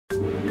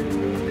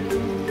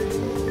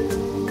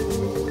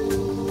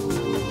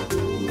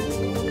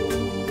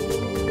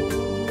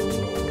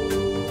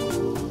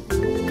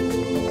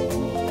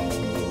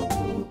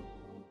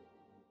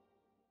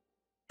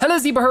And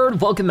as you heard,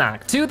 welcome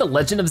back to The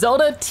Legend of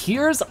Zelda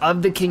Tears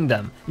of the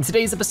Kingdom. In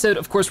today's episode,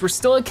 of course, we're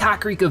still at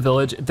Kakariko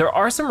Village. There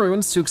are some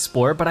ruins to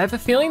explore, but I have a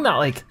feeling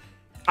that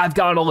I've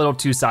gotten a little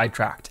too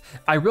sidetracked.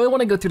 I really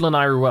wanna go through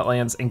Lanayru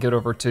Wetlands and get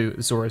over to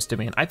Zora's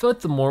domain. I feel like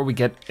the more we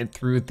get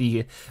through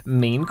the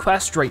main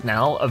quest right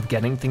now of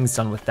getting things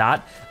done with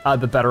that,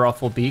 the better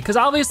off we'll be. Because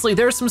obviously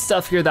there's some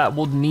stuff here that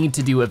we'll need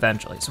to do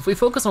eventually. So if we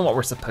focus on what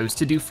we're supposed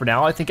to do for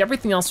now, I think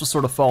everything else will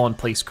sort of fall in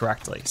place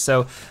correctly.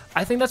 So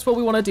I think that's what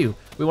we wanna do.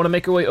 We wanna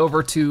make our way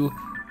over to,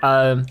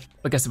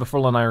 like I said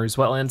before, Lanayru's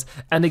Wetlands.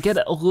 And to get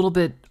a little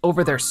bit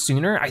over there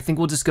sooner, I think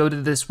we'll just go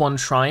to this one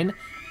shrine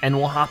and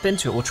we'll hop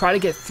into it. We'll try to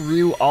get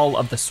through all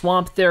of the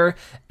swamp there,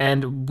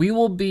 and we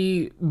will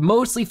be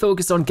mostly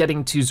focused on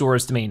getting to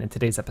Zora's domain in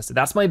today's episode.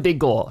 That's my big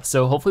goal,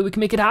 so hopefully we can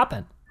make it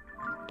happen.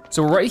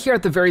 So we're right here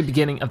at the very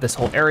beginning of this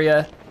whole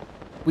area.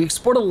 We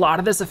explored a lot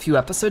of this a few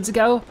episodes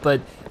ago, but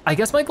I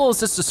guess my goal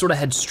is just to sort of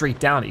head straight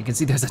down. You can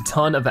see there's a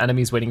ton of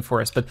enemies waiting for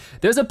us, but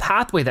there's a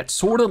pathway that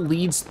sort of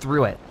leads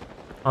through it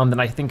that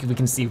I think we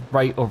can see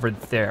right over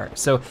there.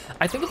 So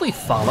I think if we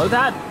follow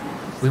that,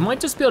 we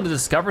might just be able to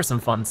discover some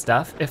fun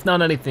stuff. If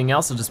not anything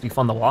else, it'll just be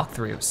fun to walk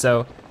through.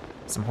 So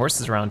some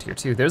horses around here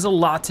too. There's a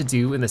lot to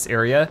do in this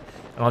area,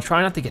 and I'll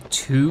try not to get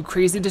too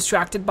crazy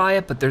distracted by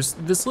it, but there's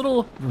this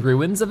little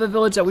ruins of a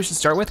village that we should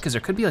start with, because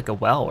there could be like a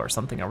well or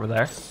something over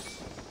there.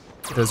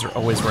 Those are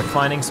always worth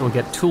finding, so we'll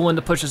get Tulin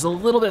to push us a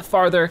little bit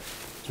farther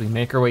as we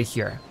make our way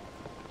here.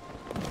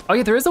 Oh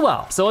yeah, there is a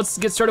well. So let's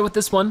get started with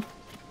this one.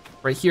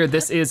 Right here,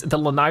 this is the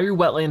Lanayru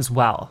Wetlands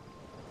well.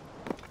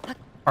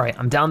 All right,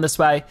 I'm down this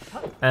way,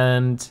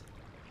 and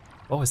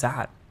what was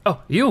that?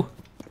 Oh, you,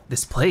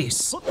 this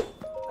place.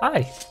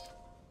 Hi.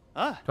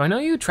 Do I know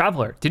you,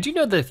 traveler? Did you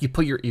know that if you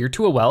put your ear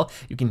to a well,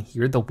 you can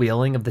hear the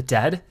wailing of the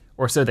dead?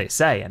 Or so they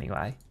say,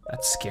 anyway.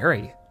 That's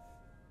scary.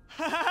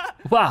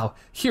 Wow,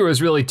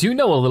 heroes really do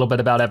know a little bit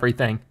about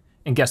everything.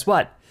 And guess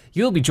what?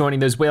 You'll be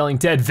joining those wailing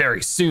dead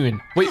very soon.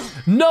 Wait,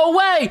 no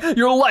way!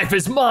 Your life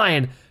is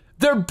mine!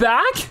 They're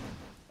back?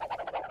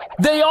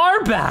 They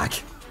are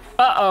back!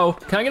 Uh-oh,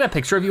 can I get a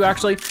picture of you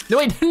actually? No,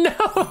 wait, no!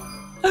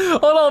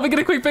 Hold on, let me get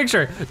a quick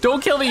picture. Don't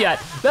kill me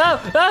yet.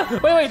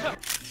 Wait.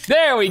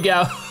 There we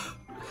go.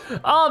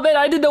 Oh man,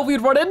 I didn't know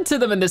we'd run into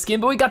them in this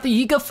game, but we got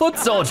the Yika foot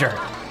soldier.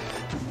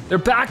 They're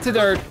back to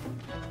their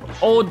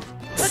old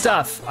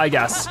stuff, I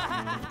guess.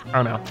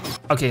 I don't know.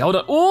 Okay, hold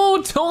on.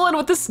 Oh, Tulin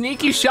with the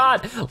sneaky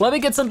shot. Let me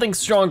get something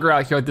stronger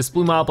out here with this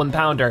blue malevolent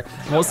pounder,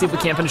 and we'll see if we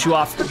can't finish you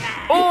off.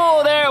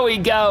 Oh, there we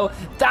go.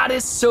 That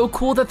is so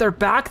cool that they're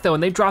back though,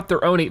 and they dropped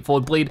their own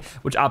 8-fold blade,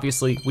 which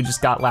obviously we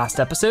just got last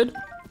episode.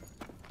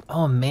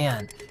 Oh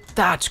man,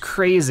 that's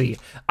crazy.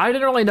 I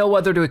didn't really know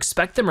whether to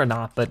expect them or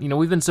not, but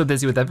we've been so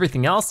busy with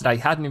everything else that I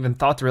hadn't even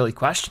thought to really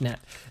question it.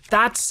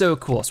 That's so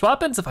cool. So what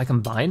happens if I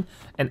combine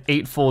an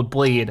 8-fold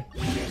blade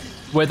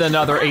with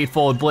another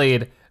 8-fold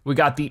blade? We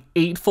got the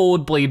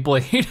 8-fold blade.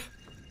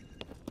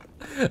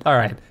 All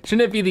right,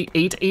 shouldn't it be the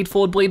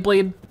 8-fold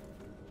blade?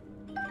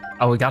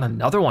 Oh, we got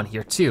another one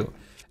here too.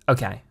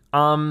 Okay,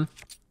 what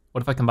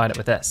if I combine it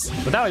with this?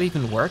 Would that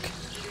even work?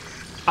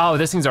 Oh,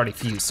 this thing's already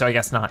fused, so I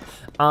guess not.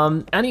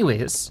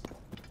 Anyways,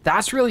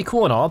 that's really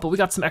cool and all, but we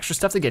got some extra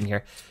stuff to get in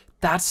here.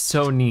 That's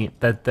so neat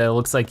that it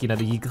looks like, the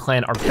Yika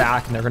clan are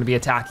back and they're gonna be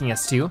attacking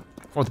us too.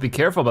 We'll have to be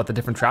careful about the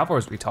different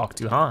travelers we talk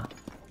to, huh?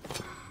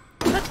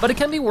 But it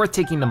can be worth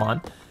taking them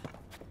on.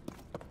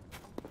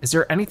 Is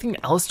there anything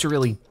else to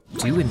really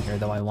do in here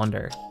though, I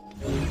wonder?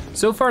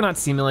 So far not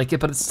seeming like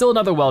it, but it's still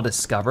another well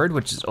discovered,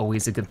 which is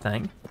always a good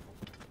thing.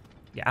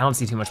 Yeah, I don't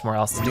see too much more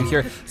else to do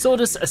here. So we'll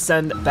just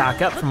ascend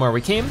back up from where we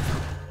came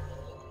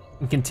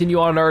and continue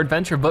on our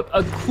adventure, but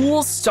a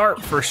cool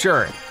start for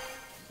sure.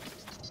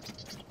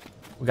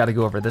 We gotta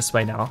go over this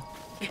way now.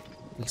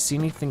 We see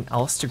anything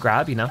else to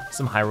grab,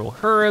 some Hyrule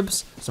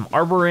herbs, some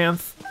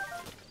arboranth.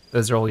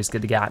 Those are always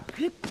good to get.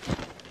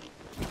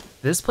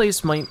 This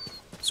place might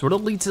sort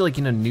of lead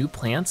to new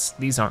plants.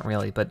 These aren't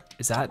really, but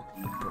is that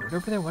a bird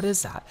over there? What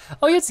is that?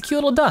 Oh yeah, it's a cute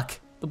little duck.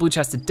 The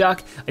blue-chested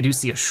duck. I do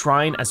see a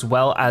shrine as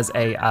well as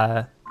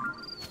another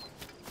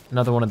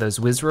one of those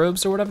whiz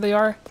robes or whatever they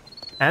are,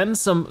 and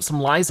some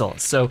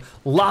Lysels. So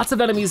lots of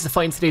enemies to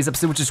fight in today's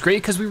episode, which is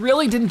great because we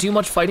really didn't do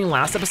much fighting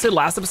last episode.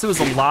 Last episode was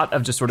a lot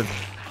of just sort of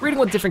reading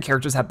what different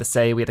characters have to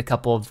say. We had a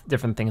couple of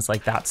different things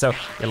like that. So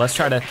yeah, let's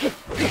try to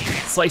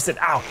slice it.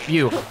 Ow,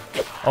 you,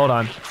 hold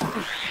on.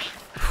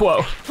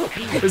 Whoa,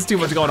 there's too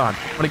much going on.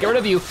 I'm gonna get rid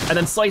of you and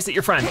then slice at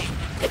your friend.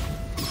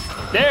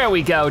 There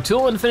we go,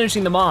 Tulin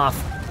finishing them off.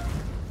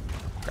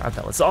 Grab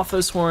that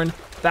Lizalfo's horn,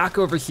 back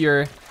over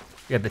here.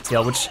 We have the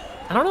tail, which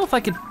I don't know if I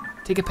could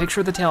take a picture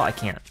of the tail, I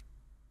can't.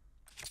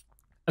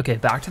 Okay,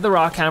 back to the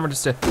rock hammer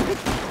just to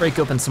break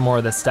open some more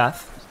of this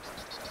stuff.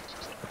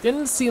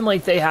 Didn't seem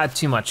like they had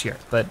too much here,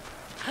 but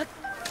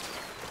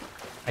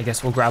I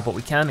guess we'll grab what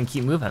we can and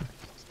keep moving.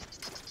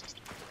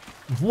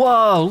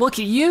 Whoa, look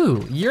at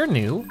you, you're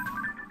new.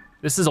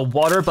 This is a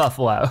water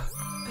buffalo.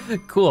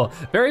 Cool,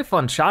 very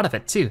fun shot of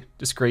it too,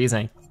 just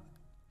grazing.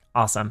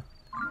 Awesome,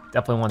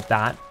 definitely want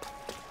that.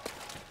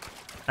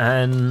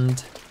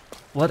 And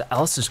what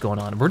else is going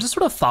on? We're just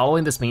sort of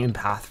following this main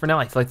path for now.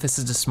 I feel like this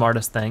is the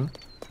smartest thing.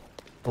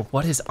 But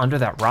what is under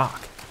that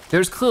rock?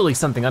 There's clearly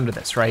something under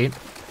this, right?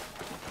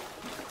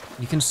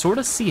 You can sort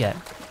of see it.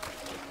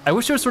 I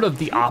wish it was sort of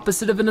the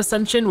opposite of an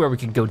ascension where we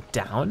could go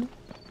down.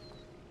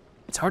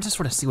 It's hard to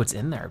sort of see what's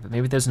in there, but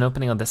maybe there's an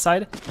opening on this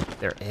side.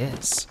 There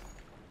is.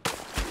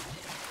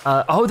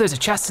 Oh, there's a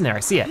chest in there, I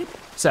see it.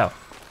 So,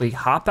 we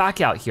hop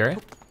back out here.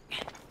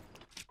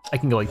 I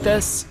can go like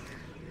this.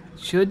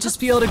 Should just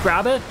be able to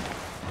grab it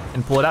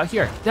and pull it out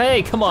here.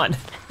 Hey, come on.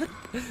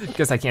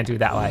 Guess I can't do it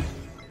that way.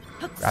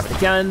 Grab it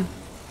again.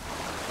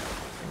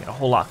 Get a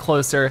whole lot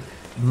closer,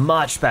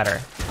 much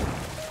better.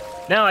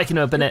 Now I can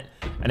open it,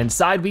 and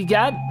inside we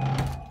get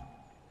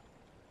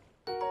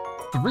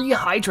 3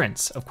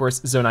 hydrants. Of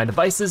course, Zonai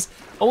devices,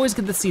 always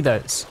good to see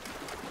those.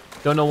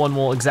 Don't know when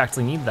we'll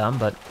exactly need them,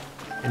 but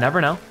you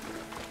never know.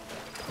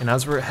 And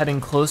as we're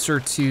heading closer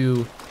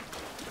to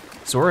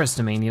Zora's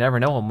domain, you never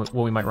know what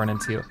we might run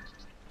into.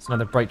 There's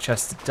another bright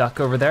chested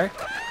duck over there.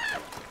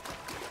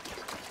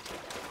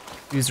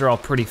 These are all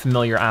pretty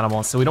familiar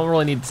animals, so we don't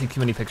really need to take too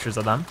many pictures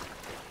of them.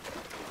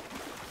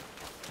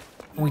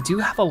 We do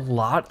have a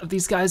lot of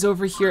these guys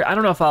over here. I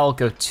don't know if I'll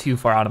go too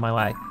far out of my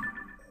way,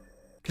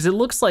 because it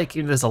looks like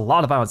there's a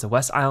lot of islands. The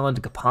West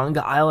Island,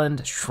 Gapanga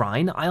Island,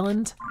 Shrine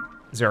Island.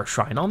 Is there a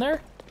shrine on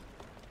there?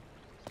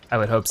 I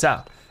would hope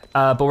so.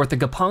 But we're at the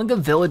Gapanga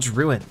Village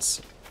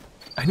ruins.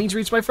 I need to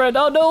reach my friend.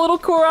 Oh no, little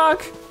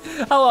Korok.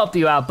 I'll help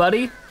you out,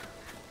 buddy.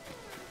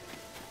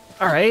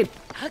 All right.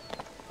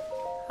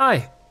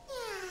 Hi.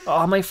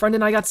 Oh, my friend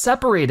and I got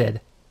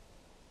separated.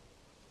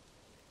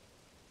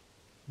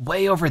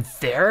 Way over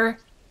there?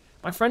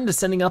 My friend is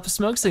sending up a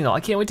smoke signal. I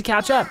can't wait to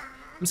catch up.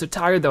 I'm so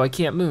tired though, I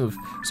can't move.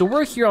 So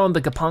we're here on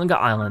the Gapanga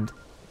Island.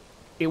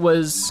 It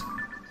was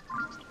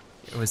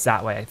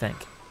that way, I think.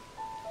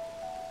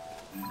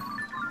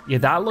 Yeah,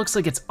 that looks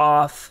like it's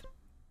off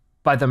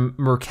by the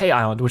Murkay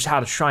Island, which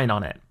had a shrine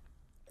on it.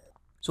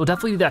 So we'll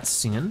definitely do that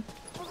soon.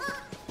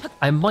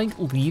 I might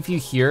leave you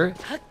here,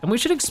 and we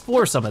should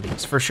explore some of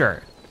these for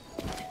sure.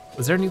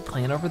 Was there a new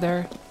plant over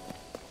there?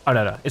 Oh,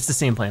 no, it's the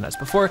same plant as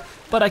before,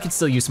 but I could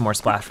still use some more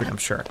splash fruit, I'm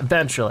sure,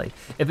 eventually.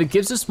 If it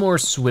gives us more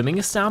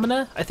swimming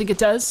stamina, I think it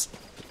does,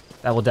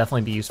 that will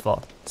definitely be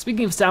useful.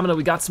 Speaking of stamina,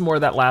 we got some more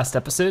of that last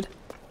episode.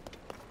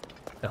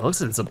 It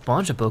looks like there's a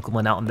bunch of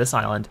Pokemon out on this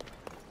island.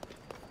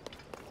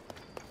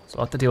 So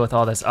I'll have to deal with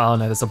all this. Oh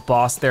no, there's a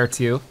boss there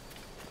too.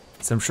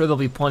 So I'm sure there'll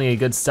be plenty of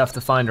good stuff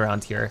to find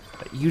around here.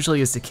 That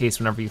usually is the case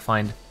whenever you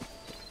find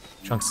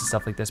chunks of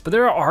stuff like this. But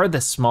there are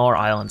the smaller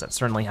islands that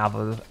certainly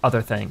have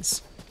other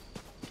things.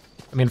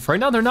 I mean, for right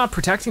now, they're not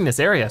protecting this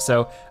area,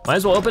 so might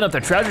as well open up the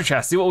treasure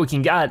chest, see what we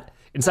can get.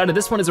 Inside of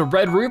this one is a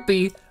red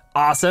rupee,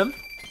 awesome.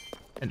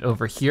 And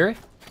over here,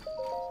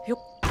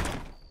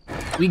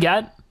 we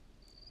get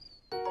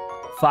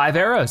 5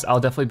 arrows. I'll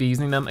definitely be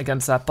using them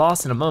against that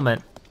boss in a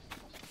moment.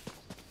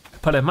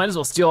 But I might as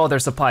well steal all their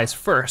supplies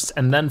first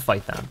and then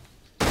fight them.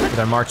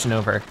 They're marching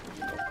over.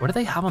 What do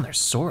they have on their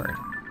sword?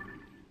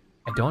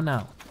 I don't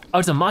know. Oh,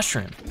 it's a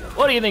mushroom.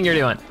 What do you think you're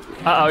doing?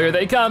 Uh-oh, here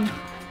they come.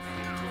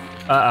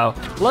 Uh-oh.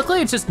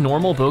 Luckily, it's just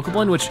normal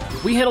Pokemon, which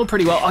we handled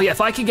pretty well. Oh yeah,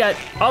 if I could get,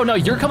 oh no,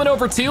 you're coming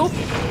over too?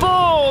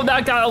 Boom,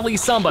 that got at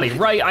least somebody,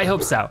 right? I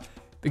hope so.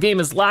 The game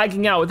is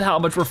lagging out with how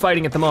much we're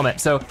fighting at the moment,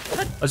 so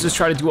let's just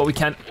try to do what we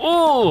can.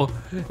 Oh,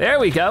 there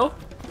we go.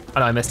 Oh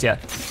no, I missed you.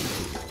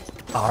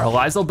 Our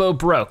Lizel bow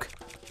broke.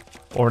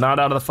 We're not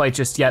out of the fight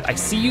just yet. I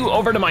see you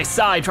over to my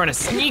side trying to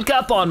sneak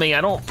up on me.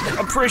 I don't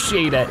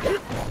appreciate it.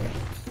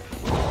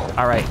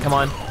 All right, come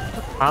on.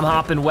 I'm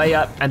hopping way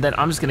up, and then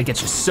I'm just gonna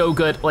get you so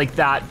good like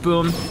that.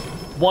 Boom.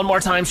 One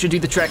more time should do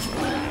the trick.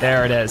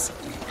 There it is.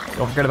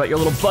 Don't forget about your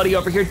little buddy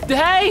over here.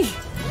 Hey!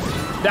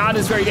 That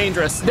is very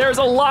dangerous. There's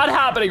a lot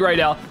happening right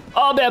now.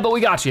 Oh man, but we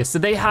got you. So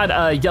they had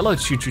a yellow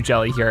choo-choo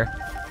jelly here,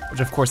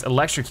 which of course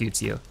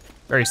electrocutes you.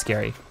 Very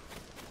scary.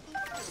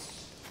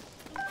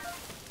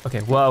 Okay,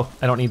 whoa,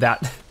 I don't need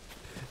that.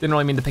 Didn't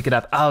really mean to pick it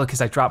up. Oh,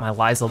 because I dropped my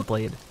Lizel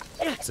blade.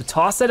 So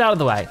toss it out of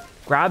the way.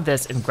 Grab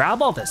this and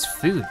grab all this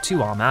food too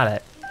while I'm at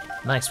it.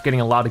 Nice, we're getting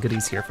a lot of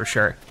goodies here for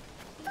sure.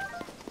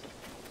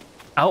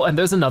 Oh, and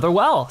there's another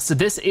well. So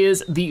this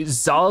is the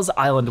Zaz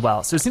Island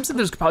well. So it seems like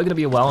there's probably gonna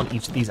be a well on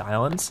each of these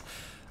islands.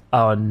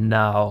 Oh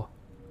no.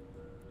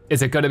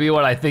 Is it gonna be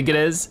what I think it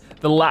is?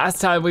 The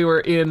last time we were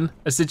in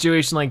a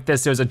situation like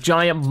this, there was a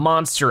giant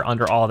monster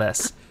under all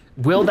this.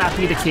 Will that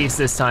be the case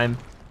this time?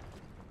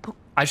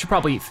 I should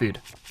probably eat food.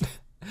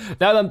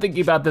 Now that I'm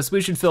thinking about this,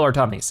 we should fill our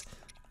tummies.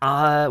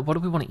 What do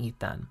we wanna eat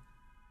then?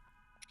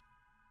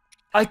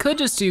 I could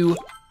just do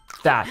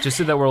that, just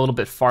so that we're a little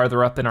bit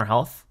farther up in our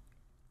health.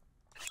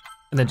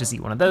 And then just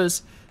eat one of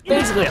those.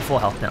 Basically at full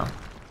health now.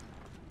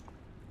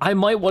 I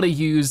might wanna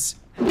use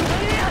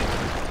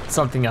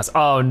something else.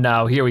 Oh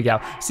no, here we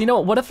go. So you know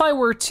what if I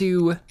were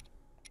to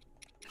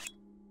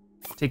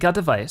take out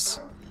device,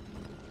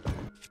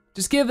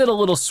 just give it a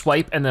little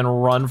swipe and then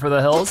run for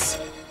the hills.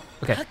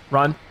 Okay,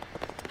 run.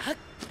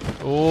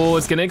 Oh,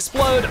 it's gonna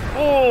explode.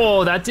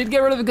 Oh, that did get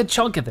rid of a good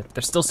chunk of it.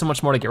 There's still so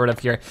much more to get rid of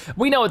here.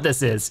 We know what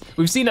this is.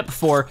 We've seen it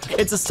before.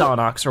 It's a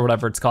Sonox or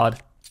whatever it's called.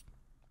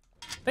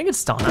 I think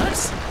it's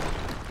Stonax.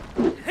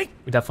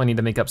 We definitely need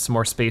to make up some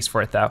more space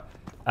for it though.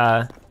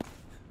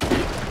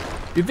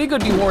 You'd think it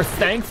would be more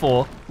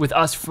thankful with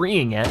us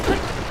freeing it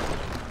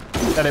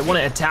that it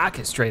wouldn't attack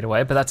it straight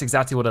away, but that's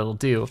exactly what it'll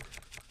do.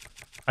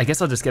 I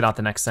guess I'll just get out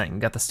the next thing.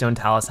 Got the stone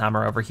talus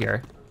hammer over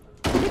here.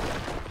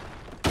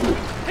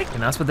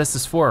 And that's what this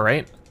is for,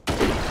 right?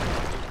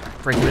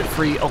 Breaking it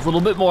free a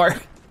little bit more.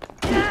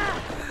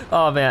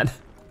 Oh man.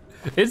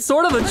 It's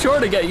sort of a chore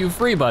to get you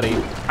free, buddy.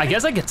 I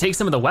guess I could take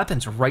some of the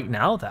weapons right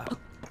now though.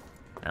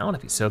 I don't wanna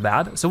be so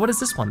bad. So what is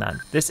this one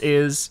then? This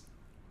is,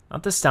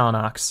 not the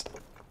Stalnox.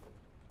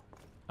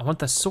 I want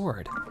the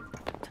sword.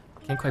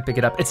 Can't quite pick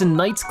it up. It's a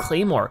Knight's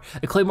Claymore.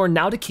 A claymore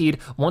now decayed,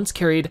 once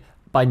carried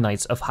by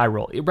Knights of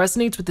Hyrule. It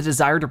resonates with the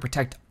desire to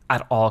protect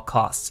at all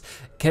costs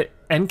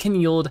and can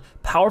yield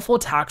powerful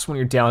attacks when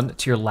you're down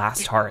to your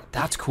last heart.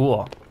 That's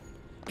cool.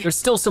 There's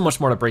still so much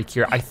more to break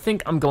here. I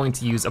think I'm going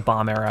to use a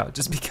bomb arrow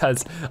just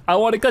because I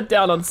want to cut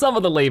down on some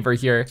of the labor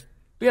here.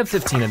 We have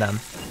 15 of them.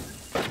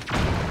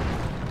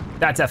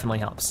 That definitely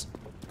helps.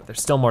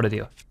 There's still more to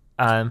do.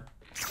 Got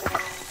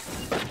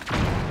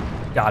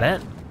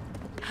it.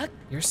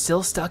 You're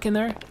still stuck in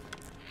there?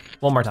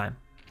 One more time.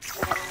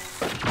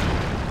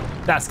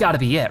 That's gotta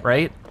be it,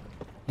 right?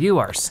 You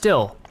are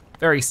still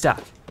very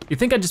stuck. You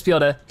think I'd just be able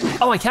to,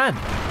 oh, I can.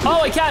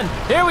 Oh, I can,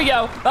 here we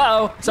go.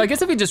 Uh-oh, so I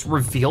guess if we just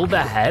reveal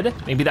the head,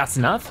 maybe that's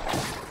enough.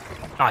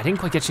 Oh, I didn't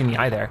quite get you in the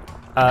eye there.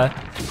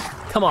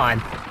 Come on.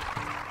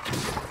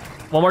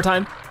 One more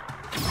time.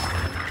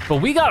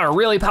 But we got a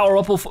really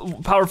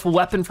powerful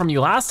weapon from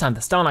you last time, the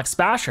Stalnox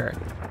Spasher.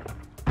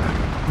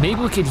 Maybe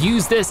we could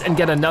use this and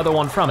get another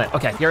one from it.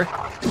 Okay, here.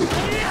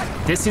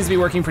 This seems to be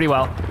working pretty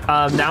well.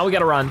 Now we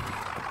gotta run,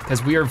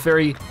 because we are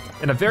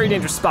in a very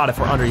dangerous spot if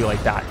we're under you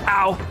like that.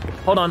 Ow,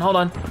 hold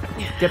on.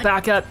 Get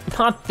back up,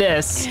 not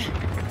this.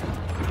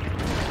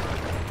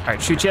 All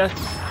right, shoot ya.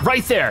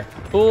 Right there.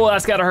 Oh,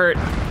 that's gotta hurt.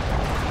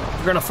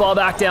 We're gonna fall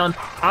back down.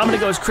 I'm gonna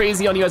go as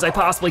crazy on you as I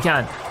possibly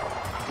can.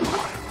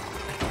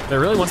 But it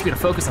really wants me to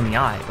focus on the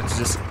eye, which is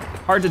just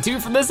hard to do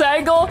from this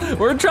angle.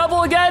 We're in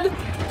trouble again.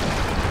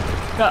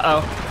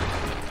 Uh-oh.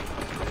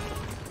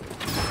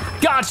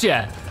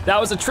 Gotcha! That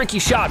was a tricky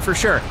shot for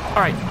sure. All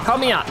right, help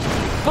me out.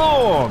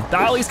 Boom!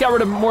 That at least got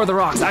rid of more of the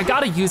rocks. I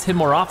gotta use him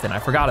more often, I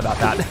forgot about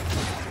that.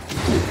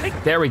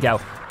 There we go.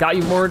 Got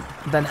you more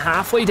than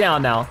halfway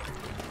down now.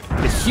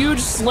 The huge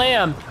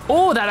slam.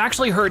 Oh, that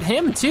actually hurt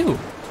him too.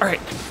 All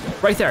right,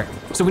 right there.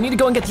 So we need to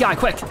go and get the eye,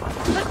 quick.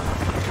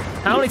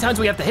 How many times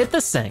do we have to hit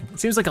this thing? It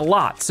seems like a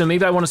lot. So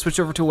maybe I wanna switch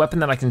over to a weapon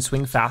that I can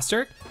swing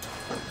faster.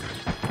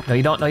 No,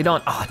 you don't, no, you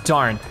don't. Oh,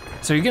 darn.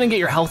 So you're gonna get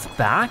your health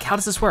back? How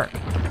does this work?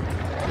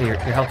 Your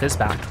health is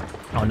back.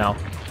 Oh no.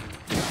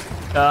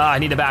 I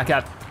need to back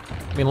up.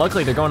 I mean,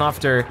 luckily they're going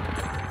after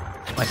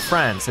my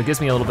friend, so it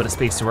gives me a little bit of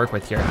space to work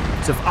with here.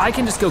 So if I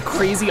can just go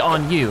crazy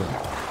on you,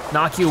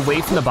 knock you away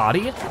from the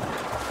body,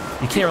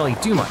 you can't really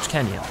do much,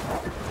 can you?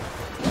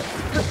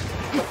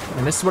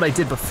 And this is what I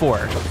did before,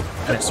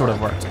 and it sort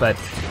of worked, but,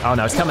 oh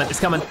no, it's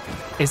coming.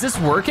 Is this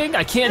working?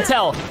 I can't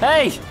tell,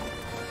 hey!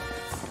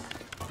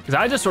 Because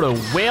I just sort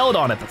of wailed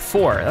on it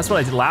before. That's what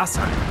I did last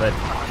time, but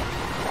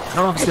I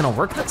don't know if it's gonna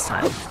work this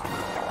time.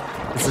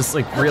 Is this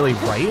like really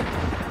right?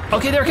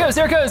 Okay, there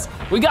it goes.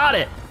 We got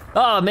it.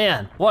 Oh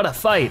man, what a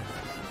fight.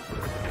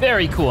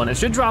 Very cool, and it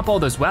should drop all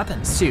those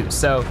weapons too.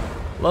 So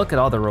look at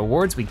all the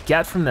rewards we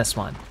get from this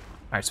one.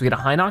 All right, so we get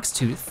a Hinox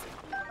tooth,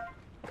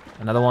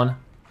 another one,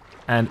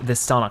 and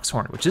this Stalnox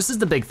horn, which this is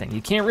the big thing.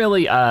 You can't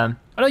really, oh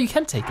no, you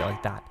can take it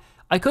like that.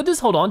 I could just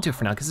hold on to it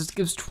for now because it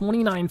gives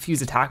 29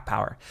 fuse attack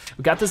power.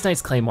 We got this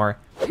Knight's Claymore,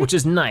 which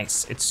is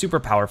nice. It's super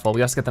powerful.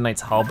 We also got the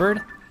Knight's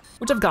Halberd,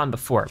 which I've gotten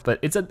before, but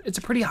it's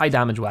a pretty high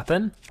damage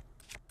weapon.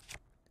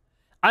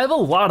 I have a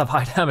lot of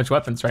high damage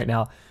weapons right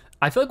now.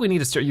 I feel like we need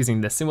to start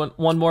using this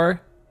one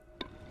more,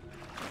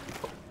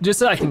 just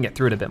so I can get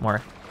through it a bit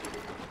more.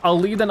 I'll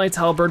leave the Knight's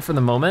Halberd for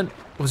the moment.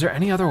 Was there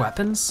any other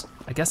weapons?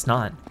 I guess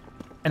not.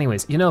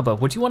 Anyways, Yonoba,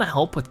 would you wanna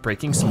help with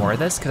breaking some more of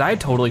this? Because I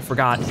totally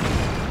forgot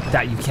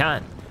that you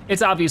can.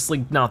 It's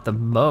obviously not the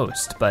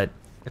most, but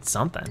it's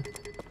something.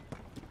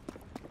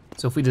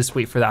 So if we just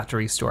wait for that to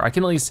restore, I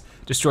can at least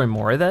destroy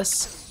more of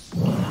this.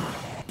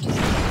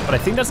 But I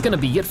think that's gonna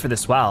be it for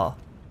this well.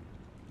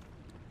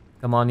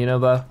 Come on,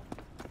 Yonoba,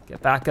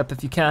 get back up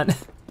if you can.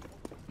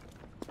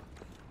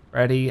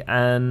 Ready,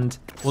 and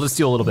we'll just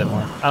do a little bit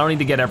more. I don't need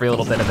to get every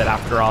little bit of it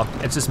after all.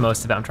 It's just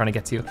most of it I'm trying to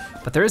get to.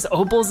 But there is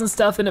opals and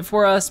stuff in it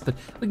for us, but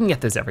we can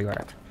get those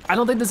everywhere. I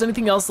don't think there's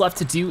anything else left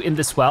to do in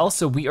this well,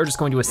 so we are just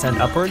going to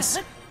ascend upwards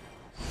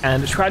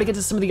and try to get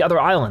to some of the other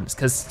islands,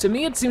 because to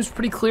me it seems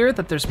pretty clear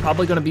that there's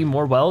probably gonna be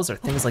more wells or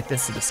things like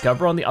this to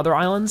discover on the other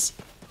islands.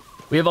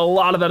 We have a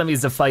lot of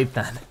enemies to fight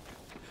then.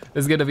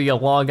 This is gonna be a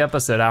long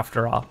episode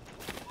after all.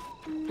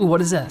 Ooh,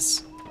 what is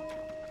this?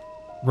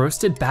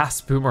 Roasted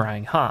bass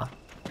boomerang, huh?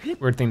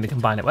 Weird thing to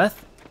combine it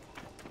with.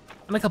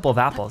 And a couple of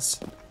apples.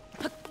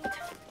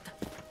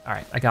 All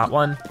right, I got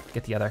one,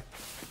 get the other.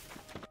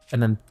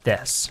 And then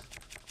this,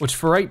 which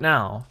for right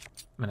now,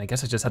 I mean, I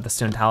guess I just had the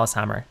stone talus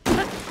hammer,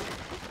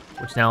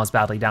 which now is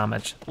badly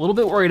damaged. A little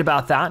bit worried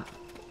about that.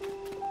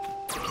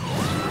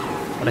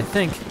 But I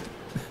think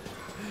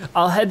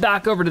I'll head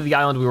back over to the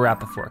island we were at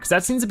before, because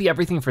that seems to be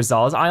everything for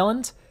Zala's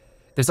island.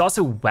 There's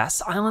also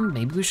West Island.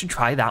 Maybe we should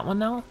try that one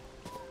now.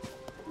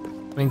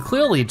 I mean,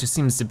 clearly it just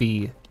seems to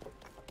be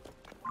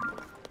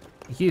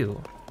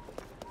you.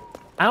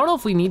 I don't know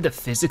if we need to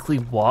physically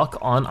walk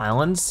on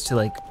islands to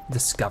like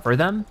discover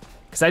them,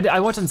 because I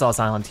watched on Zala's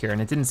island here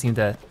and it didn't seem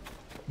to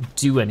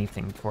do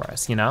anything for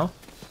us, you know?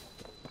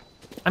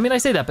 I mean, I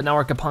say that, but now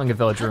we're at Kapanga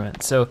Village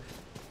Ruin, so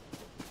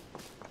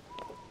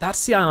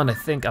that's the island I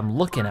think I'm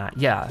looking at,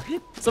 yeah.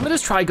 So I'm gonna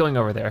just try going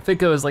over there. If it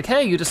goes like,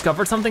 hey, you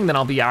discovered something, then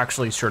I'll be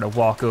actually sure to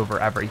walk over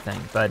everything,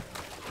 but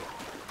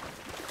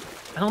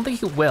I don't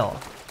think it will.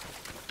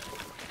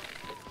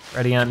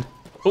 Ready, and,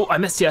 oh, I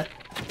missed you.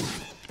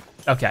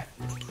 Okay,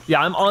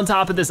 yeah, I'm on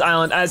top of this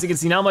island. As you can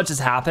see, not much is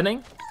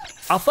happening.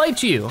 I'll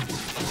fight you,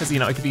 because you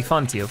know, it could be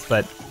fun too,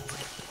 but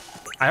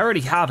I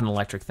already have an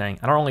electric thing.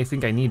 I don't really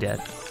think I need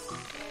it.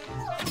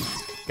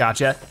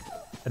 Gotcha.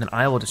 And then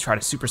I will just try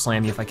to super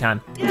slam you if I can.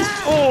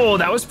 Oh,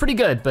 that was pretty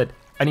good, but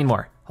I need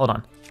more. Hold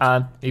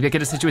on. Maybe I could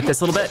just hit you with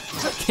this a little bit.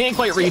 Can't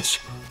quite reach.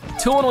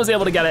 Toon was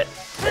able to get it.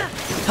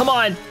 Come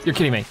on, you're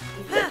kidding me.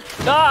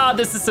 Ah,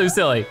 this is so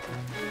silly.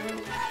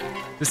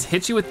 Just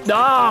hit you with,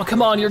 oh,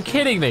 come on, you're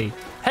kidding me.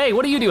 Hey,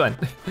 what are you doing?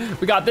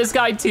 We got this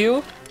guy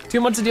too.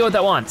 Too much to deal with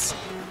at once.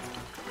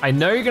 I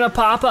know you're gonna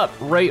pop up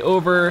right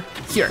over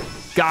here.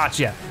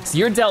 Gotcha. So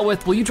you're dealt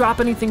with. Will you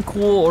drop anything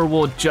cool or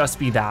will it just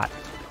be that?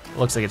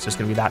 Looks like it's just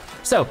gonna be that.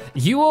 So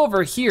you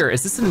over here,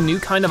 is this a new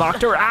kind of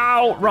octo?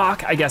 Ow,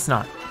 rock, I guess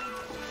not.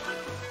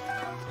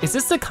 Is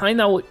this the kind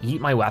that will eat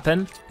my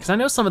weapon? Because I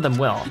know some of them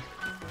will.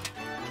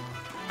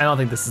 I don't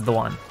think this is the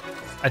one.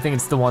 I think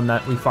it's the one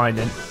that we find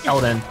in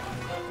Elden.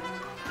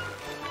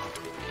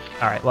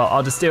 All right, well,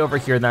 I'll just stay over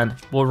here then.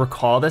 We'll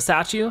recall this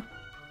at you.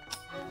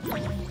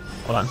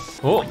 Hold on.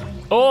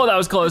 Oh, that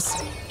was close.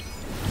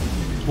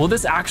 Will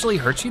this actually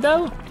hurt you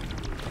though?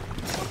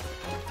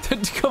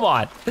 Come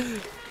on.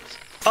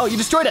 Oh, you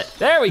destroyed it.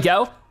 There we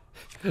go.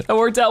 That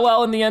worked out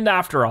well in the end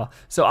after all.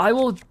 So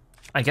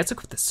I guess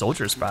equip the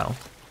soldier's bow.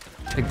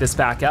 Pick this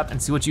back up and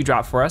see what you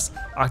drop for us.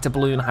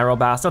 Octoballoon, Hyrule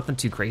Bass, nothing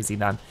too crazy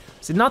then.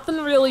 So nothing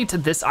really to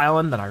this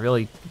island that I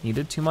really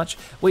needed too much.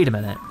 Wait a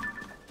minute.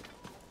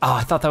 Oh,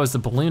 I thought that was the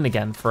balloon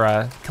again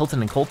for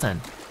Kilton and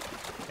Colton.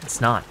 It's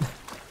not.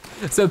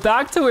 So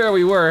back to where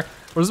we were.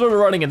 We're sort of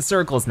running in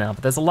circles now,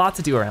 but there's a lot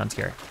to do around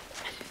here.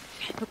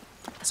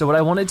 So what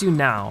I wanna do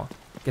now,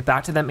 get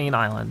back to that main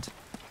island.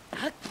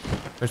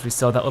 First, we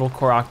still have that little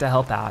Korok to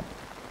help out,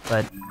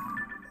 but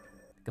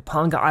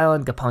Kapanga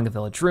Island, Kapanga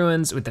Village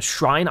Ruins, with the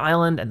Shrine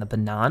Island and the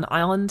Banan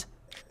Island,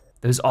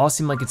 those all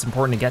seem like it's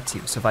important to get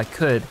to. So if I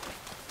could,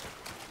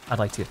 I'd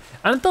like to.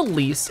 And at the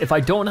least, if I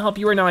don't help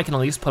you right now, I can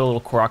at least put a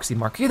little Korok seed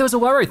marker. Hey, there was a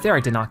well right there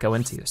I did not go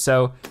into.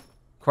 So,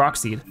 Korok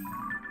seed.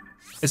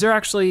 Is there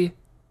actually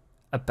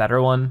a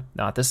better one?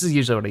 No, this is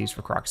usually what I use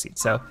for Korok seed,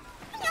 so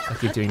I'll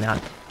keep doing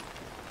that.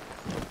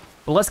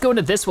 But let's go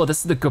into this well. This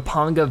is the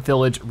Kapanga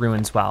Village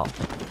Ruins well.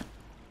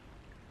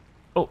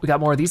 Oh, we got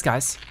more of these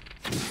guys.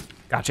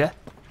 Gotcha.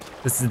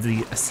 This is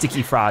the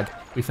sticky frog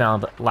we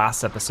found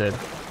last episode.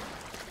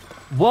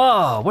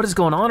 Whoa, what is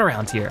going on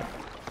around here?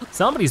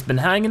 Somebody's been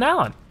hanging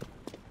out.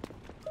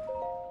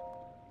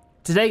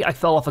 Today I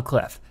fell off a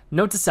cliff.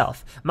 Note to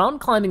self, mountain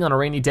climbing on a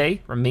rainy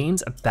day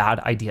remains a bad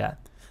idea.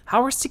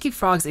 How are sticky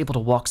frogs able to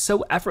walk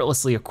so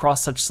effortlessly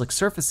across such slick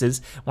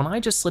surfaces when I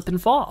just slip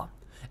and fall?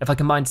 If I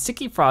combine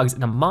sticky frogs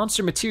into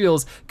monster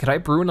materials, could I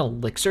brew an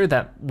elixir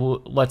that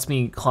lets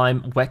me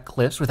climb wet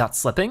cliffs without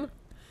slipping?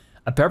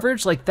 A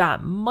beverage like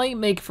that might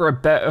make for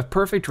a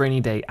perfect rainy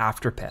day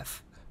after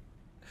piff.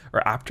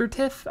 Or after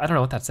tiff? I don't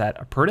know what that's at,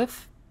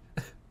 aperitif?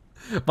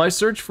 My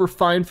search for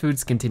fine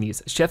foods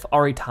continues. Chef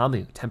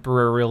Aritamu,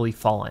 temporarily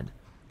fallen.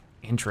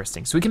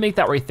 Interesting, so we can make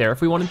that right there if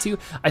we wanted to.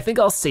 I think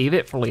I'll save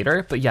it for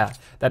later, but yeah,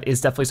 that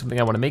is definitely something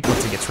I wanna make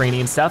once it gets rainy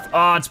and stuff.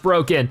 Oh, it's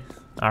broken.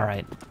 All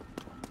right.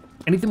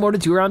 Anything more to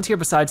do around here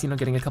besides, you know,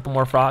 getting a couple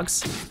more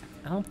frogs?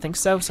 I don't think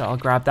so, so I'll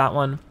grab that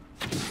one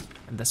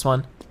and this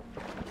one.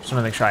 Just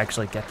wanna make sure I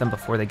actually get them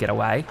before they get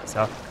away.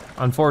 So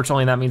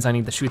unfortunately, that means I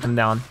need to shoot them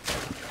down.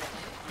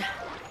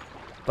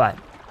 But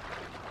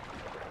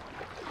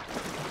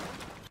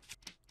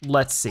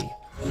let's see.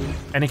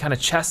 Any kind of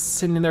chests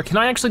sitting in there? Can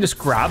I actually just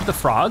grab the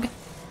frog?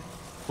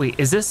 Wait,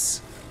 is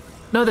this?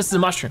 No, this is a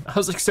mushroom. I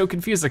was like so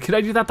confused. Like, could I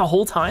do that the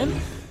whole time?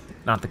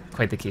 Not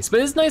quite the case,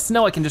 but it's nice to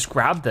know I can just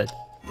grab the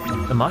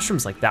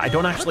mushrooms like that. I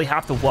don't actually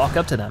have to walk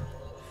up to them.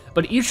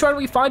 But each shrine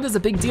we find is a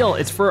big deal.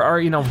 It's for our,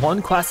 you know,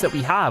 one quest that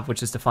we have,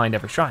 which is to find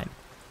every shrine.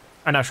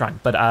 Or not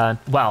shrine, but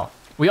well,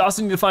 we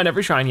also need to find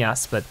every shrine,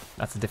 yes, but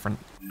that's a different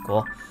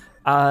goal.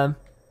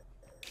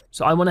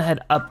 So I wanna head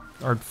up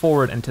or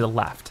forward and to the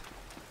left.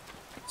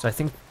 So I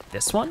think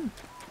this one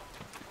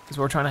is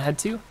where we're trying to head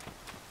to,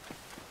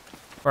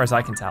 as far as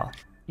I can tell.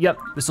 Yep,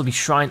 this will be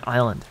Shrine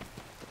Island.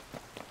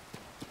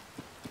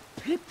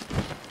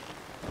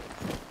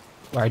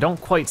 Where I don't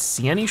quite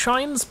see any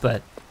shrines,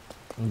 but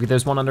maybe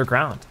there's one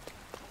underground.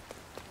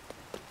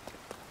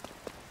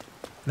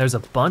 There's a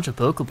bunch of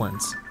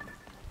bokoblins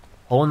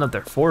holding up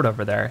their fort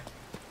over there.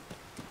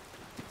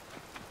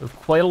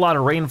 quite a lot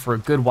of rain for a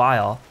good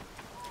while.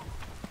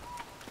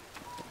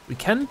 We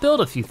can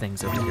build a few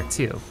things over here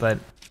too, but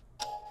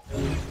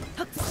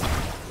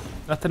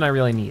nothing I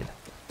really need.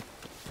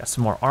 Got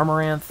some more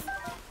Amaranth.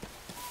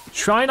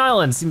 Shrine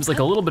Island seems like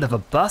a little bit of a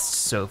bust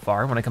so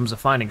far when it comes to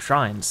finding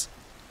shrines.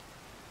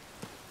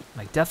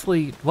 I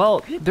definitely,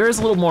 well, there is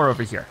a little more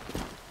over here.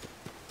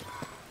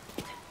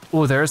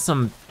 Oh, there are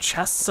some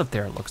chests up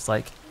there, it looks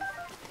like.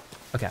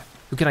 Okay,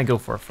 who can I go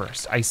for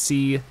first? I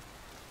see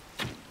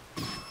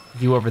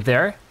you over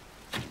there.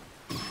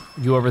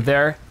 You over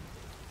there.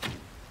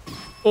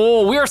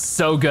 Oh, we are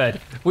so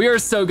good. We are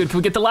so good. Can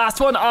we get the last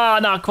one? Ah,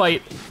 not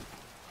quite.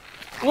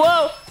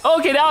 Whoa,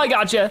 okay, now I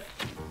got you. All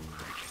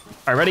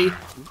right, ready?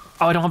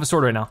 Oh, I don't have a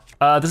sword right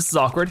now. This is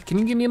awkward. Can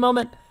you give me a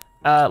moment?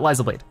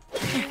 Liza Blade.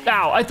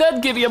 Ow, I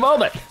said give you a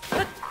moment.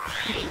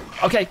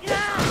 Okay.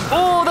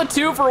 Oh, the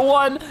 2 for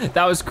 1.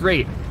 That was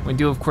great. We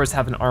do, of course,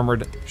 have an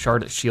armored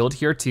shard shield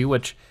here too,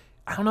 which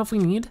I don't know if we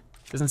need.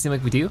 Doesn't seem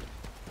like we do.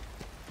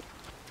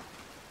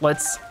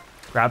 Let's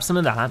grab some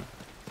of that.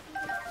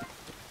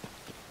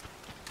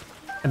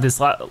 And this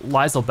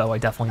Liza bow I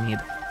definitely need.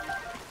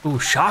 Ooh,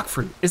 shock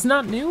fruit. Isn't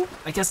that new?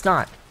 I guess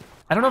not.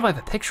 I don't know if I have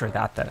a picture of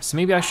that though, so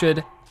maybe I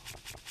should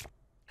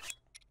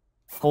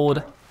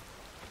hold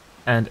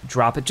and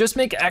drop it. Just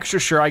make extra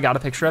sure I got a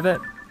picture of it.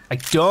 I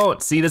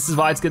don't. See, this is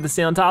why it's good to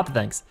stay on top of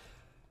things.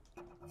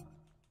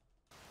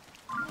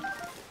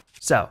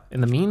 So,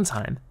 in the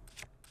meantime,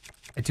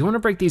 I do wanna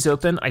break these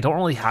open. I don't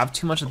really have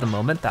too much at the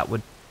moment that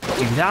would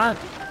do that.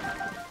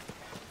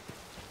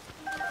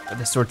 But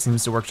this sword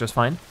seems to work just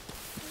fine.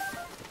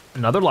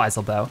 Another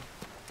Liza bow.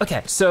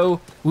 Okay, so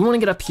we wanna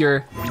get up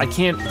here. I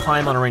can't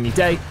climb on a rainy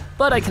day,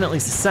 but I can at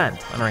least ascend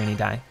on a rainy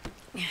day.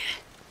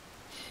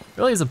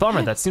 Really is a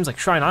bummer that seems like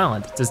Shrine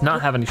Island does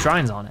not have any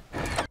shrines on it.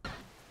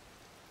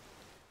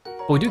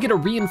 But we do get a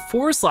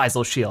reinforced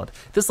Liza shield.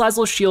 This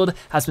Liza shield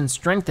has been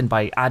strengthened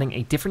by adding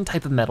a different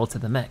type of metal to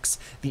the mix.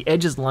 The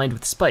edge is lined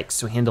with spikes,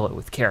 so handle it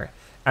with care.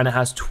 And it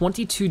has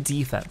 22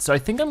 defense, so I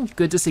think I'm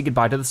good to say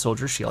goodbye to the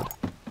soldier shield.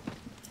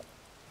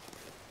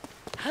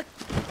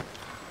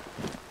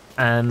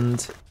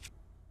 And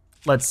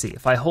let's see,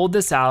 if I hold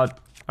this out,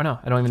 oh no,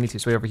 I don't even need to,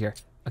 it's way over here.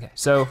 Okay,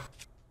 so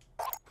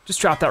just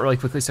drop that really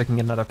quickly so I can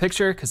get another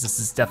picture, because this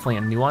is definitely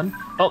a new one.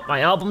 Oh,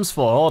 my album's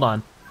full, hold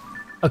on.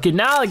 Okay,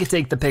 now I can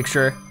take the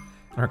picture,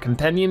 and our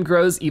companion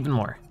grows even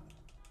more.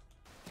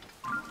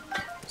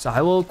 So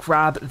I will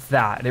grab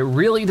that. It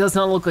really does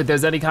not look like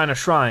there's any kind of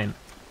shrine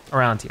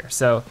around here,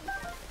 so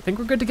I think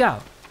we're good to go.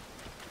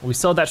 We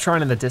saw that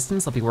shrine in the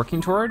distance I'll be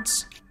working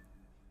towards.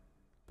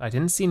 But I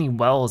didn't see any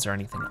wells or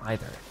anything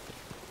either.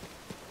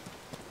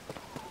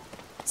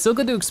 Still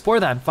good to explore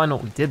that and find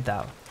what we did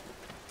though,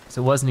 because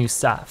it was new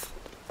stuff.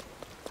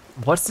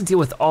 What's the deal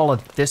with all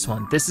of this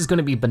one? This is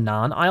gonna be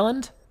Banan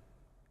Island.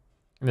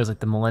 And there's like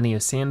the Millennium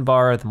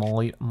Sandbar, the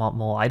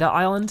Molida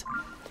Island.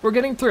 We're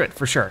getting through it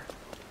for sure.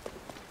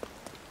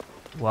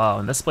 Wow,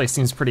 and this place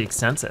seems pretty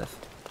extensive.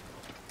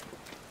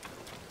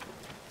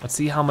 Let's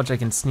see how much I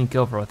can sneak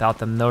over without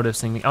them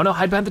noticing me. Oh no,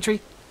 hide behind the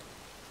tree.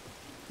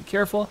 Be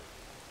careful.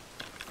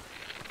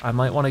 I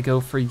might wanna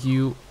go for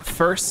you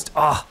first.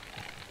 Ah,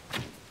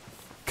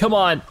 come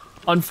on.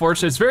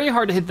 Unfortunate, it's very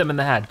hard to hit them in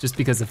the head just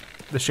because of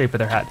the shape of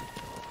their head.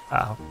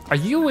 Uh-oh. Are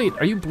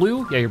you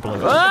blue? Yeah, you're blue.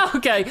 Oh,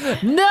 okay,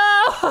 no!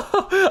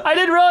 I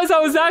didn't realize I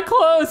was that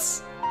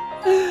close.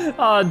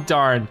 Oh,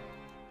 darn.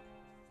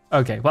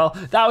 Okay, well,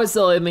 that was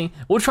silly of me.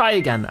 We'll try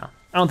again though.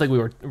 I don't think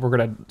we're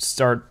gonna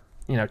start,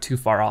 too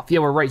far off. Yeah,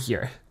 we're right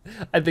here.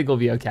 I think we'll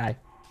be okay.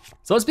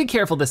 So let's be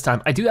careful this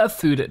time. I do have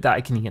food that I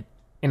can eat.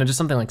 Just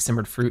something like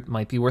simmered fruit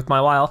might be worth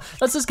my while.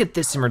 Let's just get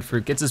this simmered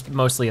fruit, gets us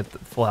mostly at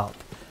full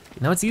health.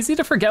 It's easy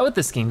to forget with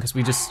this game because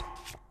we just,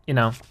 been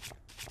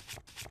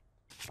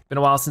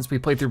a while since we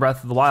played through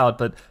Breath of the Wild,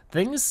 but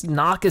things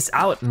knock us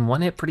out in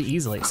one hit pretty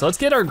easily. So let's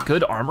get our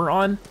good armor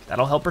on.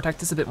 That'll help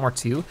protect us a bit more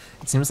too.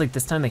 It seems like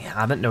this time they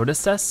haven't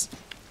noticed us.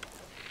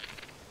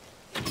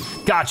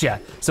 Gotcha.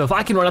 So if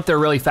I can run up there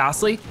really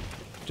fastly,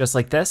 just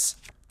like this,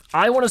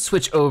 I wanna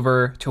switch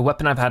over to a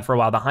weapon I've had for a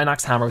while, the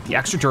Hinox Hammer with the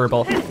extra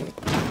durable.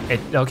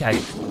 Okay.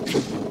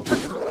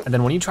 And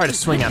then when you try to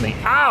swing at me,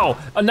 ow,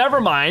 never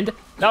mind.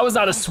 That was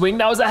not a swing,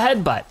 that was a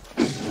headbutt.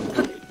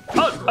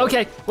 Oh,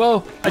 okay,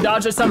 whoa, I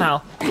dodged it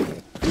somehow.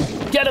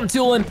 Get him,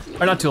 Tulin,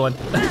 or not Tulin.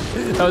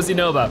 That was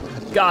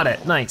Inobo, got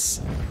it,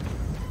 nice.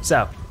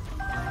 So,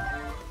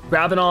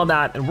 grabbing all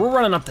that, and we're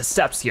running up the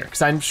steps here,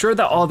 because I'm sure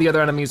that all the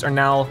other enemies are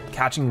now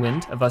catching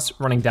wind of us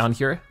running down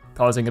here,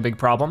 causing a big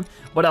problem.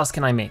 What else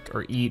can I make,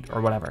 or eat,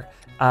 or whatever?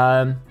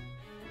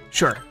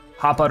 Sure,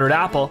 hot buttered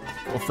apple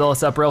will fill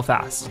us up real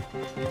fast.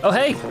 Oh,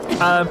 hey,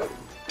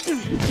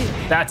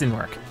 that didn't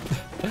work.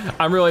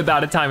 I'm really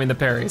bad at timing the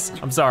parries,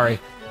 I'm sorry.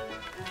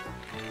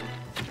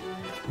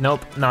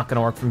 Nope, not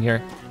gonna work from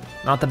here.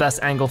 Not the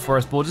best angle for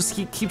us, but we'll just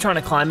keep trying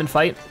to climb and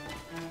fight.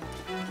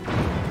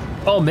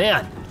 Oh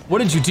man, what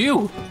did you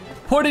do?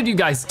 What did you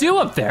guys do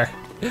up there?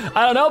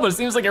 I don't know, but it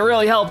seems like it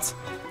really helped.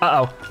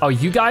 Uh-oh, oh,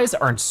 you guys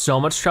are in so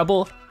much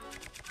trouble.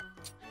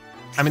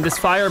 I mean, this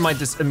fire might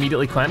just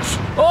immediately quench.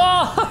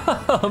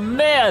 Oh,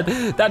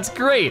 man, that's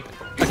great.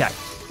 Okay,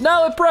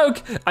 no, it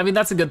broke. I mean,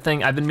 that's a good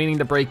thing. I've been meaning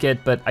to break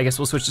it, but I guess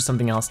we'll switch to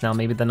something else now.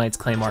 Maybe the Knight's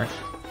Claymore.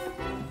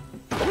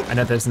 I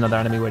know there's another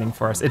enemy waiting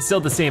for us. It's still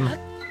the same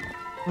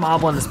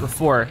mob one as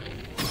before.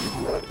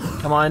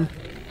 Come on.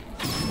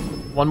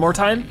 One more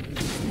time?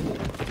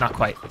 Not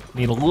quite.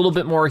 Need a little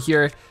bit more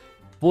here.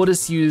 We'll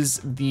just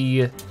use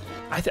the,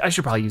 I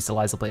should probably use the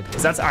Liza Blade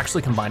because that's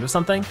actually combined with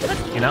something,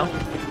 you know?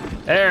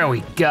 There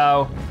we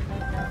go.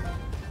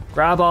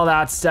 Grab all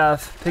that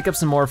stuff, pick up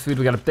some more food.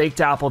 We got a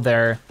baked apple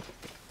there.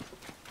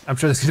 I'm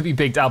sure there's gonna be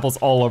baked apples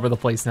all over the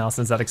place now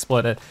since that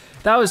exploded.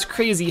 That was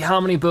crazy how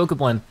many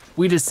Bokoblin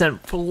we just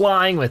sent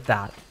flying with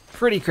that.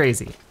 Pretty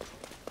crazy.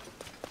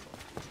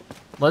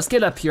 Let's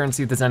get up here and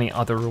see if there's any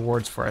other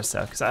rewards for us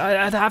though, because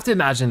I'd have to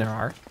imagine there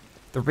are.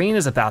 The rain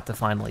is about to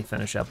finally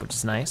finish up, which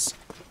is nice.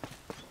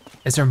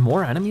 Is there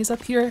more enemies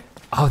up here?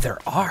 Oh, there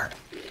are.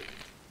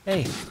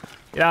 Hey,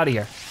 get out of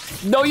here.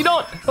 No, you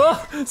don't,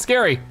 oh,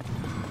 scary.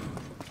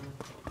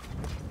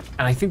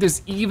 And I think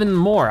there's even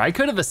more. I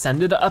could have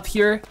ascended up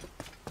here.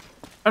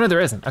 Oh no, there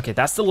isn't. Okay,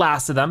 that's the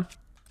last of them.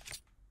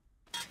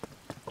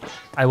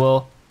 I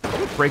will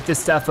break this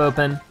stuff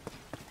open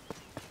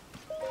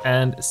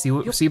and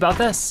see about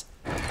this.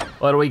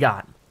 What do we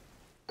got?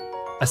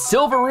 A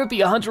silver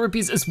rupee, 100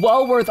 rupees is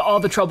well worth all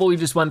the trouble we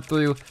just went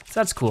through. So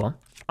that's cool.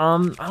 I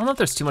don't know if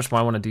there's too much more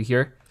I wanna do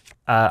here.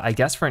 I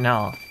guess for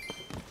now,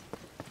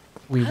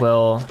 we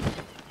will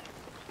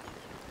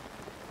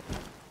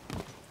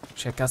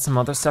check out some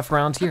other stuff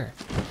around here.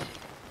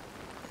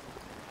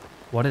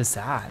 What is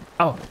that?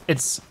 Oh,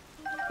 it's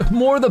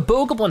more of the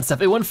Bokoblin stuff.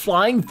 It went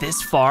flying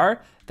this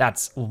far.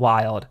 That's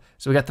wild.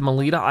 So we got the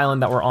Melita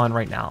Island that we're on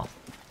right now.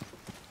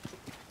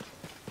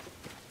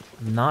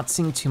 I'm not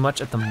seeing too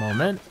much at the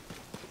moment.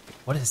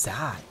 What is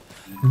that?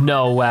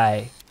 No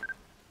way.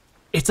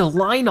 It's a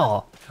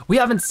Lynel. We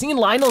haven't seen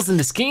Lynels in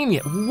this game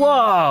yet.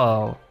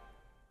 Whoa.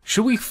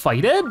 Should we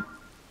fight it?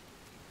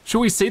 Should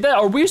we say that?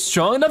 Are we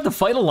strong enough to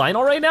fight a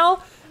Lynel right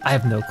now? I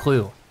have no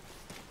clue.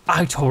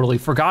 I totally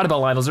forgot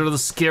about Lynels. They're the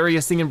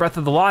scariest thing in Breath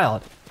of the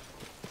Wild.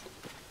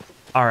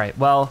 All right,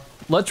 well,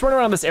 let's run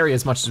around this area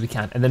as much as we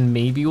can, and then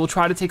maybe we'll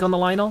try to take on the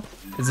Lynel.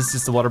 Is this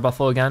just the water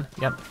buffalo again?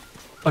 Yep.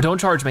 Oh, don't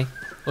charge me.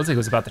 Looks like it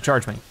was about to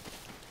charge me.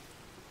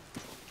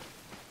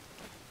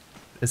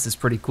 This is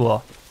pretty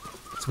cool.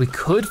 So we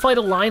could fight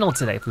a Lynel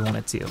today if we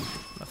wanted to. I'm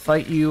gonna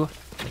fight you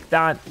like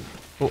that.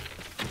 Oh,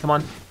 come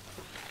on.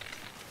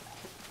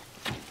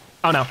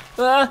 Oh no,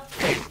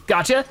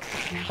 gotcha.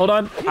 Hold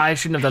on, I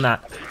shouldn't have done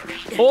that.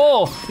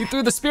 Oh, you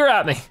threw the spear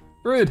at me,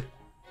 rude.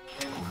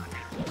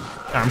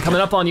 I'm coming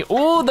up on you.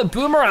 Oh, the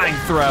boomerang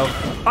throw.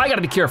 I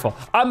gotta be careful,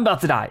 I'm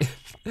about to die.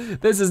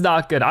 This is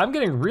not good. I'm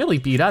getting really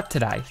beat up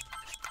today.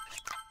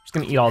 Just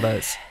gonna eat all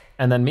those.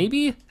 And then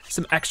maybe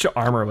some extra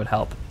armor would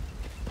help.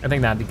 I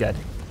think that'd be good.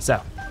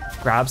 So,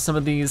 grab some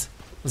of these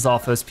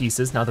Zalfos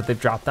pieces now that they've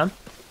dropped them.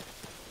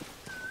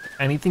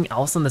 Anything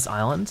else on this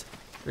island?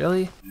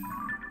 Really?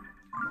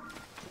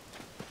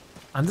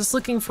 I'm just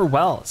looking for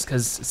wells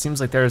because it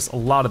seems like there's a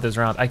lot of those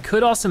around. I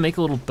could also make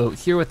a little boat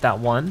here with that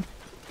one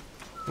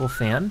little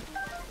fan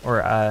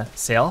or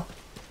sail.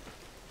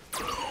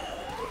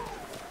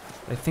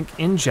 I think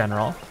in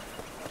general,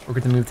 we're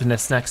gonna move to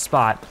this next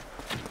spot.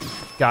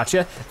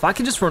 Gotcha. If I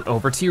could just run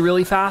over to you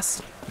really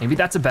fast, maybe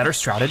that's a better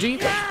strategy.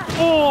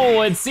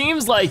 Oh, it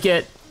seems like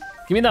it.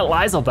 Give me that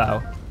Lizel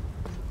bow.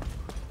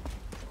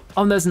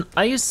 Oh, and there's an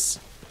ice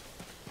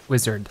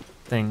wizard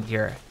thing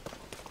here.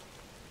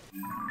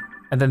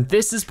 And then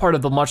this is part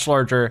of the much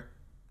larger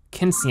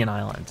Kinsian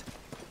Island.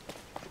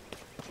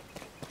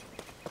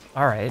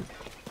 All right.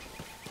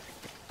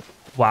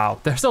 Wow,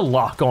 there's a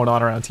lot going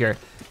on around here.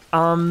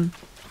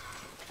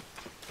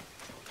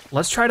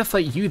 Let's try to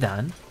fight you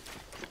then.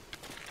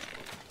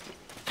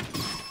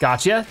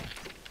 Gotcha.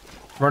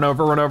 Run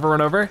over, run over, run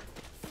over.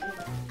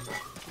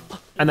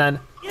 And then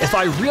if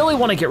I really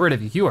wanna get rid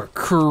of you, you are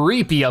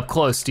creepy up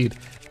close, dude.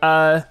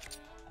 I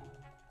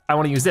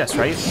wanna use this,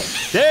 right?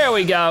 There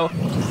we go.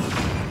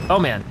 Oh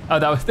man, oh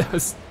that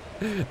was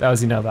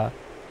Unova.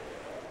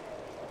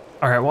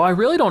 All right, well I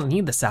really don't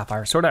need the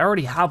Sapphire Sword, I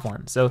already have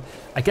one, so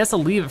I guess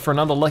I'll leave it for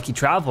another lucky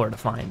traveler to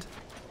find.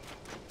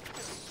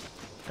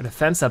 Our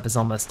defense up is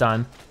almost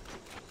done.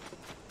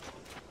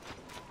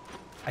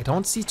 I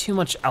don't see too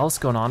much else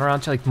going on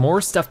around here, like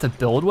more stuff to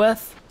build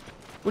with,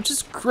 which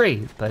is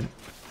great, but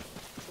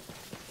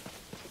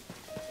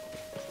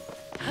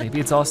maybe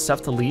it's all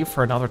stuff to leave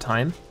for another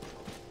time.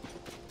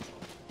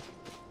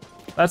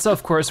 That's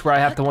of course where I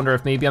have to wonder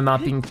if maybe I'm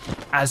not being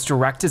as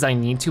direct as I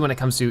need to when it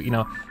comes to, you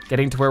know,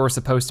 getting to where we're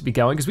supposed to be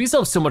going, because we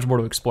still have so much more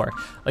to explore.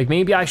 Like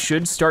maybe I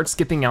should start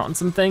skipping out on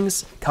some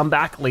things, come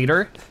back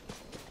later,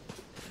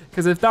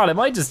 because if not, it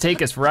might just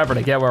take us forever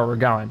to get where we're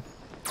going.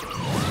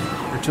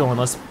 We're chilling,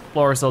 let's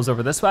blow ourselves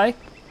over this way.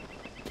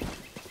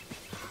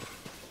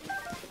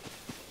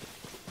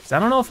 So I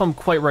don't know if I'm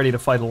quite ready to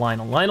fight a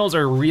Lynel. Lynels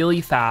are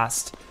really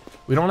fast.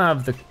 We don't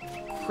have the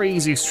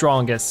crazy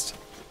strongest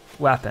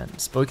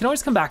weapons, but we can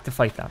always come back to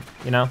fight them,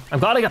 you know? I'm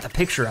glad I got the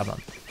picture of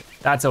them.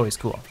 That's always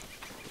cool.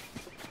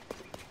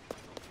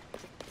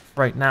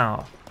 right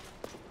now.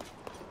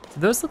 So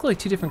those look like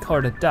two different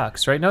colored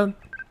ducks, right? No,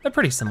 they're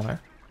pretty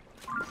similar.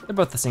 They're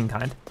both the same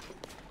kind.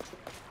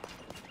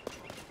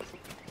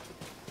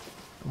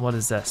 What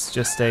is this?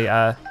 Just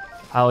a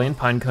Halloween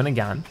pine cone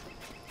again.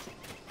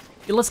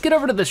 Yeah, let's get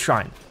over to the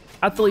shrine.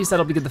 At the least,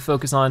 that'll be good to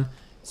focus on.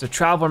 So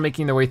traveler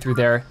making their way through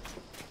there.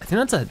 I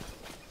think that's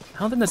I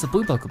don't think that's a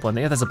blue Pokemon.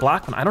 Yeah, that's a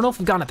black one. I don't know if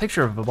we've gotten a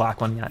picture of a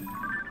black one yet.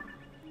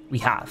 We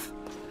have.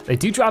 They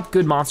do drop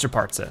good monster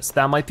parts though, so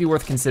that might be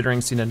worth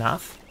considering soon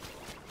enough.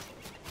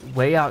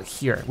 Way out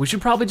here. We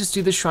should probably just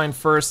do this shrine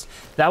first.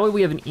 That way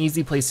we have an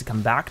easy place to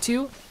come back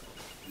to.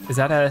 Is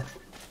that a,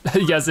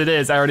 yes it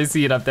is, I already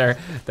see it up there.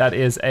 That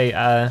is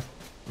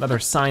another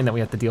sign that we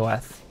have to deal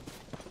with.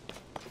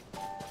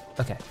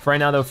 Okay, for right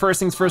now though, first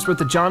things first, with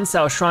the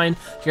Jonsau Shrine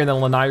here in the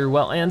Lanayru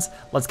Wetlands.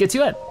 Let's get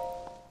to it.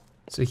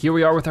 So here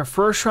we are with our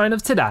first shrine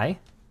of today.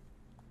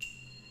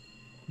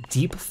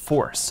 Deep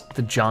Force,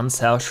 the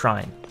Jonsau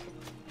Shrine.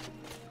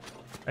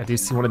 I do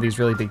see one of these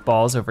really big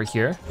balls over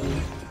here.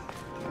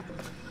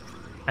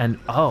 And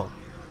oh,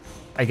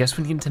 I guess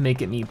we need to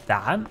make it meet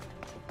that.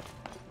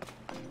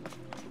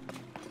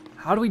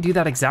 How do we do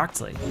that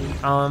exactly?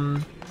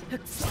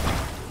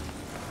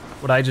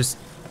 Would I just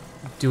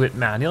do it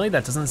manually?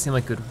 That doesn't seem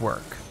like good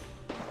work.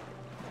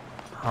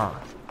 Huh.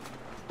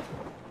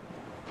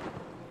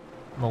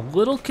 I'm a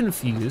little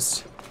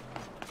confused.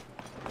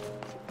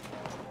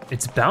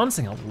 It's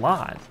bouncing a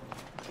lot.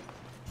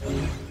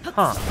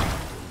 Huh.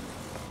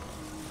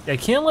 Yeah, I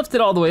can't lift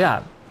it all the way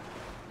up,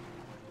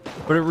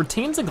 but it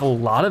retains like a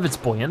lot of its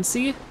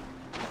buoyancy.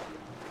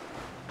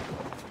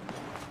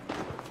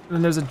 And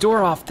then there's a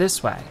door off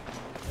this way.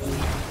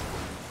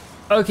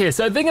 Okay,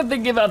 so I think I'm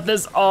thinking about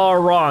this all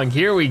wrong.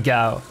 Here we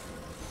go.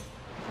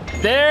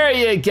 There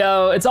you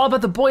go. It's all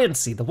about the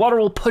buoyancy. The water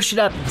will push it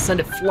up and send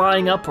it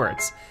flying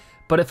upwards.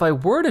 But if I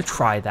were to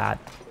try that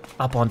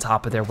up on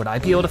top of there, would I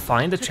be able to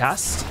find a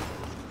chest?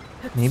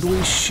 Maybe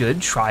we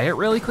should try it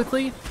really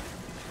quickly.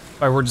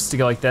 If I were just to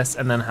go like this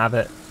and then have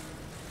it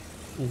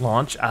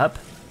launch up.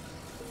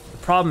 The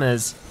problem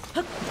is,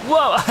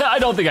 whoa, I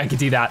don't think I could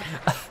do that.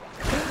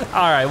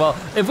 All right, well,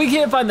 if we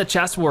can't find the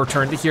chest, we'll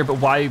return to here, but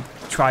why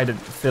try to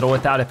fiddle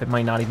with that if it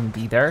might not even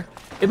be there?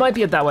 It might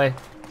be it that way.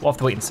 We'll have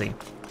to wait and see.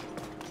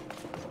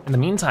 In the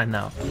meantime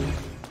though,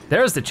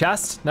 there's the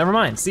chest. Never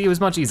mind, see, it was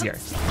much easier.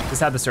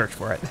 Just had to search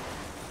for it.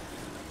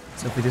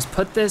 So if we just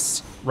put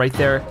this right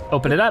there,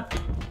 open it up,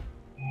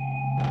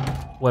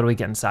 what do we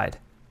get inside?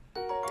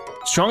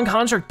 Strong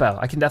construct bow.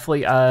 I can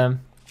definitely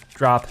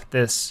drop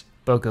this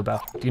Boko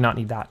bow. Do not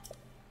need that.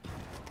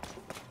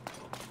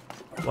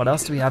 What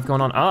else do we have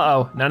going on?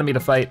 Uh-oh, an enemy to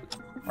fight.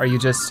 Are you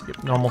just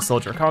normal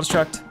soldier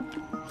construct?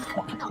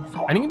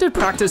 I need to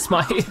practice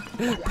my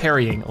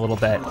parrying a little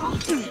bit.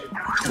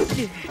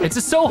 It's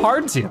just so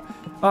hard to.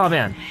 Oh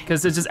man,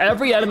 because it's just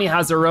every enemy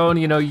has their own,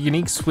 you know,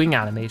 unique swing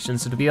animation.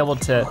 So to be able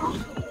to,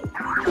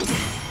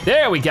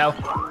 there we go.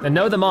 And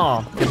know them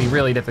all can be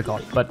really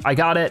difficult, but I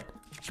got it.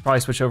 Should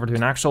probably switch over to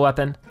an actual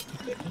weapon.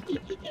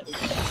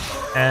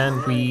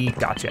 And we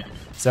got you.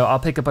 So I'll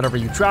pick up whatever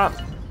you drop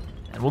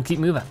and we'll keep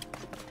moving.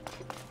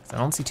 So I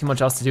don't see too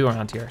much else to do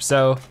around here.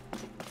 So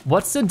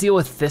what's the deal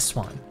with this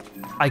one?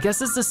 I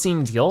guess it's the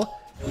same deal.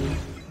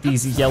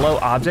 These yellow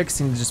objects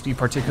seem to just be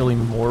particularly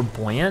more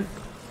buoyant.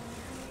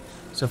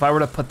 So if I were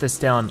to put this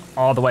down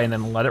all the way and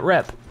then let it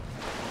rip.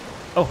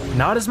 Oh,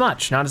 not as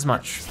much, not as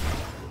much.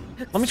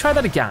 Let me try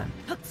that again.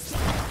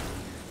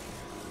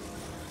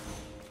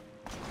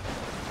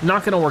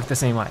 Not gonna work the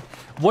same way.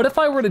 What if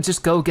I were to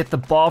just go get the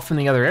ball from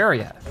the other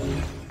area?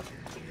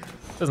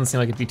 Doesn't seem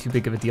like it'd be too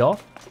big of a deal,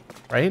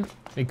 right?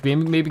 Maybe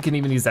we can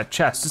even use that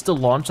chest just to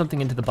launch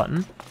something into the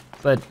button,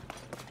 but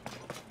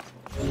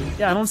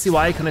yeah, I don't see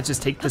why I couldn't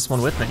just take this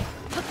one with me.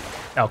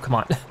 Oh, come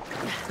on.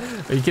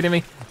 Are you kidding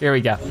me? Here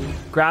we go.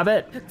 Grab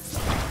it,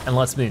 and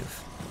let's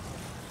move.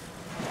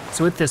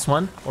 So with this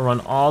one, we'll run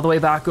all the way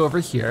back over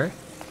here.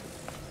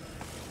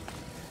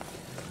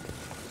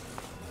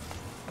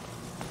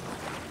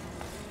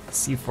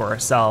 See for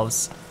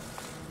ourselves.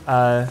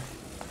 Because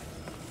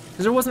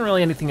there wasn't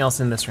really anything else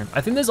in this room.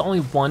 I think there's only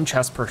one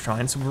chest per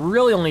shrine, so we're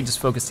really only just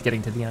focused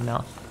getting to the end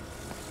now.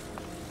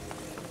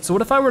 So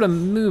what if I were to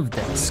move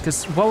this?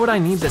 Because what would I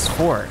need this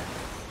for?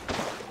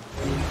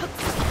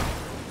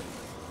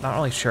 Not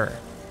really sure.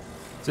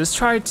 So let's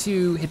try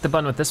to hit the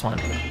button with this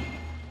one.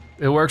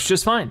 It works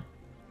just fine.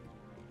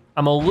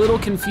 I'm a little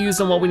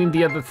confused on what we need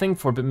the other thing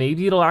for, but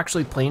maybe it'll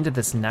actually play into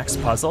this next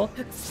puzzle.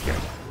 Here.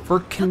 For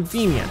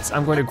convenience,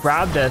 I'm going to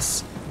grab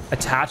this,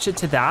 attach it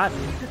to that,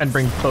 and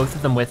bring both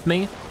of them with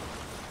me.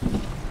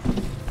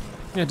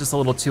 Yeah, just a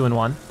little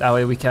 2-in-1. That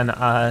way we can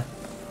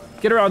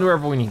get around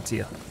wherever we need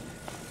to.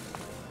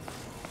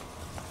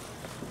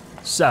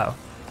 So,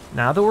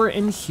 now that we're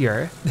in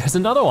here, there's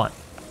another one.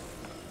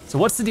 So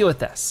what's the deal with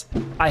this?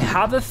 I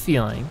have a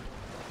feeling,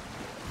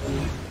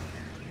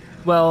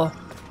 well,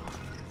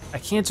 I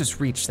can't just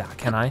reach that,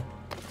 can I?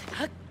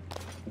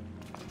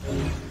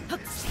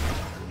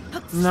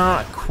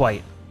 Not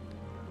quite.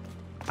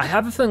 I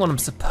have a feeling what I'm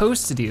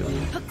supposed to do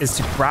is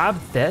to grab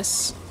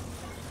this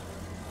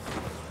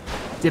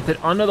dip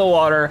it under the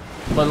water,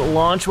 let it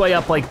launch way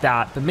up like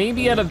that, but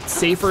maybe at a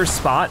safer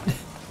spot.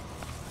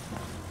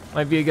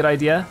 Might be a good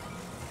idea.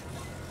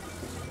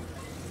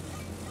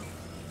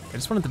 I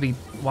just want it to be,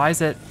 why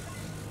is it?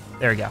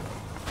 There we go.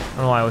 I don't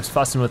know why it was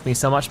fussing with me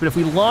so much, but if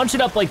we launch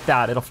it up like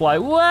that, it'll fly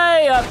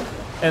way up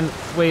and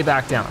way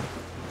back down.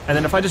 And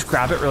then if I just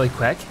grab it really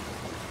quick,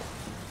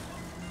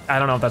 I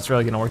don't know if that's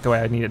really gonna work the way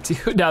I need it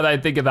to now that I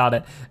think about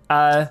it.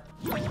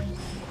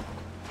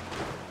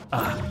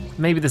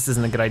 Maybe this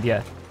isn't a good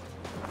idea.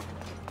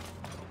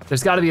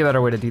 There's gotta be a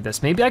better way to do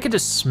this. Maybe I could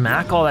just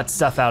smack all that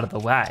stuff out of the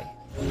way.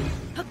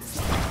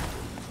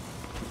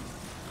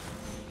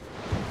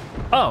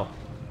 Oh,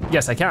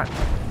 yes I can.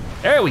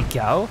 There we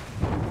go.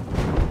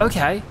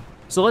 Okay,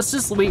 so let's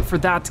just wait for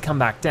that to come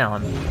back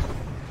down.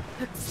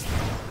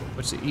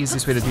 Which the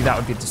easiest way to do that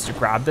would be just to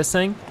grab this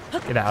thing,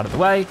 get it out of the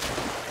way.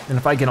 And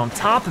if I get on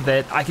top of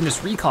it, I can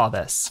just recall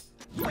this.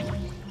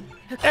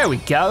 There we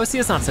go, see,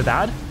 it's not so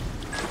bad.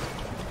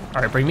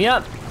 All right, bring me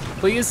up,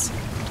 please.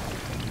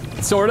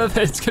 Sort of,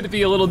 it's gonna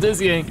be a little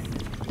dizzying.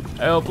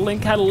 I hope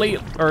Link had a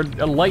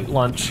light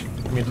lunch.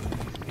 I mean,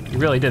 he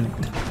really didn't.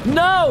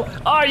 No,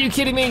 are you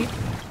kidding me?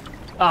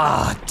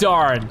 Ah,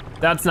 darn,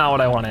 that's not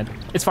what I wanted.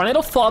 It's fine,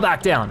 it'll fall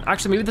back down.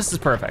 Actually, maybe this is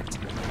perfect.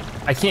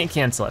 I can't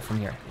cancel it from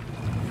here.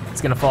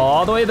 It's gonna fall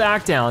all the way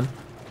back down.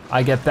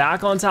 I get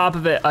back on top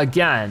of it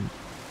again.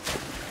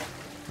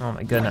 Oh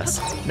my goodness,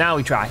 now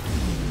we try.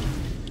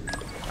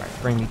 All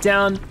right, bring me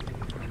down.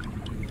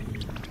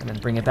 And then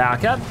bring it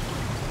back up.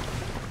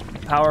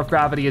 Power of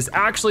gravity is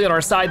actually on our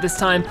side this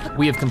time.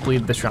 We have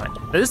completed the shrine.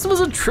 Now, this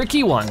was a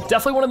tricky one,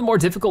 definitely one of the more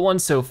difficult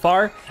ones so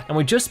far, and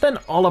we just spent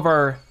all of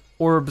our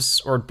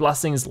orbs or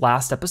blessings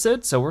last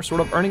episode, so we're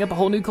sort of earning up a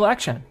whole new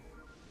collection.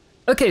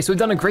 Okay, so we've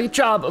done a great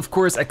job, of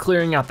course, at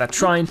clearing out that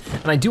shrine,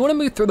 and I do want to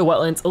move through the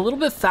wetlands a little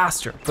bit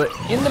faster, but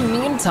in the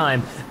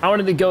meantime, I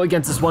wanted to go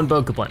against this one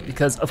bokoblin,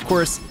 because of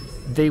course,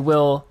 they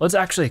will, let's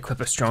actually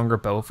equip a stronger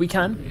bow if we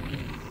can.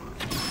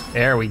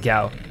 There we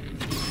go.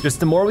 Just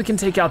the more we can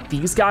take out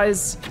these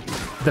guys,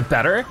 the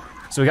better.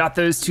 So we got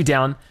those two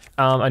down.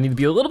 I need to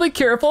be a little bit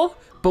careful,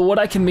 but what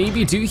I can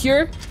maybe do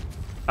here,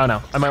 oh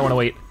no, I might wanna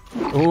wait.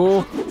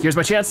 Oh, here's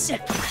my chance.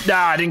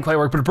 Nah, it didn't quite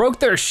work, but it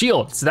broke their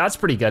shield, so that's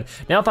pretty good.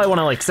 Now if I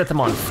wanna like set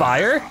them on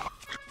fire,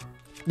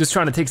 just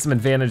trying to take some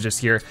advantages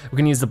here. We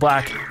can use the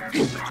black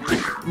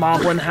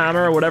moblin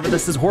hammer or whatever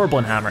this is,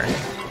 horriblin hammer.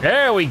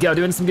 There we go,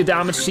 doing some good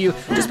damage to you.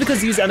 Just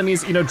because these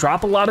enemies, you know,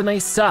 drop a lot of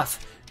nice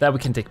stuff that we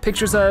can take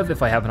pictures of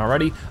if I haven't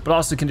already, but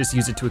also can just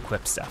use it to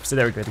equip stuff. So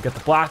there we go, we got the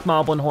black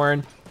moblin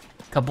horn,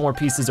 a couple more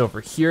pieces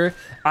over here.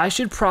 I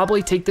should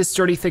probably take this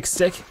sturdy thick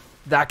stick.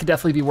 That could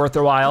definitely be worth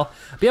their while.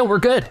 But yeah, we're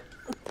good.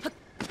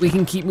 We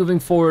can keep moving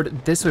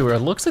forward this way where it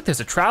looks like there's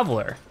a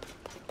traveler.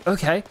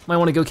 Okay, might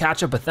wanna go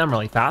catch up with them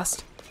really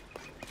fast.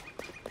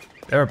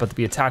 They're about to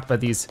be attacked by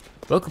these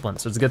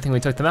bokoblins, so it's a good thing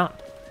we took them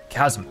out.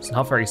 Chasm, it's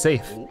not very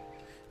safe.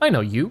 I know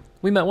you,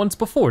 we met once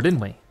before, didn't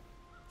we?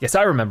 Yes,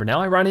 I remember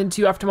now. I ran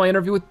into you after my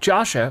interview with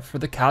Joshua for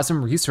the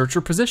Chasm researcher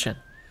position.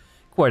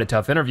 Quite a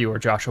tough interviewer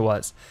Joshua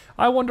was.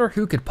 I wonder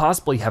who could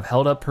possibly have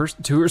held up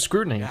to her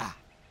scrutiny.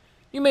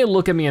 You may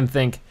look at me and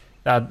think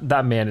that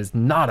that man is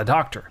not a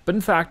doctor, but in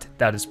fact,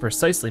 that is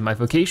precisely my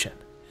vocation.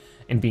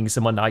 And being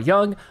someone not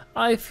young,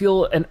 I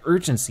feel an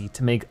urgency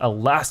to make a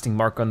lasting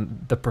mark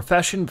on the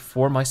profession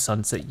before my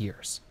sunset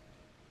years.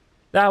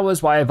 That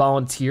was why I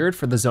volunteered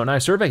for the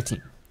Zonai survey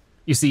team.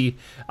 You see,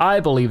 I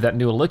believe that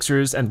new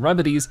elixirs and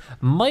remedies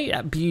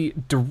might be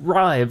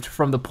derived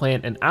from the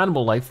plant and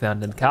animal life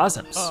found in the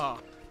chasms.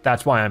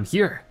 That's why I'm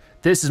here.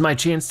 This is my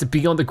chance to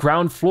be on the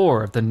ground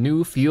floor of the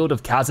new field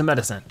of chasm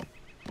medicine.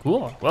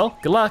 Cool, well,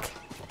 good luck.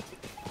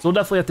 So we'll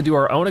definitely have to do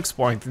our own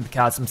exploring through the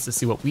chasms to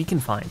see what we can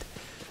find.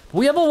 But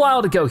we have a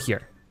while to go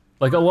here,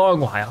 like a long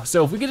while.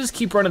 So if we could just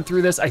keep running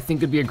through this, I think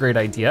it'd be a great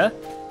idea.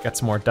 Got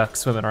some more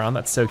ducks swimming around,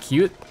 that's so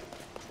cute.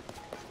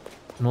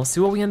 And we'll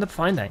see what we end up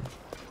finding.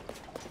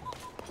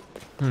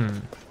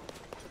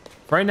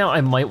 Right now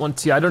I might want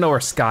to, I don't know where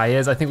Sky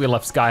is. I think we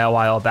left Sky a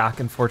while back,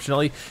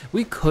 unfortunately.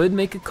 We could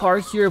make a car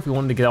here if we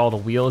wanted to get all the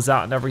wheels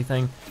out and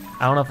everything.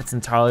 I don't know if it's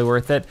entirely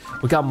worth it.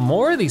 We got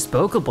more of these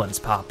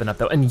bokoblins popping up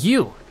though, and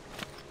you.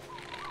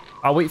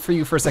 I'll wait for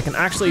you for a second.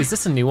 Actually, is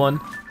this a new one?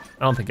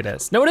 I don't think it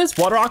is. No, it is,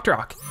 Water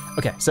Octorok.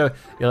 Okay, so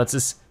yeah, let's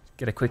just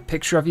get a quick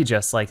picture of you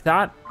just like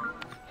that.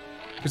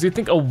 Because you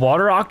think a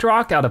Water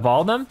Octorok out of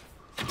all of them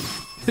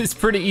is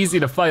pretty easy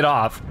to fight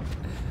off.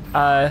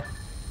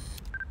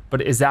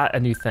 But is that a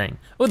new thing?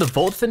 Oh, the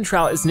Voltfin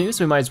trout is new,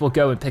 so we might as well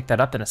go and pick that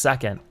up in a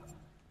second.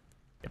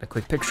 Get a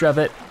quick picture of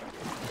it.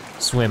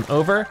 Swim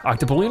over,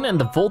 Octoballoon and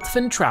the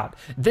Voltfin trout.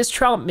 This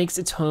trout makes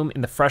its home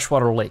in the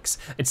freshwater lakes.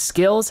 Its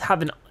scales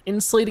have an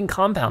insulating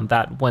compound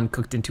that, when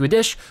cooked into a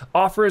dish,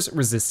 offers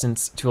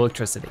resistance to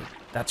electricity.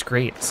 That's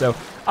great. So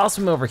I'll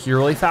swim over here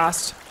really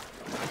fast.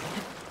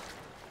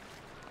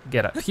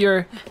 Get up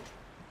here.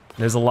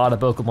 There's a lot of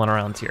bokoblin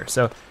around here.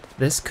 So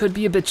this could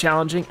be a bit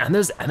challenging, and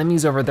there's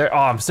enemies over there. Oh,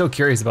 I'm so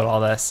curious about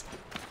all this.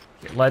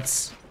 Here,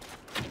 let's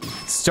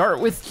start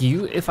with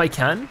you if I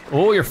can.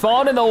 Oh, you're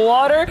falling in the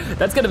water?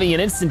 That's gonna be an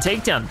instant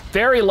takedown.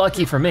 Very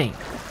lucky for me.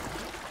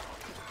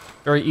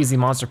 very easy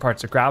monster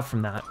parts to grab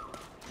from that.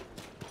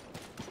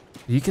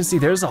 You can see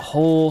there's a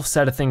whole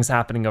set of things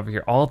happening over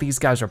here. All these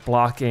guys are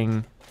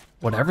blocking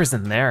whatever's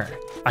in there.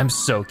 I'm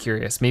so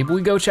curious. Maybe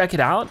we go check it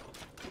out?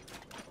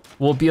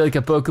 Will it be like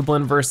a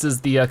Bokoblin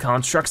versus the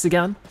constructs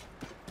again?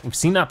 We've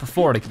seen that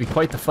before, it could be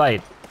quite the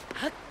fight.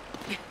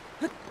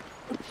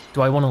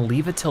 Do I wanna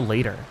leave it till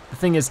later? The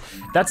thing is,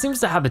 that seems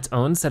to have its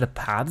own set of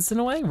paths in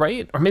a way,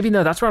 right? Or maybe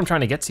no, that's where I'm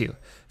trying to get to.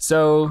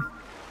 So,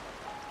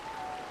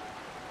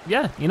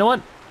 yeah, you know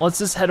what? Let's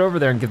just head over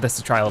there and give this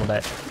a try a little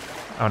bit.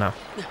 Oh no.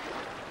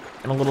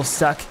 I'm a little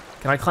stuck.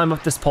 Can I climb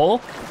up this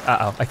pole?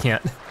 Uh-oh, I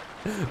can't.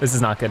 This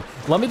is not good.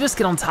 Let me just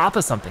get on top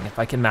of something if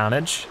I can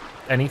manage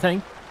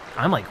anything.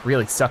 I'm like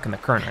really stuck in the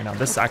current right now.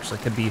 This actually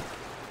could be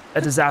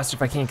a disaster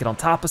if I can't get on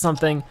top of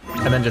something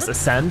and then just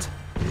ascend.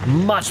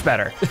 Much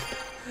better.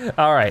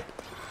 All right,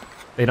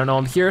 they don't know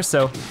I'm here,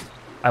 so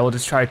I will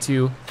just try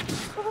to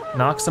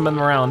knock some of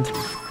them around.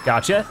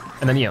 Gotcha,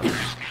 and then you.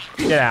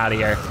 Get out of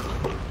here.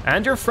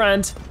 And your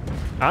friend,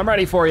 I'm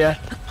ready for you.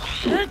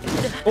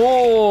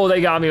 Oh,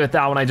 they got me with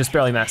that one, I just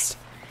barely missed.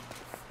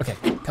 Okay,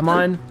 come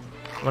on.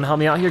 You wanna help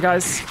me out here,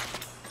 guys?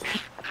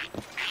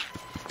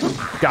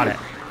 Got it.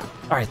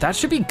 All right, that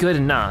should be good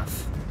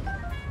enough.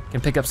 Can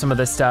pick up some of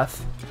this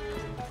stuff.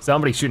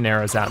 Somebody's shooting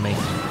arrows at me.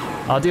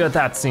 I'll deal with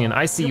that soon.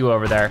 I see you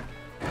over there.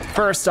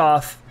 First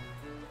off,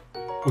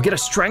 we'll get a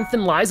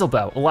strengthened Lysel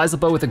bow. A Lysel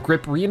bow with a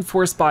grip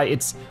reinforced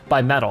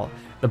by metal.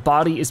 The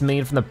body is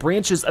made from the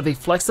branches of a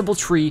flexible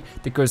tree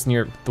that grows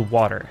near the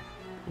water,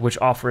 which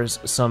offers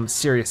some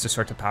serious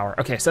destructive power.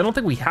 Okay, so I don't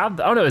think we have,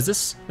 oh no, is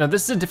this, no,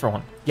 this is a different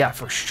one. Yeah,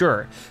 for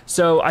sure.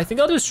 So I think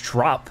I'll just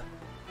drop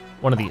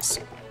one of these.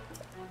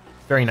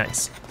 Very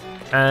nice.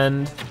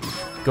 And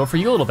go for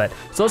you a little bit.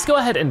 So let's go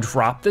ahead and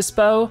drop this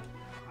bow,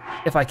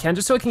 if I can,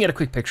 just so I can get a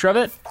quick picture of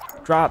it.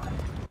 Drop,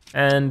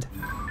 and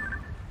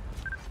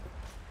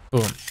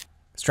boom.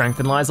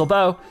 Strengthened Lysel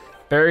bow.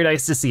 Very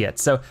nice to see it.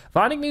 So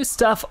finding new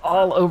stuff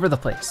all over the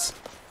place.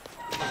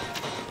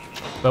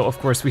 But of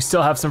course, we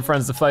still have some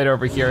friends to fight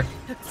over here.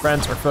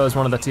 Friends or foes,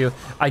 one of the two.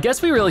 I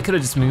guess we really could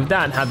have just moved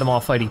that and had them all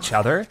fight each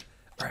other.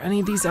 Are any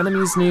of these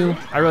enemies new?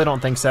 I really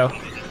don't think so.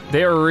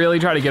 They are really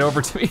trying to get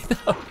over to me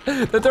though.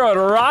 They're throwing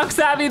rocks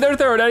at me, they're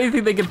throwing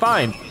anything they can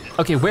find.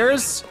 Okay,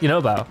 where's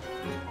Yunobo?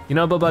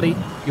 Yunobo, buddy,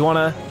 you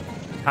wanna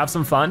have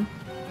some fun?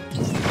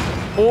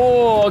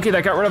 Oh, okay,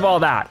 that got rid of all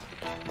that.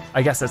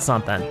 I guess that's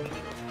something.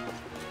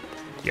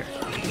 Here,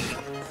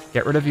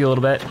 get rid of you a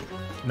little bit.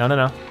 No, no,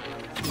 no.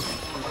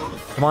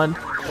 Come on.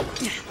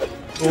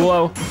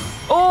 Whoa.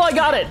 Oh, I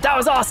got it, that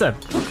was awesome.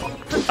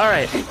 All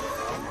right.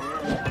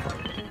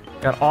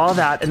 Got all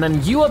that, and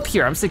then you up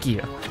here, I'm sick of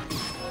you.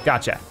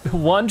 Gotcha.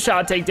 One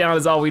shot takedown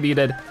is all we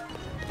needed.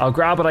 I'll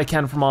grab what I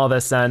can from all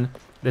this then.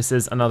 This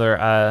is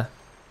another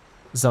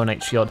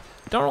Zonite shield.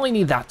 Don't really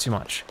need that too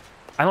much.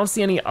 I don't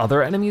see any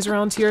other enemies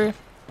around here.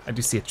 I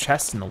do see a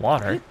chest in the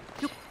water.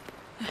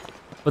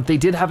 But they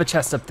did have a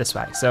chest up this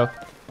way, so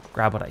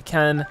grab what I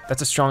can.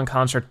 That's a strong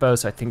construct bow,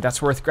 so I think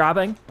that's worth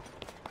grabbing.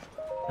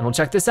 And we'll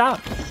check this out.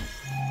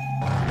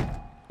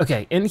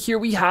 Okay, in here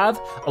we have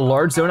a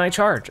large Zonite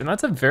charge, and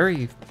that's a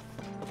very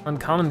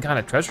uncommon kind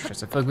of treasure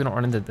chest. I feel like we don't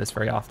run into this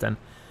very often.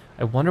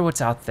 I wonder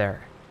what's out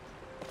there.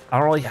 I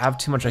don't really have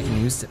too much I can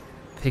use to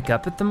pick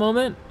up at the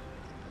moment.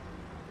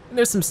 And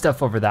there's some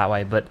stuff over that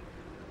way, but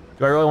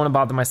do I really want to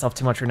bother myself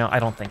too much right now? I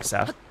don't think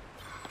so.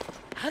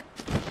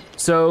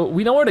 So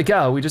we know where to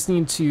go. We just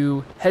need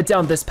to head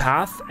down this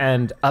path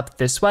and up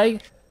this way,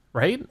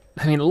 right?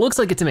 I mean, it looks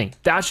like it to me.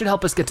 That should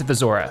help us get to the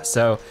Zora.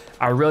 So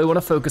I really want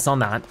to focus on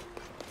that.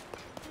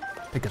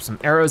 Pick up some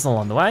arrows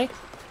along the way,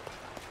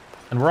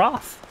 and we're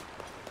off.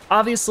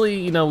 Obviously,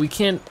 you know, we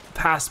can't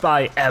pass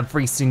by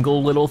every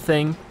single little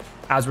thing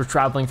as we're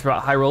traveling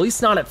throughout Hyrule, at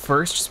least not at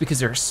first, just because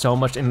there's so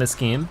much in this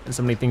game and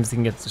so many things you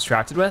can get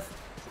distracted with.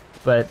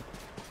 But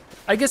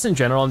I guess in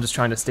general, I'm just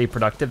trying to stay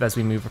productive as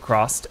we move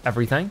across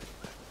everything.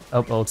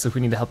 Oh, well, looks like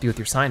we need to help you with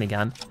your sign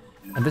again.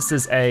 And this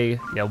is a,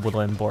 yeah,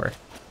 woodland boar.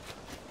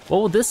 What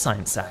will this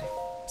sign say?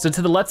 So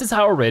to the left is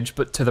Hyrule Ridge,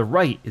 but to the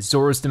right is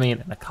Zora's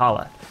Domain and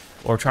Akala.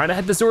 We're trying to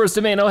head to Zora's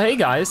Domain. Oh, hey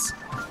guys.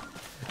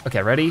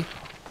 Okay, ready?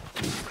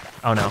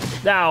 Oh no,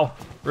 now,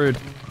 rude.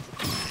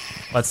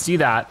 Let's do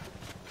that.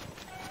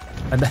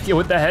 And then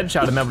with the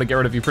headshot, I'm able to get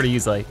rid of you pretty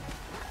easily.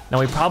 Now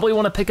we probably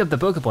want to pick up the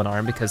Bokoblin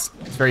arm because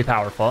it's very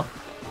powerful.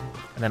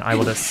 And then I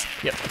will just,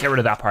 yep, get rid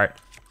of that part.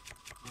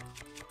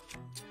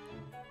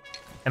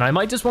 And I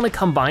might just want to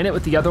combine it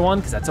with the other one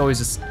because that's always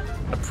just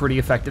a pretty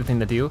effective thing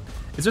to do.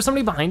 Is there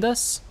somebody behind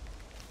us?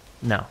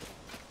 No.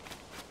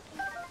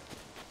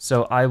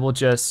 So I will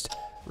just,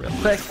 real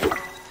quick.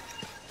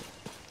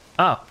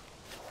 Oh,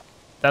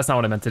 that's not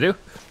what I meant to do.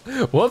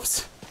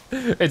 Whoops,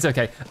 it's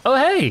okay. Oh,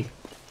 hey,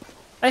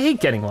 I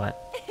hate getting wet.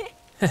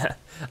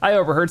 I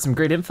overheard some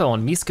great info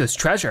on Misko's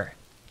treasure.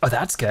 Oh,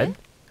 that's good.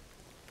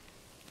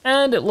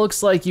 And it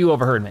looks like you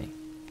overheard me.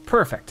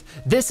 Perfect,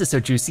 this is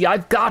so juicy,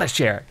 I've gotta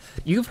share.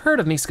 You've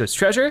heard of Misko's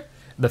treasure?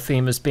 The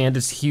famous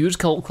bandit's huge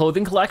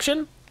clothing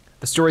collection?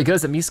 The story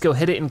goes that Misko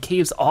hid it in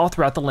caves all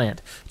throughout the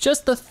land.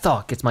 Just the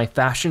thought gets my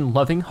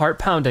fashion-loving heart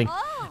pounding.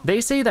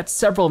 They say that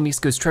several of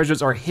Misko's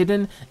treasures are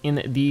hidden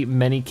in the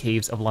many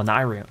caves of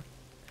Lanayru.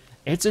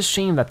 It's a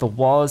shame that the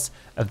walls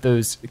of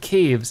those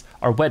caves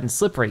are wet and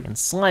slippery and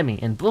slimy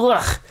and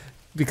blech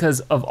because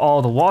of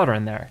all the water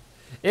in there.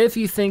 If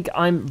you think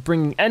I'm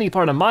bringing any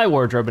part of my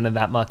wardrobe into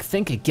that muck,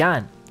 think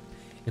again.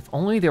 If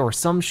only there were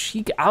some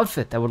chic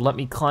outfit that would let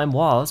me climb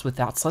walls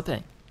without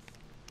slipping.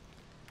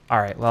 All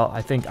right, well,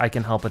 I think I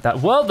can help with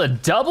that. Well, the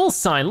double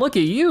sign, look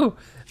at you.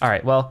 All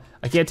right, well,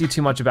 I can't do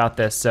too much about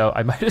this, so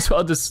I might as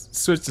well just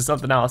switch to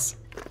something else.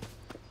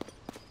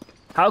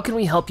 How can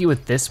we help you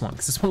with this one?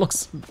 Because this one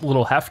looks a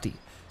little hefty,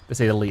 to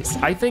say the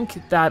least. I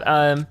think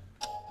that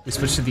we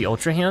switch to the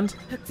Ultra Hand.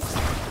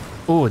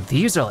 Oh,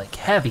 these are like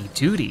heavy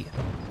duty.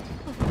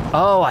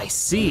 Oh, I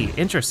see,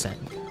 interesting.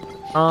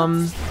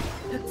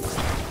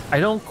 I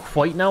don't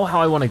quite know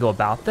how I wanna go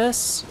about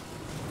this.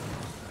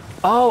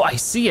 Oh, I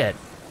see it.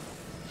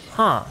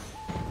 Huh.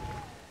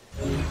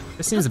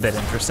 This seems a bit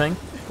interesting.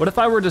 What if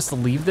I were just to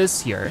leave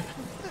this here?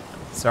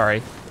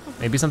 Sorry,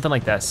 maybe something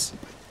like this.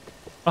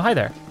 Oh, hi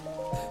there.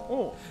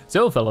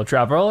 So, fellow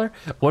traveler,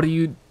 what are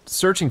you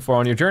searching for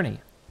on your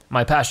journey?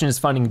 My passion is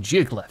finding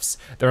geoglyphs.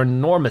 They're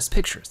enormous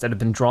pictures that have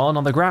been drawn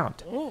on the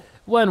ground.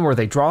 When were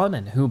they drawn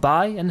and who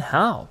by and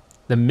how?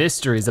 The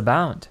mysteries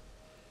abound.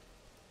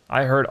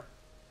 I heard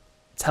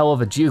tell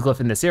of a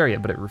geoglyph in this area,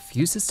 but it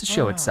refuses to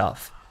show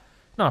itself.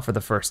 Not for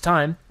the first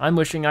time. I'm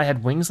wishing I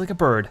had wings like a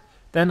bird.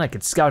 Then I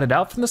could scout it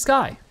out from the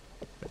sky.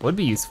 It would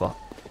be useful.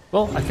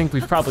 Well, I think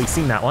we've probably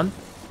seen that one.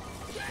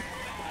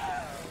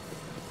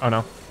 Oh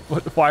no,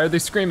 why are they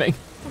screaming?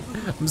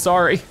 I'm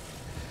sorry.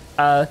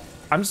 I'm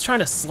just trying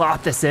to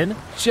slot this in,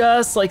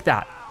 just like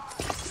that.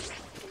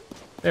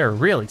 They're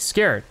really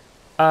scared.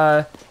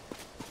 Hi.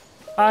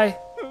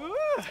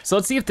 So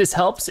let's see if this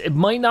helps. It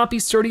might not be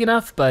sturdy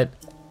enough, but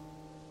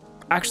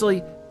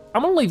actually,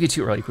 I'm gonna leave you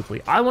to it really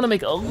quickly. I wanna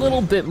make a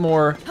little bit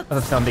more of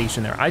a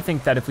foundation there. I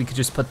think that if we could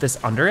just put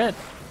this under it,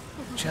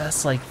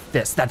 just like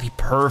this, that'd be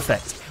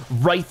perfect,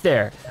 right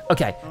there.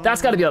 Okay,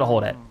 that's gotta be able to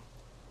hold it.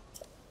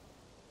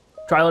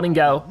 Try letting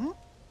go.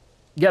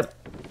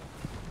 Yep,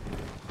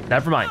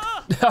 never mind.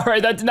 All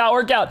right, that did not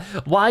work out.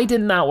 Why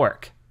didn't that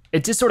work?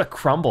 It just sort of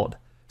crumbled.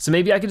 So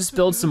maybe I could just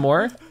build some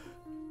more?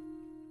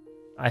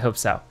 I hope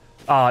so.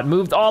 Oh, it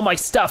moved all my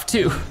stuff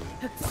too.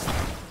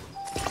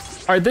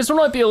 All right, this one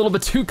might be a little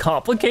bit too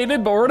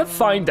complicated, but we're gonna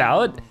find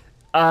out.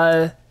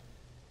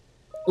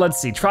 Let's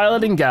see, try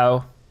letting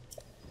go.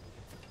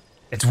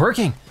 It's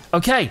working.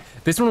 Okay,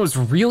 this one was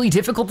really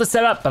difficult to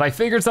set up, but I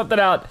figured something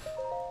out.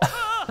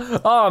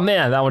 Oh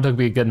man, that one took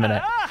me a good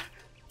minute.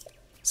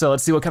 So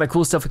let's see what kind of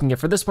cool stuff we can get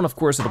for this one. Of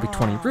course, it'll be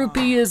 20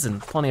 rupees and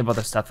plenty of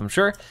other stuff, I'm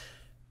sure.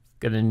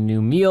 Get a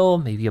new meal,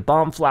 maybe a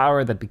bomb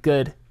flower, that'd be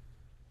good.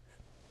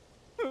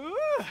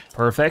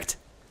 Perfect.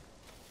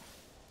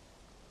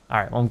 All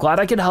right, well, I'm glad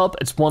I could help.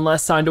 It's one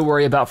less sign to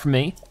worry about for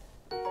me.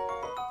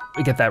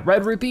 We get that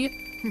red rupee,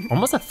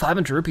 almost at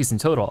 500 rupees in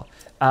total.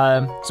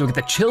 So we get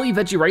the chili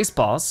veggie rice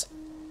balls.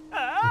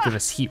 It'll give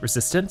us heat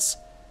resistance.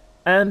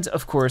 And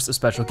of course, a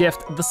special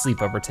gift, the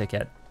sleepover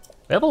ticket.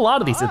 We have a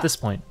lot of these at this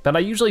point, but I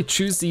usually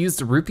choose to use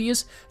the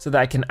rupees so that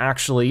I can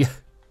actually,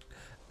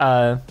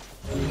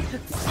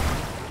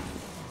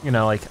 you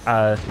know, like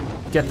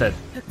get the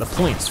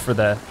points for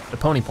the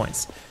pony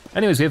points.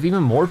 Anyways, we have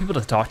even more people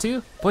to talk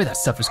to. Boy, that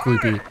stuff is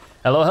creepy.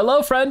 Hello,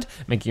 hello, friend.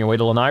 Making your way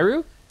to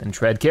Lanayru? Then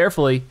tread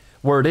carefully.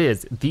 Word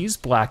is, these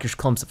blackish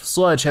clumps of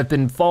sludge have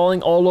been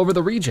falling all over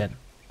the region.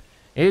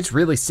 It's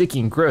really sticky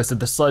and gross if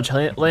the sludge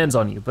lands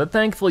on you, but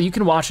thankfully you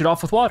can wash it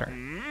off with water.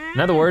 In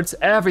other words,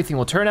 everything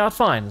will turn out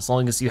fine as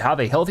long as you have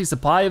a healthy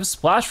supply of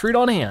splash fruit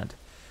on hand.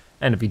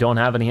 And if you don't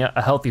have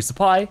a healthy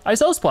supply, I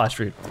sell splash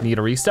fruit. Need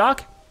a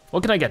restock?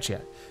 What can I get you?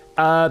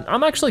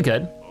 I'm actually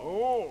good.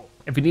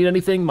 If you need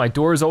anything, my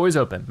door is always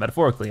open,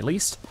 metaphorically at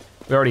least.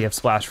 We already have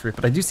splash fruit,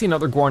 but I do see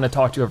another Goron to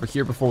talk to over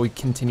here before we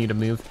continue to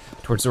move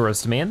towards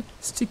Zora's domain.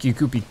 Sticky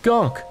goopy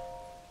gunk.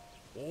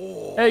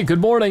 Hey, good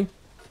morning.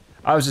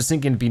 I was just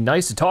thinking it'd be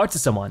nice to talk to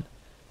someone.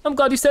 I'm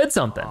glad you said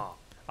something.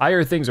 I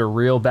hear things are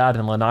real bad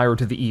in Lanayru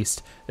to the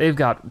east. They've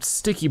got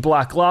sticky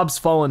black globs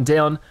falling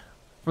down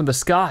from the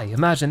sky,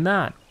 imagine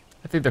that.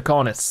 I think they're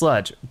calling it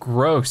sludge,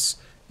 gross.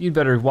 You'd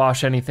better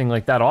wash anything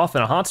like that off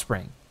in a hot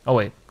spring. Oh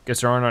wait, guess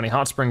there aren't any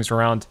hot springs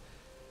around.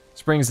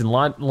 Springs in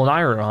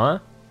Lanayru, huh?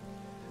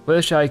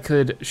 Wish I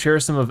could share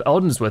some of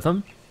Elden's with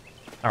them.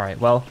 All right,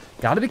 well,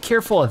 gotta be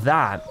careful of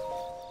that.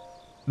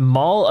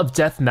 Mall of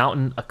Death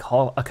Mountain,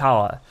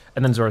 Akala,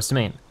 and then Zora's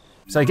domain.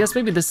 So I guess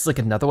maybe this is like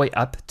another way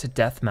up to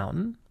Death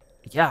Mountain.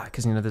 Yeah,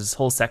 because you know, there's this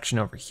whole section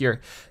over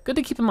here. Good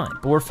to keep in mind,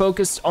 but we're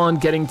focused on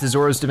getting to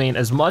Zora's domain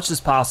as much as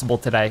possible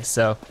today,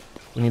 so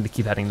we need to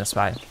keep heading this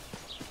way.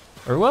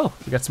 Or well,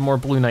 we got some more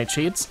blue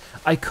nightshades.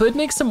 I could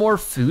make some more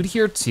food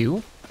here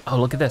too. Oh,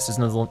 look at this, there's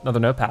another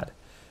notepad.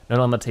 Note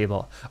on the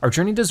table. Our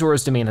journey to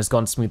Zora's domain has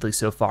gone smoothly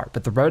so far,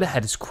 but the road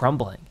ahead is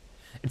crumbling.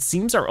 It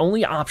seems our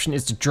only option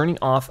is to journey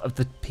off of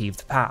the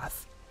paved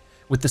path.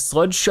 With the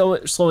sludge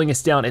slowing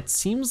us down, it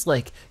seems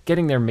like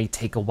getting there may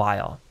take a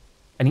while.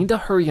 I need to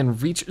hurry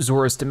and reach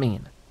Zora's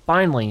domain.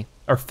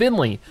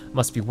 Finley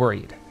must be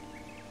worried.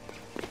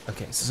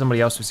 Okay, so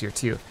somebody else was here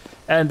too.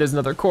 And there's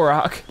another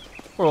Korok.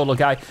 Poor little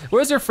guy.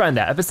 Where's your friend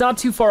at? If it's not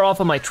too far off,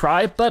 I might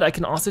try, but I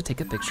can also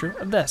take a picture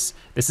of this.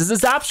 This is a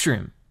zap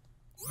shroom.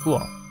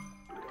 Cool.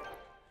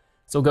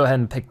 So we'll go ahead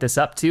and pick this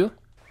up too.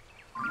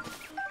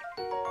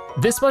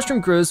 This mushroom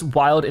grows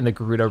wild in the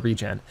Gerudo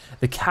region.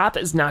 The cap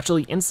is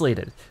naturally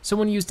insulated, so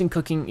when used in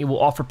cooking, it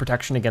will offer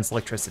protection against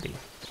electricity.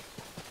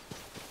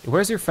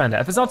 Where's your friend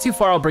at? If it's not too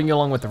far, I'll bring you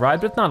along with the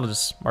ride, but if not, I'll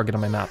just mark it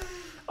on my map.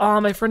 Oh,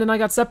 my friend and I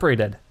got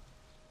separated.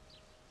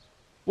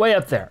 Way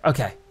up there,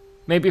 okay.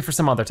 Maybe for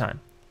some other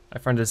time. My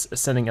friend is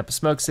sending up a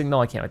smoke signal.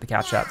 I can't wait to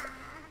catch up.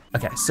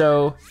 Okay,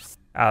 so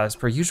as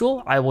per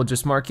usual, I will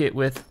just mark it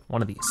with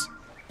one of these.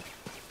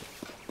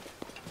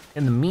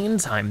 In the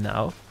meantime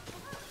though,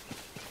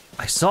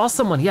 I saw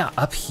someone, yeah,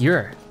 up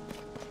here.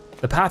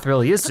 The path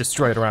really is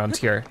destroyed around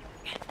here.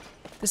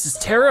 This is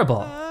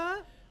terrible.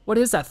 What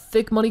is that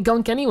thick muddy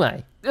gunk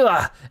anyway?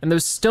 Ugh, and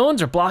those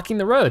stones are blocking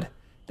the road.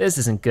 This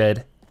isn't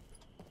good.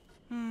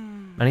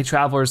 Many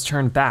travelers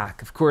turn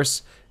back. Of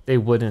course, they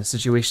would in a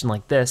situation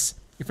like this.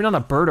 If you're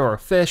not a bird or a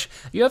fish,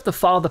 you have to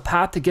follow the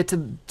path to get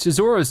to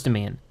Zora's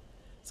domain.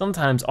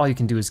 Sometimes all you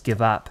can do is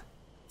give up.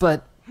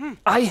 But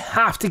I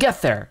have to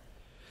get there.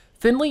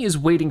 Finley is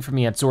waiting for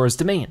me at Zora's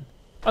domain.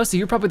 Oh, so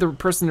you're probably the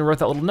person who wrote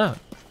that little note.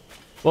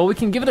 Well, we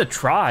can give it a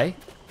try.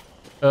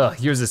 Ugh,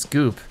 here's this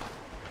goop.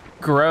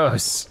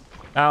 Gross.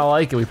 I don't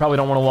like it, we probably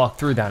don't want to walk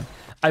through that.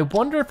 I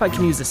wonder if I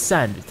can use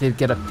Ascend to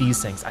get up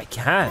these things. I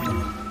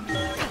can.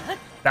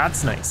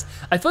 That's nice.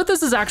 I thought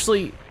this is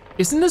actually,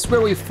 isn't this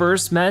where we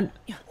first met,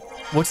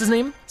 what's his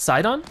name?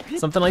 Sidon?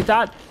 Something like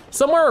that?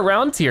 Somewhere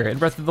around here in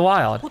Breath of the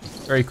Wild.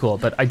 Very cool,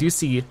 but I do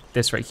see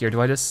this right here.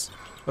 What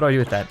do I do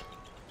with that?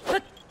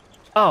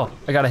 Oh,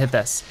 I gotta hit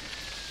this.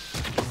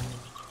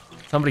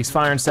 Somebody's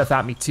firing stuff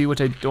at me too,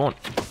 which I don't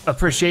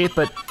appreciate,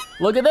 but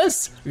look at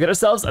this. We got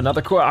ourselves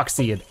another Korok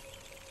seed.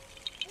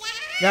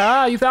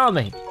 Ah, you found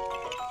me.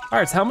 All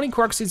right, so how many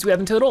Korok seeds do we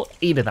have in total?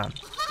 8 of them.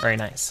 Very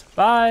nice.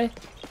 Bye.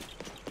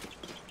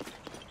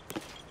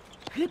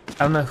 I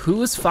don't know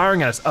who is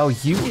firing at us. Oh,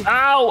 you,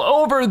 ow,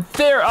 over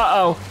there,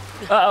 uh-oh.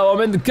 Uh-oh,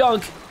 I'm in the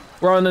gunk.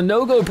 We're on the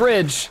no-go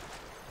bridge.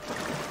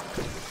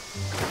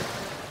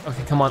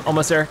 Okay, come on,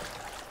 almost there.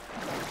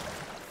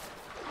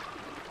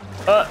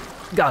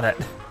 Got it.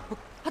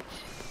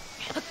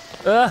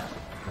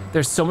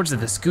 There's so much of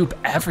this goop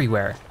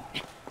everywhere.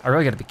 I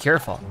really gotta be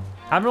careful.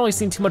 I haven't really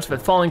seen too much of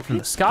it falling from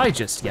the sky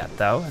just yet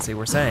though, as they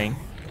were saying.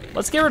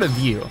 Let's get rid of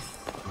view.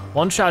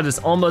 One shot is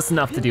almost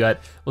enough to do it.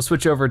 We'll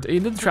switch over to,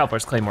 the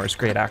Traveler's Claymore is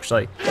great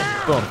actually.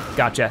 Boom,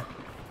 gotcha.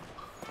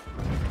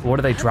 What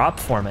do they drop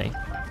for me?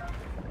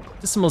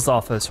 Just some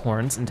Lizalfo's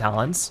horns and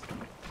talons.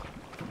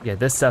 Yeah,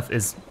 this stuff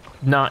is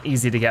not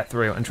easy to get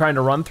through, and trying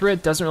to run through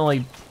it doesn't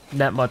really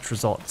net much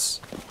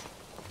results.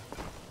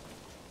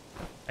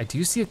 I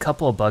do see a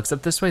couple of bugs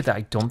up this way that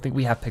I don't think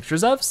we have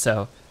pictures of,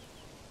 so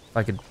if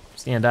I could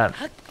stand up,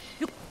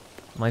 it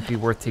might be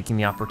worth taking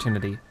the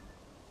opportunity.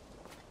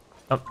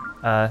 Oh,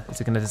 is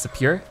it gonna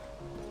disappear?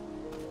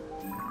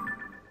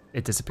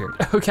 It disappeared.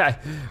 Okay,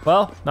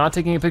 well, not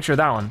taking a picture of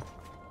that one.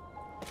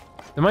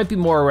 There might be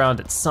more around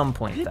at some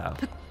point though.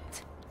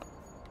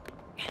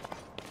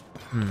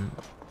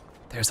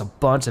 There's a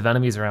bunch of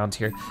enemies around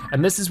here.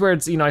 And this is where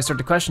it's, I start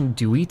to question,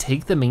 do we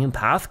take the main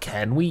path?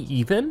 Can we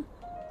even?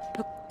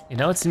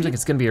 It seems like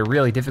it's gonna be a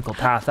really difficult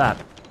path up.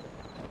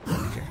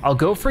 I'll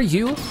go for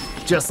you,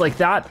 just like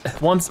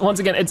that. Once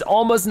again, it's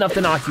almost enough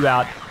to knock you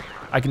out.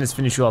 I can just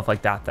finish you off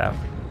like that though.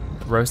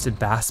 Roasted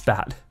bass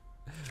bat.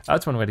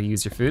 That's one way to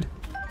use your food.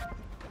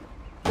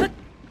 Here,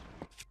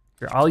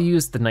 I'll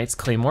use the Knight's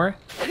Claymore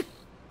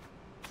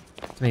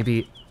to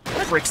maybe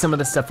break some of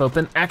this stuff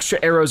open. Extra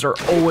arrows are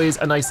always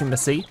a nice thing to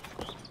see.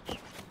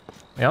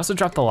 I also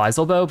dropped the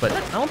Lysel bow, but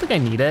I don't think I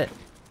need it.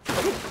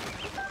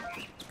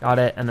 Got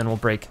it, and then we'll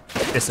break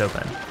this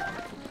open.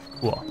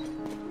 Cool.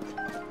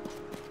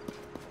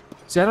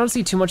 See, I don't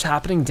see too much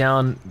happening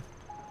down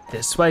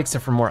this way,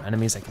 except for more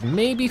enemies I can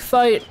maybe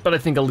fight, but I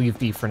think I'll leave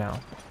B for now.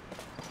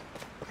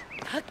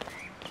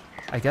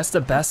 I guess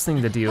the best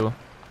thing to do,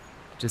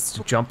 just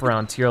to jump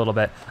around here a little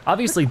bit.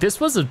 Obviously, this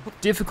was a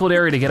difficult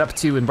area to get up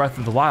to in Breath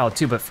of the Wild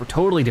too, but for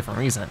totally different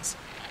reasons.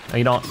 No,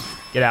 you don't,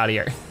 get out of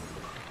here.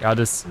 Here, I'll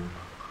just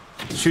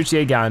shoot you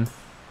again.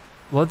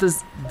 What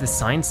does the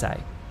sign say?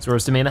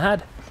 Zora's domain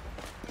ahead.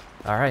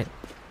 All right.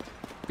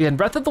 Yeah, in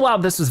Breath of the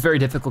Wild, this was very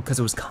difficult because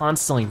it was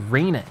constantly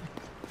raining.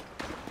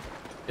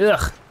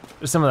 Ugh,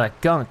 there's some of that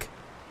gunk.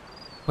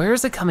 Where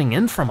is it coming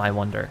in from, I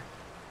wonder?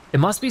 It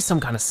must be some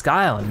kind of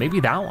sky island, maybe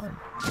that one.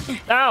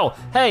 Ow,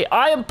 hey,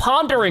 I am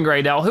pondering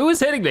right now. Who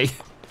is hitting me?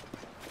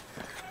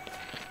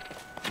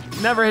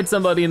 Never hit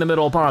somebody in the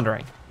middle of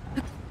pondering.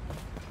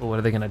 Well, what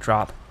are they gonna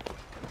drop?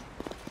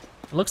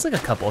 It looks like a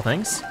couple of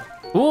things.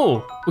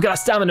 Ooh, we got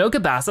a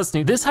Staminoka bass, that's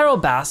new. This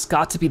Hyrule bass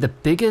got to be the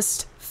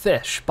biggest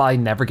fish by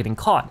never getting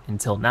caught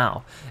until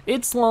now.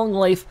 Its long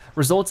life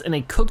results in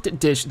a cooked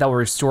dish that will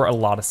restore a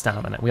lot of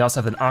stamina. We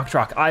also have an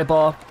Octorok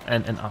eyeball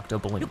and an Octo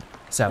balloon.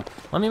 So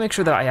let me make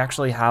sure that I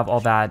actually have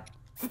all that.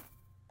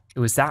 It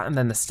was that and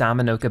then the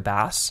Staminoka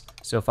bass.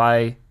 So if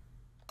I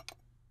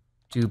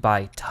do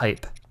by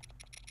type,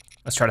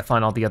 let's try to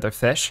find all the other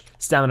fish.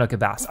 Staminoka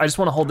bass. I just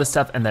wanna hold this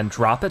stuff and then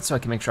drop it so I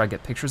can make sure I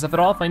get pictures of it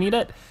all if I need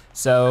it.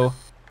 So,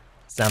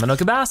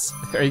 Staminoka bass,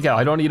 there you go.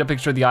 I don't need a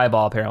picture of the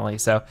eyeball apparently,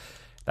 so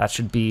that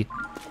should be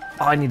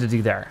all I need to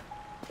do there.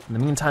 In the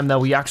meantime though,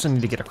 we actually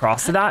need to get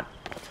across to that.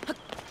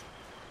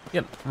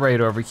 Yep, right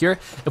over here.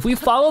 If we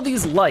follow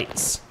these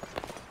lights,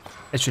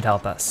 it should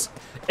help us.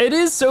 It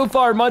is so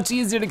far much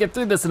easier to get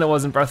through this than it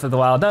was in Breath of the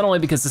Wild, not only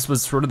because this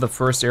was sort of the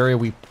first area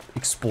we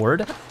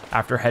explored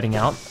after heading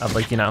out of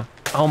like, you know,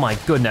 oh my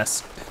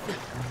goodness.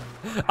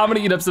 I'm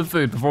gonna eat up some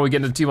food before we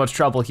get into too much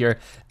trouble here.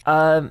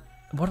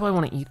 What do I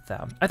wanna eat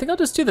though? I think I'll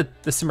just do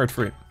the simmered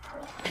fruit.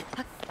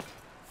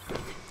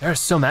 There are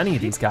so many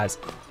of these guys.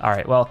 All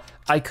right, well,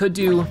 I could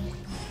do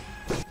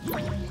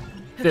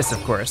this,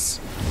 of course.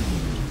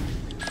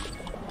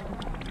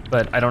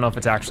 But I don't know if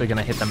it's actually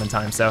gonna hit them in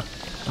time, so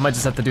I might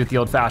just have to do it the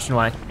old fashioned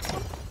way.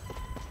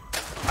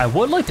 I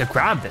would like to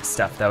grab this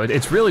stuff though.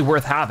 It's really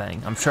worth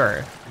having, I'm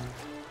sure.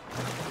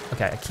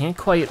 Okay, I can't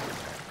quite,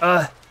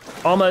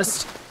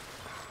 almost.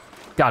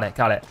 Got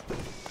it.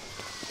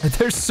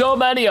 There's so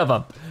many of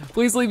them.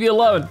 Please leave me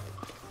alone.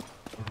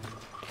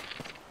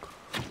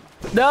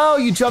 No,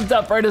 you jumped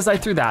up right as I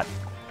threw that.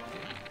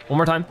 One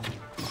more time.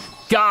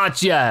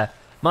 Gotcha,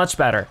 much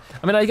better.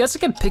 I mean, I guess I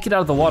can pick it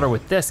out of the water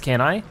with this,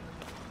 can't I?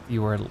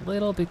 You were a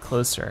little bit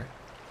closer.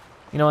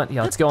 You know what,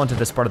 yeah, let's go into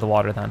this part of the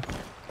water then.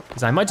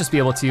 Because I might just be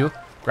able to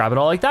grab it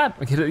all like that.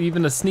 We could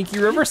even a sneaky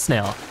river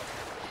snail.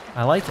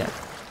 I like it.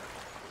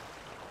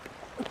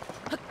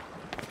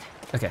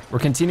 Okay, we're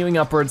continuing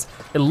upwards.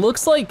 It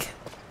looks like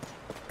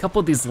a couple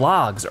of these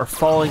logs are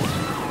falling,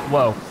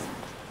 whoa,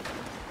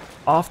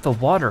 off the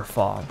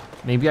waterfall.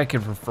 Maybe I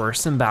could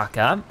reverse them back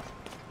up.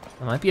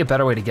 That might be a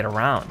better way to get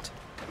around.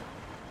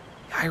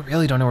 I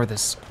really don't know where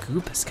this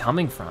goop is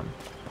coming from.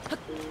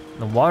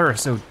 The water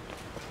is so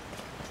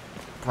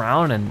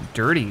brown and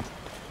dirty.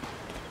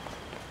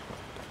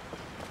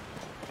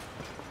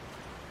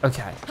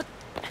 Okay,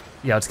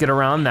 yeah, let's get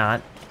around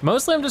that.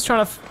 Mostly I'm just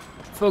trying to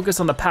focus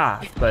on the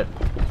path, but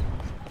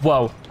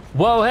whoa,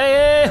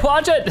 hey,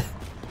 watch it!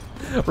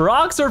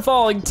 Rocks are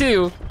falling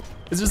too.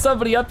 Is there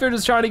somebody up there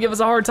just trying to give us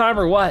a hard time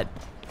or what?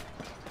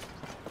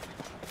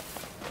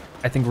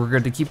 I think we're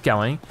good to keep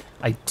going.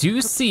 I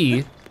do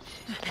see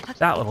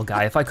that little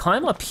guy. If I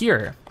climb up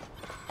here,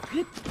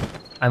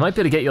 I might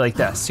be able to get you like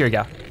this. Here you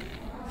go.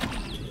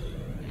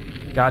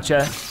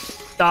 Gotcha.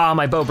 Ah,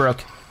 my bow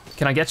broke.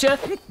 Can I get you?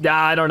 Nah,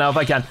 I don't know if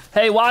I can.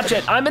 Hey, watch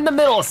it. I'm in the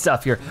middle of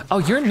stuff here. Oh,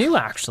 you're new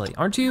actually,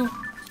 aren't you?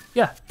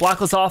 Yeah,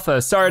 Blacklist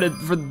Alpha. Sorry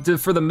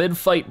for the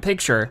mid-fight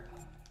picture,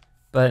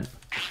 but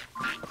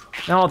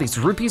now all these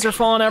rupees are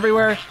falling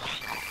everywhere.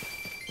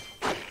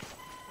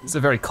 It's a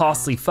very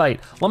costly fight.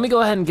 Let me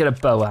go ahead and get a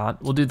bow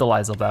out. We'll do the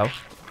Lysel bow.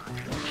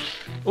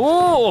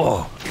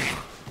 Ooh,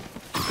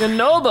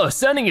 Ganobo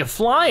sending you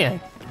flying.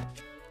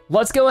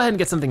 Let's go ahead and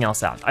get something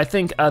else out. I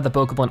think the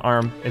Bokoblin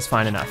arm is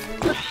fine enough.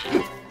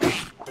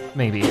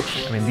 Maybe.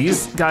 I mean,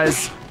 these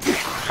guys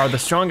are the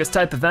strongest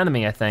type of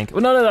enemy, I think.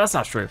 Well, no, that's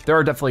not true. There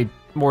are definitely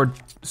more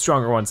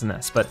stronger ones than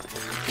this, but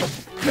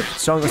the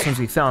strongest ones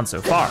we found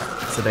so far.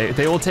 So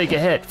they will take a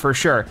hit for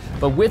sure.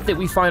 But with it,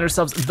 we find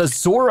ourselves the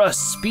Zora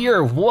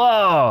Spear.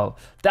 Whoa,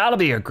 that'll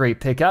be a great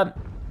pickup.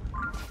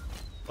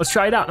 Let's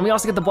try it out. And we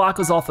also get the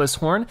Blacklist Alpha's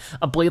horn,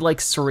 a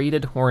blade-like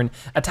serrated horn.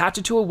 Attach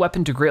it to a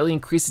weapon to greatly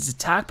increase its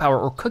attack power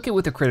or cook it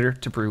with a critter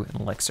to brew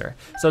an elixir.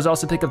 So let's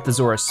also pick up the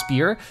Zora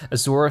Spear, a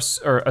Zora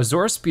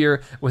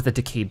Spear with a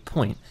decayed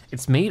point.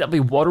 It's made of a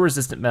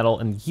water-resistant metal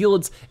and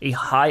yields a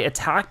high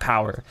attack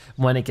power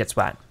when it gets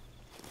wet.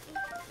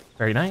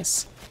 Very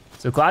nice.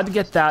 So glad to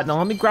get that. Now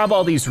let me grab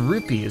all these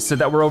rupees so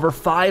that we're over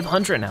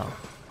 500 now.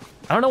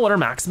 I don't know what our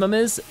maximum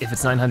is, if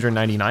it's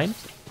 999.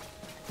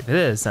 If it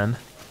is, then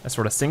that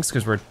sort of stinks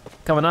because we're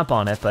coming up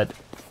on it, but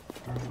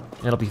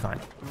it'll be fine.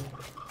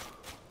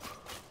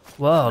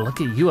 Whoa, look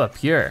at you up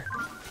here.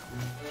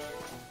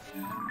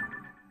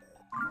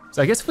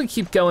 So I guess if we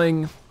keep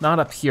going, not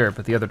up here,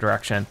 but the other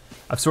direction,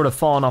 I've sort of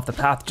fallen off the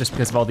path just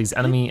because of all these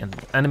enemies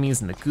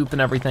and the goop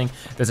and everything.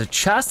 There's a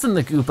chest in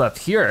the goop up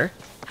here.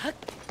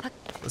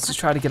 Let's just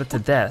try to get up to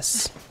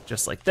this,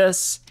 just like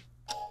this.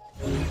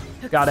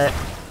 Got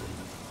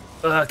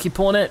it. Keep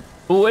pulling it.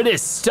 Oh, it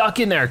is stuck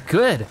in there,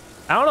 good.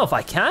 I don't know if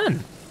I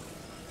can.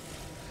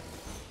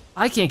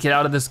 I can't get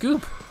out of this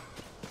goop.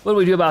 What do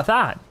we do about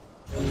that?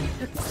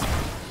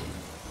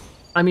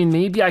 I mean,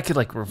 maybe I could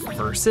like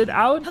reverse it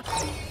out?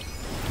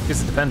 I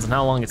guess it depends on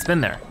how long it's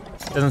been there.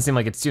 Doesn't seem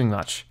like it's doing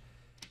much.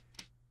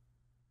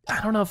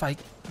 I don't know if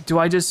do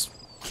I just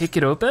kick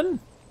it open?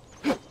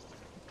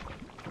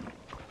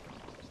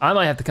 I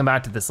might have to come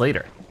back to this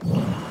later.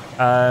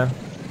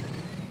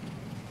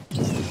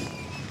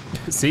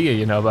 See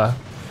ya, Yonobo.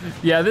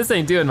 Yeah, this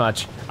ain't doing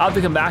much. I'll have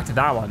to come back to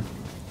that one.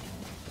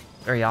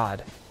 Very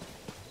odd.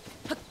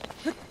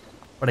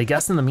 But I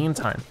guess in the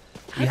meantime,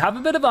 we have a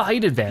bit of a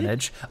height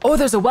advantage. Oh,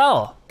 there's a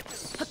well.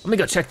 Let me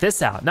go check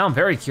this out. Now I'm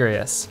very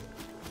curious.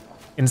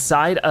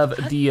 inside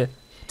of the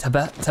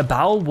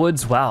Tabal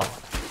Woods well.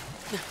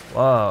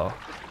 Whoa.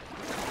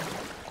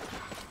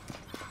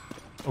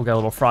 We got a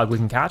little frog we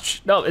can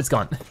catch. No, it's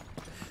gone.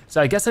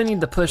 So I guess I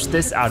need to push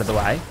this out of the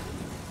way.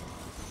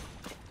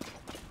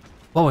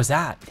 What was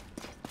that?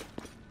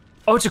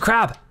 Oh, it's a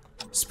crab.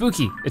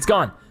 Spooky, it's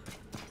gone.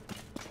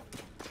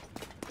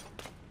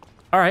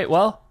 All right,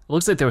 well, it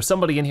looks like there was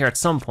somebody in here at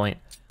some point.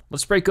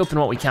 Let's break open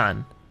what we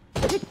can.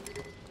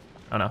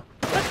 Oh no,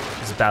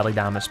 this is badly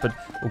damaged, but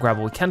we'll grab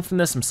what we can from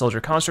this, some soldier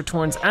construct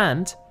horns,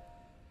 and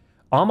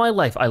all my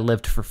life I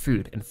lived for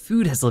food, and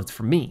food has lived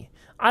for me.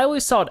 I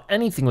always thought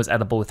anything was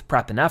edible with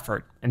prep and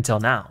effort, until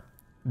now.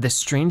 This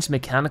strange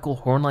mechanical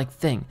horn-like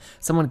thing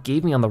someone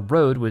gave me on the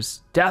road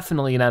was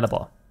definitely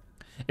inedible.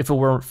 If it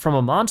were from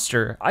a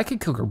monster, I could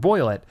cook or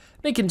boil it,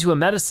 make it into a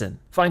medicine,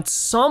 find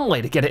some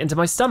way to get it into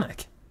my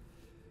stomach.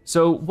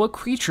 So what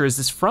creature is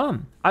this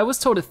from? I was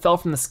told it fell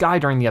from the sky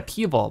during the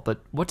upheaval, but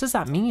what does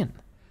that mean?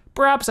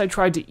 Perhaps I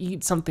tried to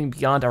eat something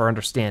beyond our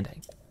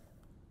understanding.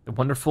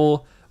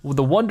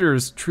 The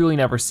wonders truly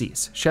never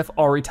cease. Chef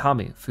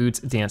Aritami, food's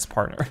dance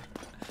partner.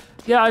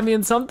 Yeah, I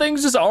mean, some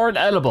things just aren't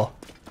edible.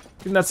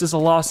 I think that's just a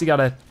loss you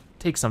gotta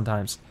take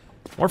sometimes.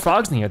 More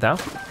frogs in here though.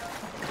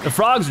 The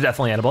frogs are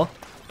definitely edible.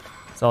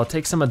 So I'll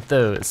take some of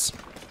those.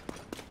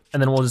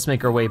 And then we'll just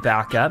make our way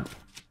back up.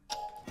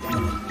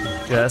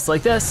 Just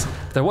like this.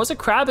 There was a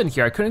crab in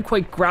here. I couldn't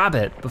quite grab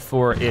it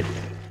before it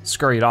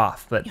scurried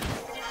off, but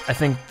I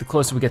think the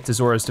closer we get to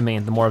Zora's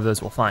domain, the more of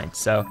those we'll find.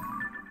 So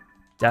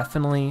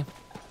definitely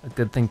a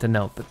good thing to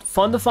note, but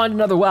fun to find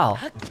another well.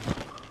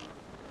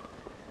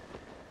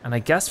 And I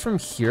guess from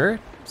here,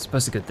 I'm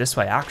supposed to go this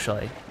way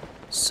actually.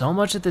 So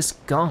much of this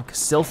gunk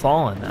still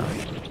falling though.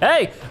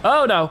 Hey,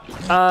 oh no.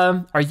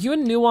 Are you a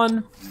new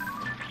one?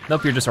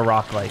 Nope, you're just a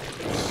rock like.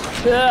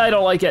 I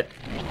don't like it.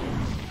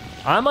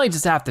 I might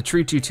just have to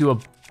treat you to a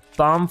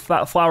bomb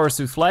flower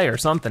souffle or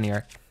something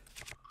here.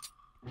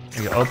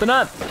 Here you go, open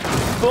up.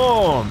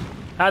 Boom.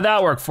 How'd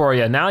that work for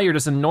you? Now you're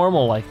just a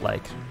normal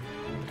like.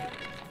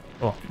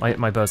 Oh,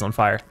 my bow's on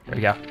fire. There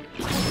we go.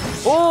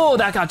 Oh,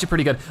 that got you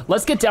pretty good.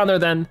 Let's get down there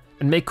then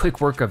and make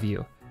quick work of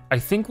you. I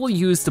think we'll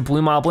use the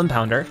blue moblin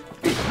pounder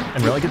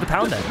and really get the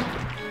pound in.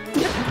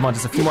 Come on,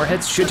 just a few more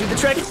hits should do the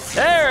trick.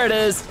 There it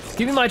is.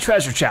 Give me my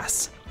treasure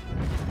chest.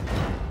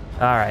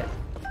 All right,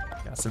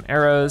 got some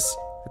arrows,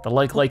 got the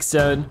like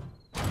stone.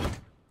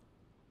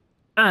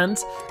 And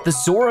the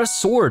Zora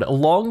sword, a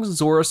long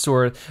Zora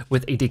sword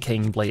with a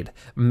decaying blade.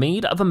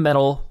 Made of a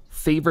metal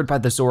favored by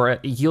the Zora,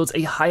 it yields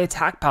a high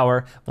attack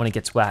power when it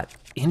gets wet.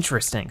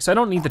 Interesting, so I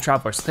don't need the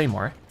Traveler's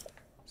Claymore.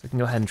 So I can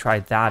go ahead and try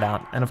that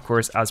out. And of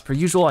course, as per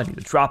usual, I need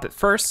to drop it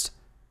first.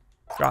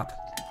 Drop,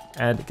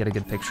 and get a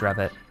good picture of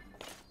it.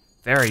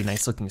 Very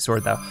nice looking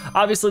sword though.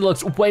 Obviously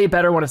looks way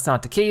better when it's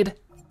not decayed.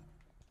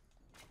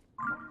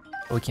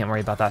 But we can't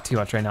worry about that too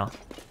much right now.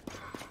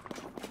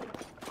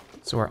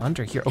 So we're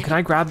under here. Oh, can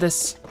I grab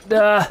this?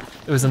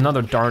 It was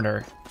another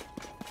darter,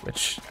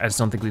 which I just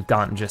don't think we've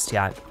gotten just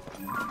yet.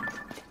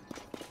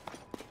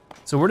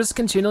 So we're just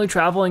continually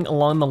traveling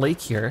along the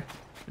lake here.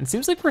 It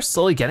seems like we're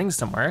slowly getting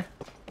somewhere.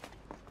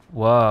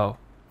 Whoa,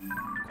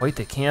 quite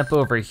the camp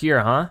over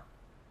here, huh?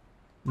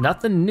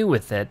 Nothing new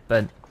with it,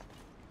 but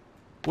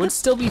would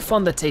still be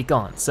fun to take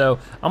on. So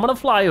I'm gonna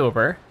fly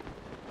over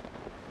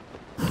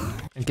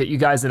and get you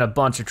guys in a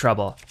bunch of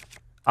trouble.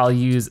 I'll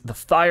use the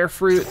fire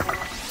fruit.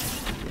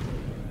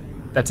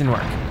 That didn't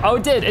work. Oh,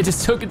 it did, it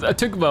just took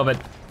a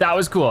moment. That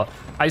was cool.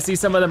 I see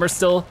some of them are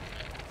still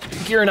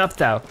gearing up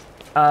though.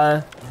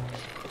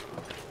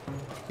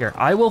 Here,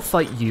 I will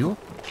fight you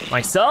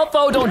myself.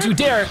 Oh, don't you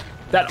dare.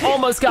 That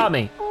almost got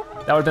me.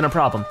 That would've been a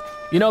problem.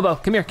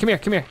 Yunobo, come here.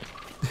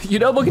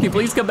 Yunobo, can you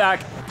please come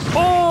back?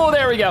 Oh,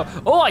 there we go.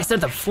 Oh, I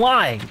sent them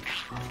flying.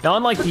 Now,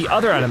 unlike the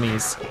other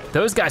enemies,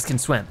 those guys can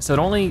swim, so it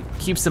only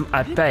keeps them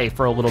at bay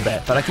for a little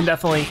bit, but I can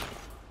definitely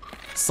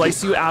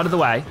slice you out of the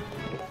way.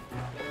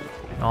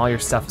 And all your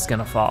stuff is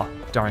gonna fall,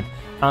 darn.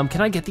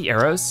 Can I get the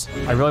arrows?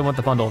 I really want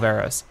the bundle of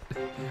arrows.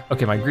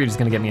 Okay, my greed is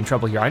gonna get me in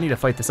trouble here. I need to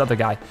fight this other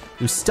guy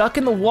who's stuck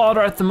in the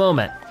water at the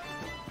moment.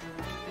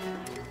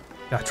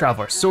 Got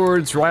traveler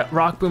swords,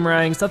 rock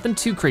boomerangs, nothing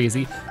too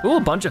crazy. Ooh, a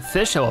bunch of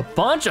fish, a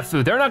bunch of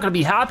food. They're not gonna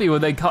be happy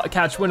when they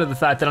catch wind of the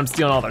fact that I'm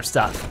stealing all their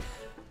stuff.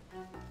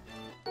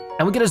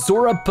 And we get a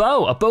Zora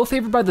bow, a bow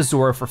favored by the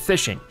Zora for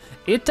fishing.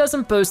 It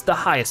doesn't boast the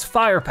highest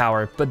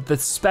firepower, but the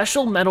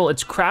special metal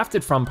it's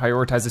crafted from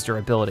prioritizes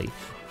durability.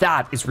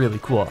 That is really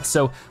cool.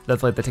 So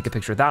let's take a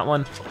picture of that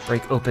one.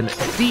 Break open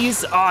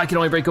these. Oh, I can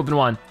only break open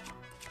one.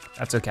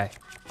 That's okay,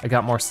 I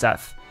got more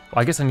stuff.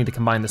 Well, I guess I need to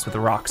combine this with a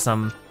rock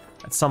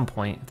at some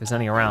point, if there's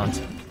any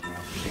around.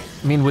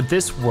 I mean, would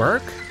this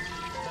work?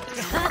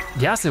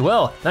 Yes, it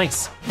will,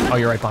 nice. Oh,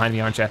 you're right behind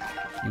me, aren't you?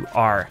 You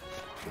are.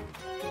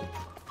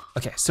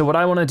 Okay, so what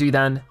I wanna do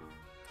then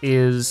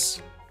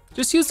is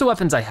just use the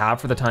weapons I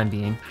have for the time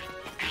being.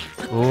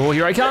 Oh,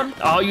 here I come.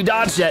 Oh, you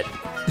dodged it.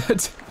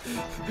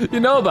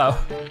 Yunobo,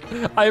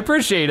 I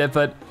appreciate it,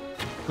 but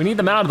we need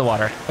them out of the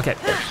water. Okay.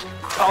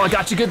 Oh, I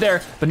got you good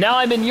there, but now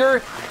I'm in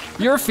your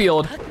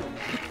field.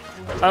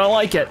 I don't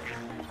like it.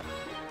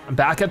 I'm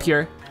back up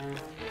here.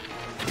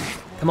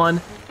 Come on.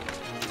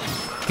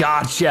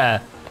 Gotcha.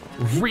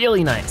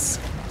 Really nice.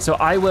 So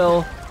I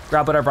will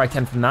grab whatever I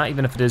can from that,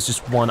 even if it is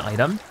just one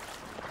item.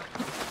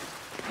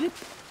 And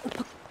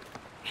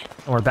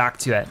we're back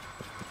to it.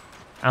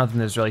 I don't think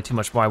there's really too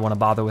much more I wanna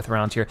bother with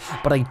around here,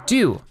 but I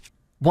do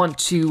want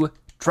to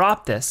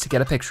drop this to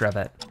get a picture of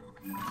it.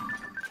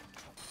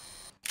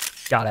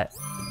 Got it.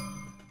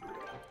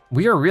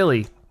 We are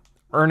really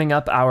earning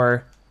up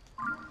our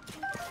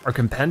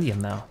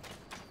compendium now.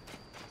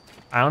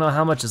 I don't know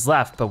how much is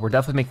left, but we're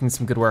definitely making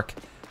some good work.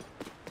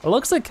 It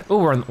looks like, oh,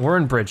 we're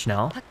in bridge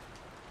now.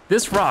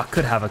 This rock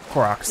could have a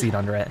Korok seed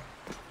under it.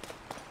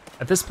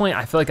 At this point,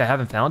 I feel like I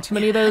haven't found too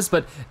many of those,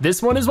 but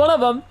this one is one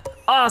of them.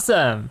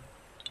 Awesome.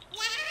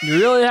 You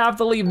really have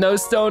to leave no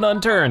stone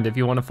unturned if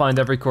you want to find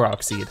every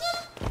Korok seed.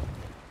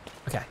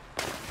 Okay,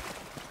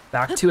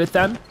 back to it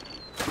then.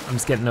 I'm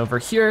just getting over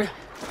here.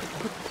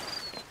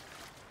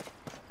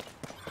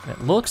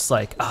 It looks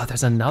like, oh,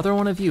 there's another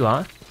one of you,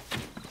 huh?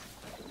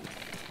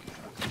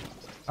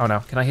 Oh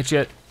no, can I hit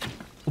you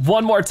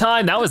one more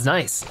time? That was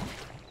nice.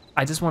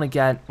 I just wanna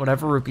get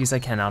whatever rupees I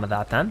can out of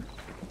that then.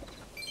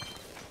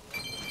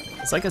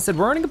 It's like I said,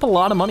 we're earning up a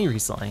lot of money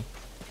recently.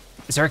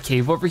 Is there a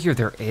cave over here?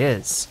 There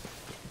is.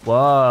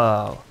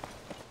 Whoa.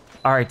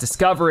 All right,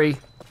 discovery.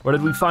 What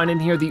did we find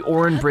in here? The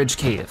Oran Bridge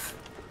Cave.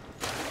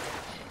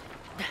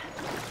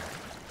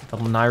 The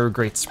Lanayru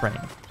Great Spring.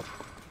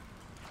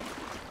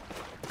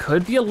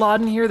 Could be a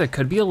lot in here, there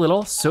could be a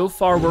little. So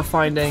far we're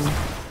finding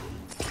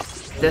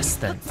this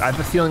thing. I have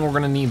a feeling we're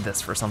gonna need this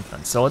for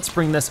something. So let's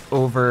bring this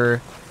over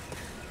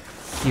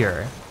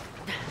here.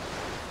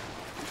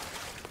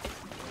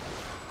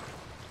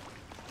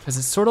 Because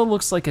it sort of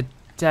looks like a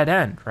dead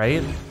end,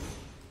 right?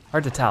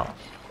 Hard to tell.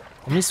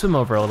 Let me swim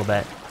over a little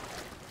bit.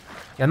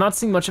 Yeah, I'm not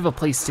seeing much of a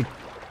place to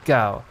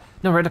go.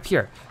 No, right up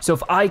here. So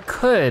if I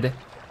could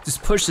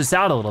just push this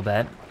out a little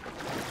bit,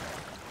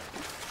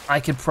 I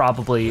could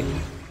probably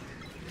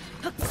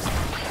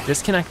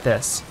disconnect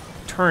this,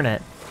 turn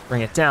it,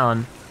 bring it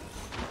down,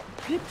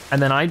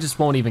 and then I just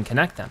won't even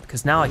connect them,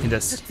 because now I can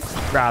just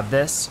grab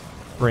this,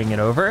 bring it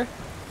over,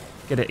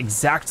 get it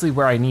exactly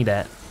where I need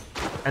it,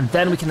 and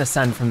then we can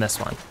ascend from this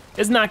one.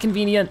 Isn't that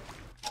convenient?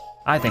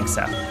 I think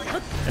so.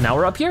 And now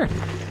we're up here.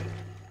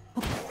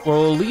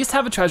 We'll at least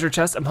have a treasure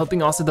chest. I'm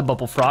hoping also the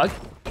bubble frog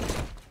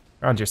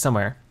around here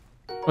somewhere.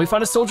 We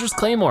found a soldier's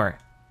claymore.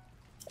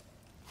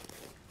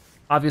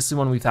 Obviously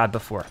one we've had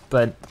before,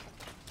 but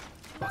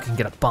I can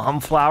get a bomb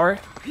flower.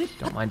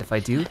 Don't mind if I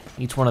do.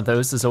 Each one of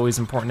those is always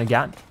important to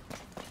get.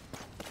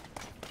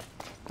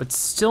 But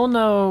still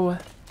no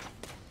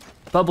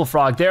bubble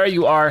frog. There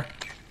you are.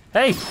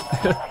 Hey,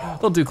 a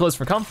little too close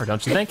for comfort,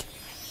 don't you think?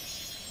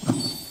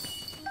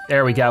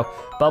 There we go.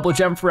 Bubble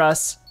gem for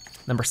us.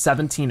 Number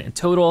 17 in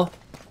total.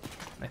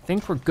 I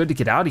think we're good to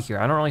get out of here.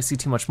 I don't really see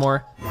too much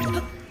more.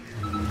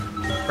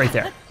 Right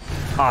there.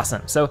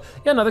 Awesome. So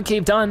yeah, another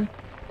cave done.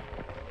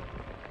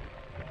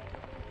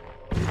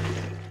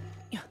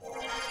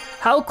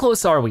 How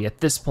close are we at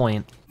this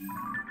point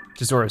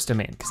to Zora's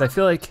domain? Because I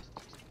feel like,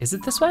 is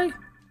it this way?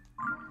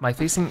 Am I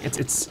facing,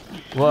 it's,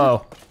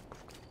 whoa.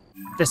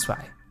 This way.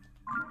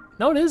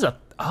 No, it is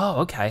up,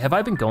 oh, okay. Have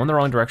I been going the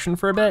wrong direction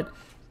for a bit?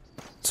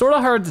 Sort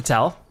of hard to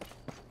tell.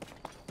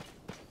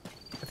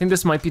 I think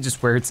this might be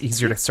just where it's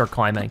easier to start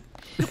climbing.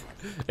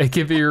 It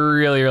can be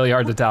really, really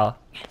hard to tell.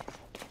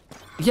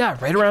 Yeah,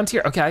 right around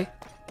here, okay.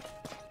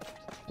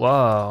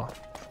 Whoa.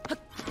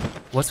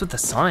 What's with the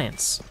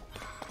science?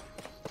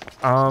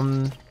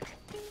 Can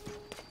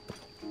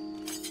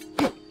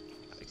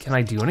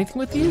I do anything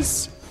with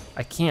these?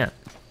 I can't.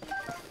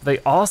 They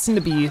all seem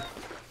to be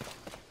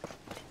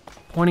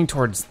pointing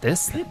towards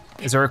this thing.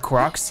 Is there a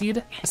Korok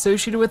seed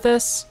associated with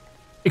this?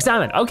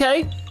 Examine,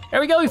 okay. There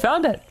we go, we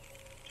found it.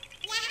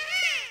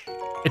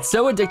 It's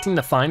so addicting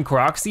to find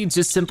Korok seeds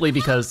just simply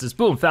because just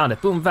boom, found it,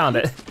 boom, found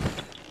it.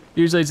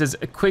 Usually it's just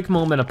a quick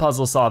moment of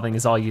puzzle solving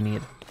is all you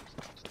need.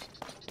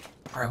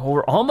 All right, well,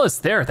 we're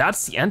almost there.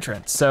 That's the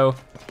entrance, so.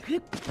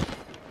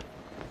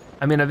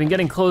 I mean, I've been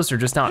getting closer,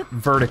 just not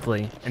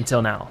vertically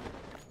until now.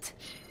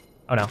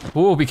 Oh no,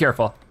 ooh, be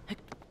careful.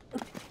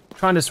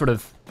 Trying to sort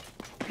of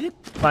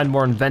find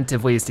more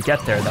inventive ways to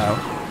get there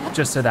though,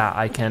 just so that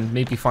I can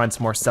maybe find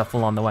some more stuff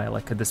along the way.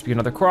 Like, could this be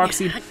another Korok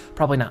seed?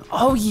 Probably not.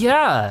 Oh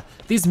yeah,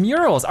 these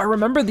murals. I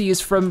remember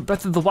these from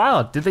Breath of the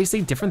Wild. Did they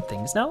say different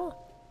things now?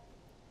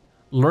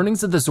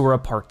 Learnings of the Zora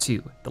Part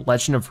 2, The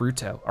Legend of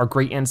Ruto, our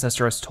great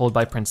ancestor as told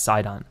by Prince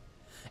Sidon.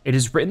 It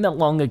is written that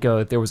long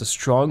ago there was a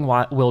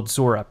strong-willed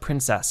Zora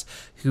princess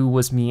who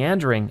was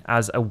meandering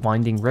as a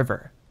winding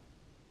river.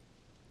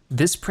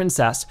 This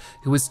princess,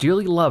 who was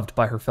dearly loved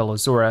by her fellow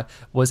Zora,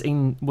 was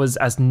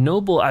as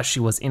noble as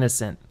she was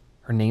innocent.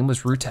 Her name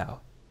was Ruto.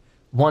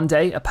 One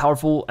day, a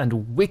powerful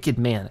and wicked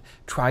man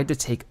tried to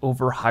take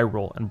over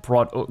Hyrule and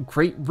brought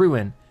great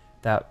ruin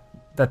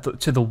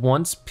to the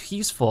once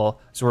peaceful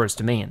Zora's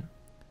domain.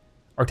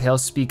 Our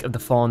tales speak of the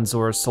fallen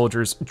Zora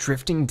soldiers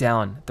drifting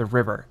down the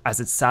river as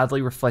it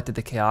sadly reflected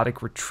the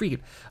chaotic retreat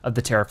of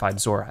the terrified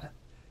Zora.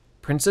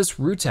 Princess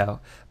Ruto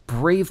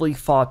bravely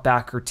fought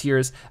back her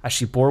tears as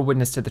she bore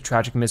witness to the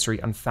tragic misery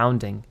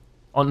unfolding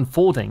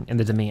in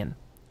the domain.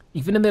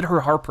 Even amid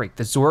her heartbreak,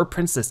 the Zora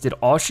princess did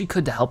all she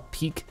could to help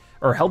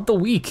the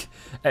weak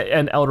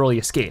and elderly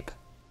escape.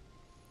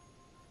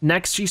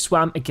 Next, she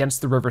swam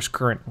against the river's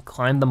current and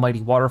climbed the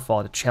mighty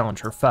waterfall to challenge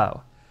her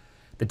foe.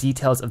 The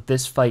details of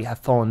this fight have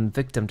fallen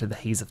victim to the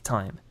haze of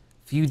time.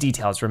 Few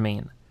details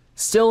remain.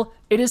 Still,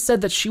 it is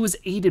said that she was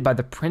aided by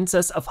the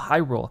Princess of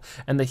Hyrule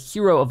and the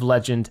hero of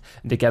legend,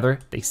 and together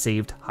they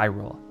saved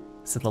Hyrule.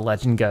 So the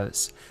legend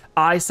goes.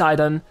 I,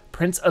 Sidon,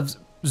 Prince of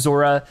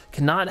Zora,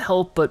 cannot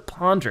help but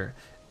ponder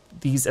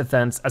these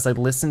events as I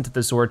listen to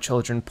the Zora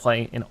children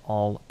play in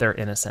all their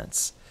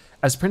innocence.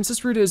 As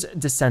Princess Ruda's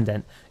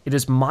descendant, it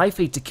is my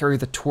fate to carry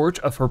the torch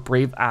of her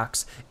brave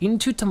acts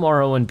into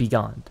tomorrow and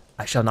beyond.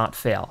 I shall not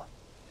fail.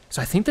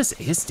 So I think this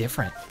is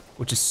different,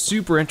 which is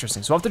super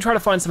interesting. So I'll have to try to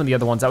find some of the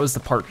other ones. That was the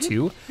part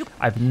 2.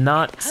 I've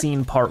not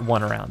seen part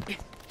 1 around,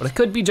 but it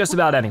could be just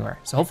about anywhere.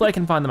 So hopefully I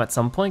can find them at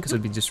some point because it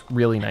would be just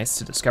really nice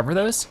to discover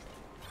those.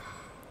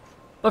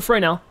 But for right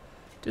now,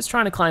 just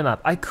trying to climb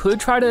up. I could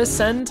try to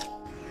ascend.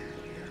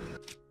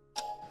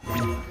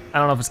 I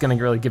don't know if it's gonna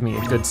really give me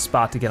a good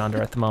spot to get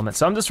under at the moment.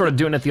 So I'm just sort of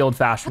doing it the old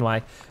fashioned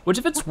way, which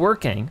if it's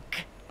working,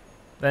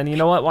 then you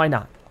know what, why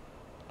not?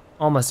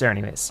 Almost there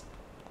anyways.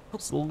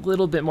 Just a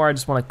little bit more, I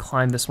just wanna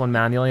climb this one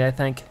manually, I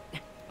think.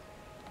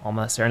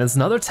 Almost there, and there's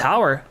another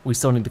tower we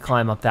still need to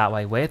climb up that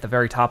way, way at the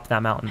very top of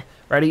that mountain.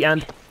 Ready,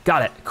 and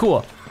got it,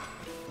 cool.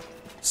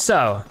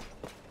 So,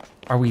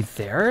 are we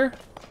there?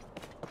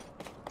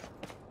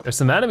 There's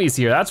some enemies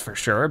here, that's for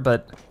sure,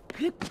 but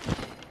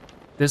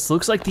this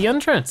looks like the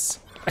entrance.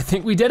 I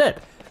think we did it.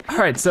 All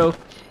right, so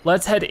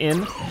let's head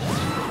in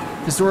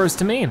to Zora's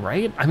domain,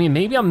 right? I mean,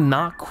 maybe I'm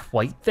not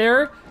quite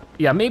there.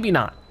 Yeah, maybe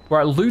not.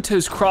 We're at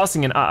Luto's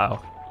Crossing and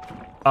uh-oh.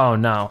 Oh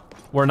no,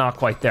 we're not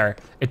quite there.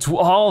 It's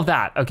all of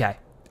that, okay.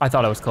 I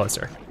thought I was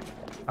closer.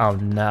 Oh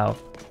no.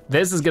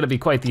 This is gonna be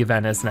quite the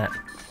event, isn't it?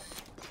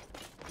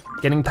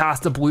 Getting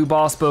past the blue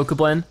boss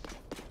Bokoblin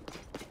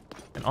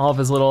and all of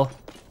his little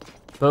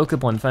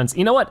Bokoblin friends.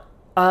 You know what,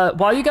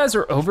 while you guys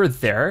are over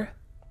there,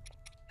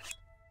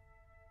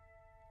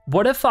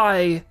 what if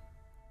I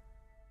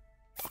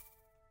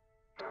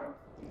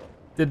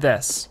did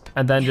this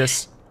and then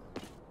just,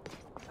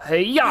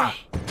 hey, yeah.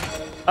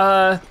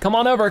 Come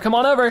on over, come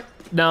on over.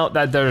 No,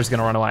 they're just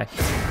gonna run away.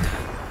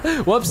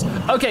 Whoops,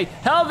 okay,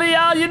 help me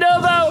out,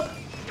 Yunobo!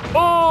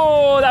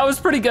 Oh, that was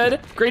pretty good,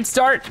 great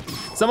start.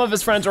 Some of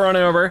his friends are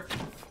running over.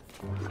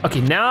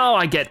 Okay, now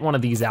I get one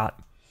of these out.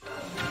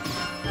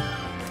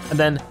 And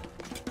then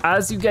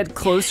as you get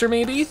closer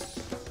maybe,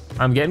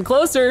 I'm getting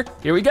closer,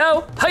 here we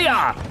go,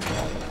 hiya!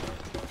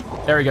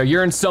 There we go,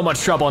 you're in so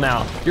much trouble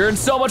now. You're in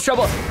so much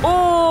trouble.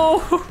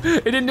 Oh,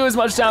 it didn't do as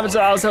much damage as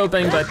I was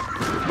hoping, but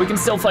we can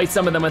still fight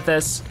some of them with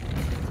this.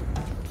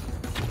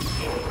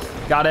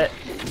 Got it.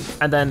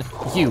 And then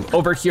you,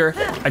 over here.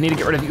 I need to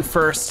get rid of you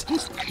first.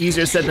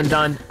 Easier said than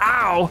done.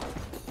 Ow!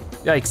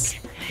 Yikes.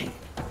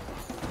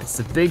 It's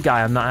the big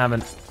guy I'm not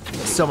having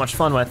so much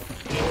fun with.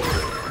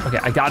 Okay,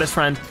 I got his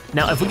friend.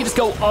 Now, if we could just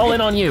go all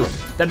in on you,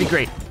 that'd be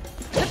great.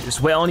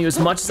 Just wail on you as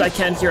much as I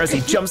can here as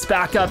he jumps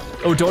back up.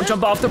 Oh, don't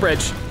jump off the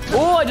bridge.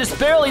 Oh, I just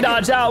barely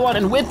dodged that one,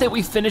 and with it,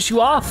 we finish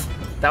you off.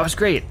 That was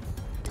great.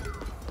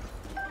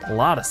 A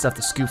lot of stuff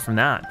to scoop from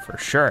that, for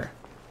sure.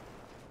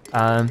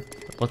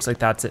 Looks like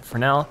that's it for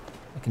now.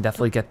 I can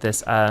definitely get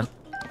this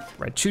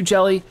red chew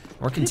jelly.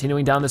 We're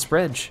continuing down this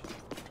bridge.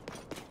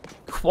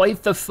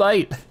 Quite the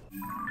fight.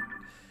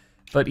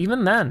 But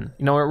even then,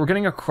 you know, we're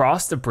getting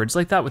across the bridge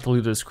like that with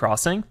Luto's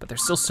Crossing, but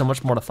there's still so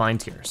much more to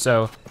find here.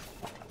 So,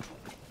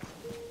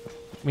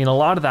 I mean, a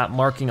lot of that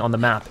marking on the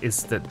map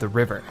is the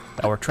river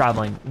that we're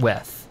traveling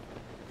with.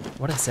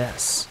 What is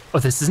this? Oh,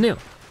 this is new.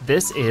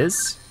 This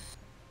is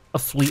a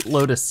fleet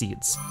lotus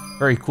seeds.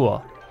 Very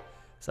cool.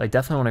 So I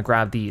definitely wanna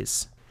grab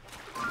these.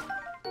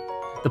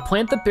 The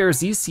plant that bears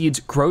these seeds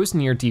grows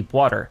near deep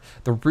water.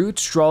 The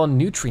roots draw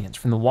nutrients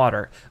from the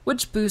water,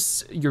 which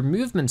boosts your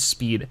movement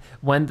speed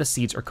when the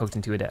seeds are cooked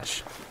into a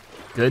dish.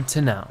 Good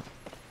to know.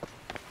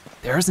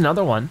 There's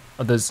another one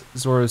of those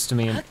Zora's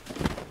domain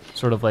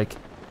sort of like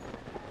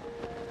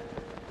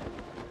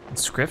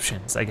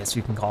inscriptions, I guess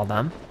you can call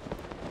them.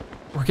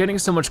 We're getting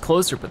so much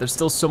closer, but there's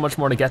still so much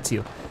more to get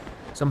to.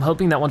 So I'm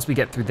hoping that once we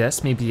get through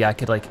this, maybe I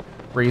could like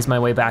raise my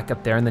way back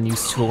up there and then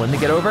use Toolin to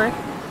get over.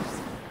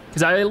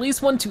 Because I at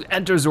least want to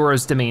enter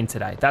Zora's domain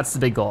today. That's the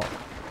big goal.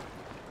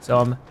 So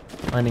I'm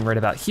landing right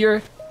about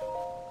here.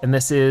 And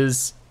this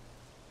is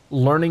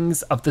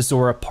Learnings of the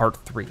Zora Part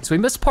 3. So we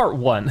missed Part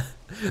 1.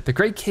 The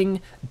Great King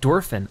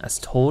Dorfin as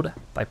told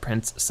by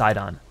Prince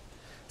Sidon.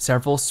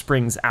 Several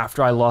springs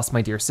after I lost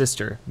my dear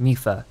sister,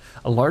 Mipha,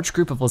 a large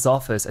group of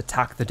Lizalfos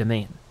attacked the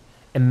domain.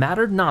 It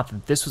mattered not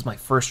that this was my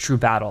first true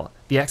battle.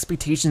 The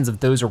expectations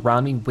of those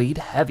around me weighed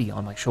heavy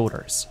on my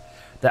shoulders.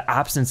 The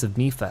absence of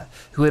Mipha,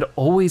 who had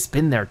always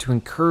been there to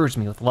encourage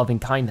me with loving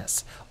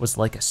kindness, was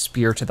like a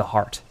spear to the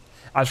heart.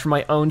 As for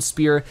my own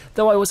spear,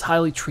 though I was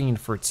highly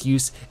trained for its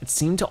use, it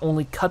seemed to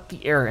only cut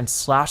the air and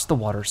slash the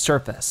water's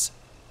surface.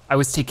 I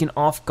was taken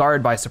off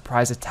guard by a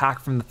surprise attack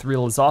from the three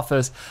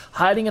Lizalfos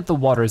hiding at the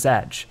water's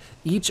edge,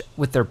 each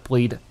with their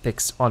blade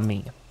fixed on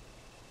me.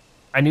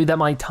 I knew that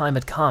my time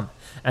had come,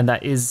 and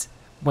that is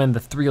when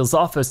the three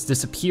Lizalfos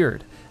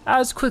disappeared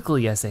as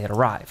quickly as they had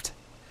arrived.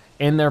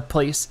 In their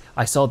place,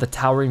 I saw the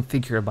towering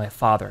figure of my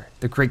father,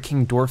 the great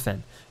King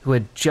Dorfin, who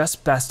had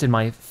just bested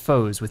my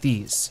foes with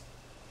ease.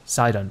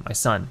 Sidon, my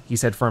son, he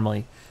said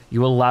firmly,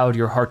 you allowed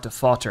your heart to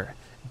falter.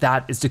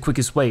 That is the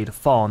quickest way to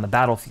fall on the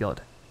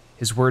battlefield.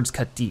 His words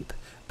cut deep,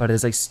 but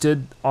as I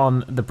stood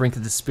on the brink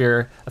of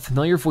despair, a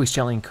familiar voice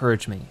gently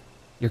encouraged me.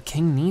 Your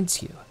king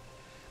needs you.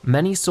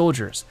 Many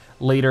soldiers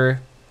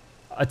later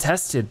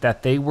attested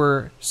that they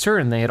were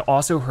certain they had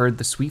also heard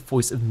the sweet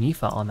voice of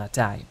Mipha on that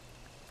day.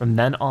 From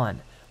then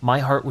on, my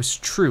heart was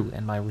true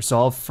and my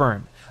resolve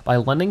firm. By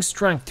lending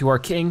strength to our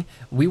king,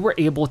 we were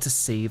able to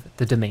save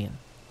the domain.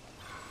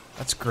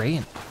 That's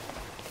great.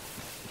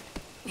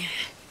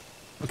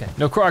 Okay,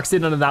 no Crocs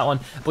did none of that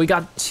one, but we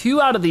got 2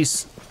 out of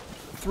these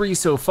 3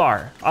 so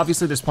far.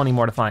 Obviously there's plenty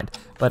more to find,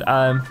 but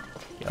yeah,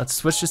 let's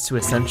switch this to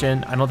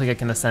Ascension. I don't think I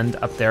can ascend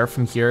up there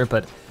from here,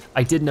 but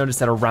I did notice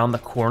that around the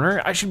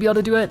corner, I should be able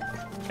to do it,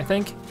 I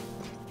think.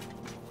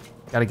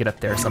 Gotta get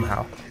up there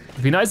somehow.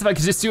 It'd be nice if I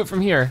could just do it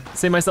from here,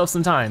 save myself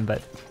some time,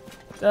 but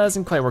it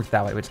doesn't quite work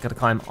that way. We just gotta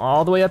climb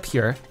all the way up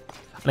here.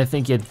 And I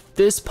think yeah,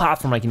 this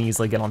platform I can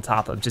easily get on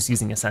top of just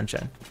using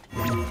Ascension.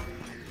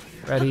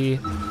 Ready?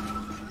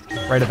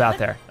 Right about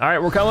there. All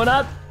right, we're coming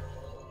up.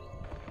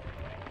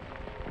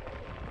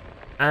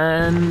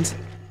 And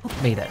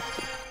made it.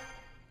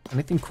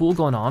 Anything cool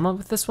going on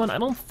with this one? I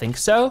don't think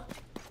so.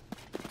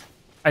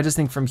 I just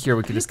think from here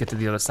we could just get to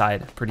the other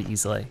side pretty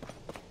easily.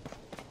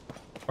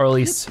 Or at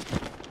least,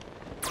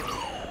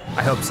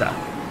 I hope so.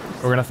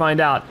 We're gonna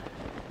find out.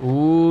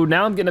 Ooh,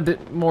 now I'm getting a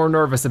bit more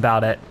nervous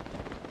about it.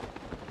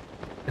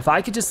 If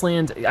I could just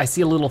land, I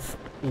see a little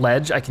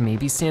ledge I can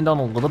maybe stand on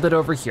a little bit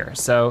over here.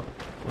 So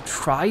we'll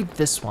try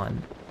this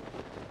one.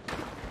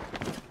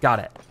 Got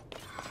it.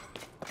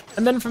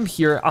 And then from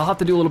here, I'll have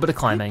to do a little bit of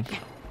climbing.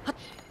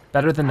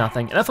 Better than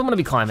nothing. And if I'm gonna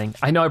be climbing,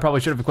 I know I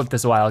probably should have equipped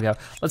this a while ago.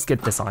 Let's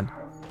get this on.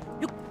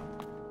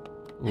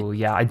 Ooh,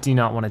 yeah, I do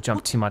not want to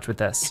jump too much with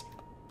this.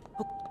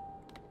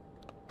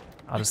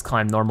 I'll just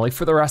climb normally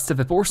for the rest of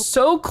it, but we're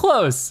so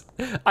close.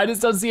 I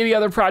just don't see any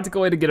other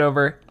practical way to get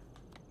over.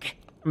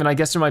 I mean, I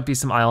guess there might be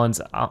some islands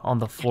on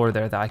the floor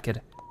there that I could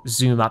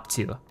zoom up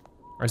to,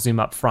 or zoom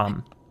up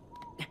from.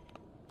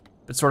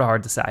 It's sort of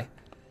hard to say.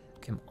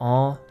 Okay, I'm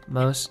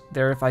almost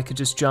there. If I could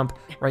just jump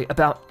right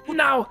about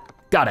now.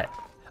 Got it.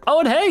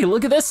 Oh, and hey,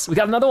 look at this. We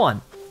got another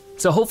one.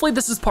 So hopefully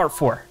this is part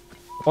 4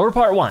 or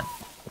part 1.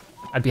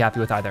 I'd be happy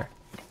with either.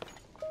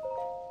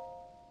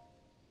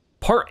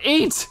 Part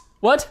 8.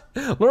 What?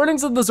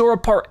 Learnings of the Zora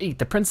Part 8,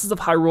 the Princess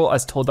of Hyrule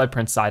as told by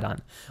Prince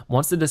Sidon.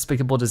 Once the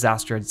despicable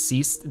disaster had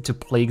ceased to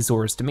plague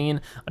Zora's domain,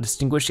 a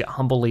distinguished yet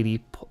humble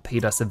lady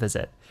paid us a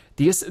visit.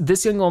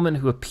 This young woman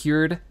who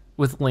appeared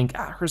with Link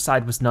at her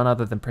side was none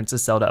other than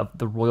Princess Zelda of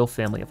the royal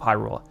family of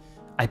Hyrule.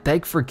 I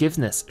beg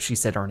forgiveness, she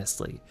said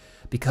earnestly.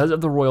 Because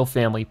of the royal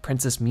family,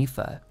 Princess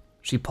Mipha.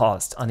 She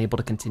paused, unable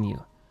to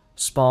continue.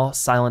 Small,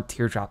 silent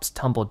teardrops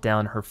tumbled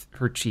down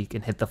her cheek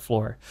and hit the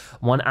floor,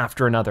 one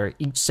after another,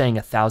 each saying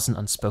 1,000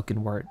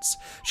 unspoken words.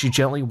 She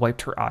gently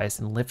wiped her eyes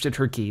and lifted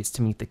her gaze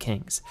to meet the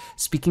king's,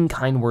 speaking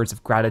kind words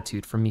of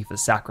gratitude for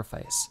Mipha's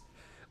sacrifice.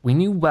 We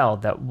knew well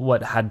that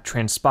what had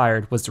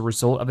transpired was the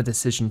result of a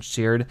decision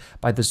shared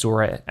by the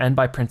Zora and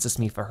by Princess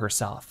Mipha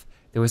herself.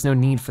 There was no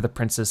need for the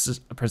Princess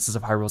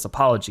of Hyrule's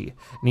apology,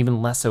 and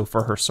even less so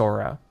for her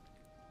sorrow.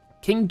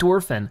 King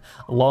Dorfin,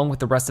 along with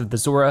the rest of the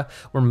Zora,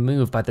 were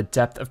moved by the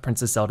depth of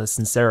Princess Zelda's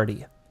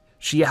sincerity.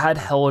 She had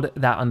held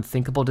that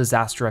unthinkable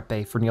disaster at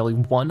bay for nearly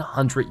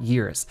 100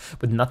 years,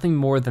 with nothing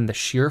more than the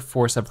sheer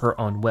force of her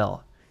own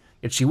will.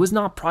 Yet she was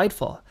not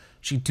prideful.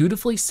 She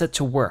dutifully set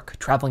to work,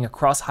 traveling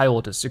across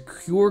Hyrule to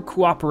secure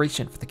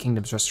cooperation for the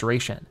kingdom's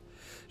restoration.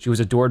 She was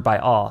adored by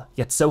all,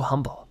 yet so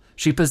humble.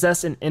 She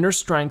possessed an inner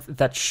strength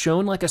that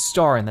shone like a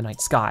star in the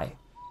night sky.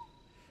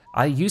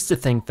 I used to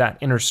think that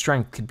inner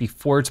strength could be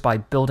forged by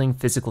building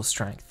physical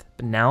strength,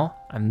 but now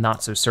I'm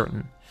not so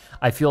certain.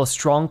 I feel a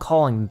strong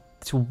calling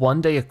to one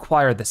day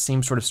acquire the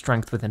same sort of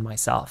strength within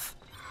myself.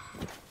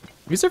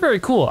 These are very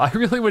cool. I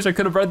really wish I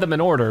could have read them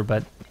in order,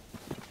 but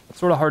it's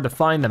sort of hard to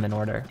find them in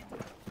order.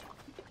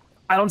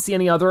 I don't see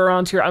any other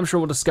around here. I'm sure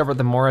we'll discover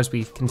them more as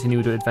we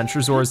continue to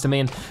adventure Zora's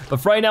domain, but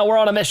for right now we're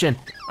on a mission.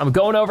 I'm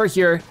going over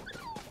here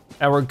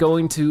and we're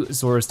going to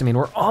Zora's domain.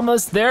 We're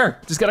almost there.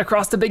 Just gotta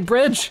cross the big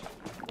bridge.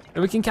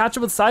 And we can catch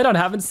up with Sidon,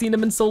 haven't seen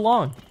him in so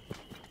long.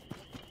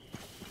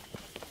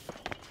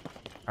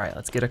 All right,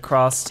 let's get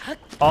across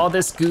all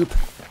this goop.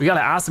 We gotta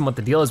ask him what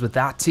the deal is with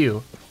that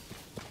too.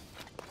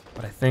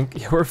 But I think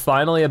we're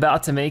finally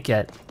about to make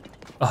it.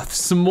 Oh,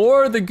 some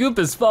more of the goop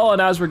is falling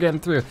as we're getting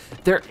through.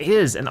 There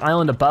is an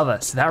island above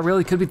us. That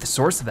really could be the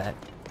source of it.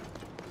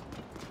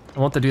 I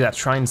want to do that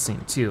shrine soon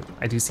too.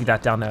 I do see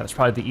that down there. That's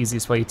probably the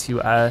easiest way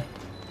to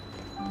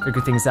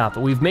figure things out.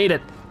 But we've made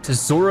it to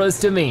Zora's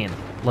domain,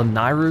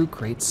 Lanayru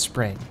Great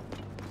Spring.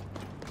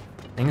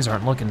 Things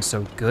aren't looking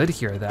so good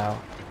here though.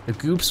 The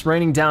goop's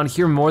raining down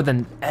here more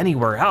than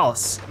anywhere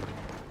else.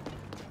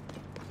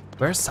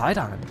 Where's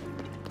Sidon?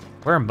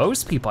 Where are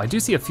most people? I do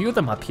see a few of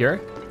them up here.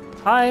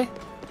 Hi.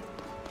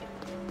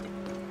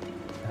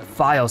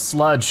 Vile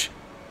sludge.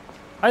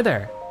 Hi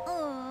there.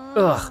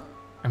 Ugh,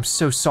 I'm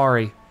so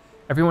sorry.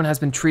 Everyone has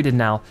been treated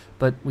now,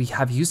 but we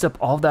have used up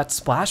all of that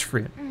splash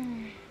fruit.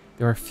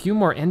 There are a few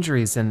more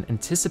injuries than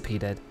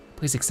anticipated.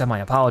 Please accept my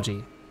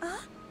apology.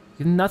 You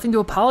have nothing to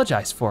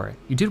apologize for.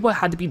 You did what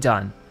had to be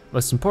done.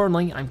 Most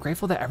importantly, I'm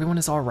grateful that everyone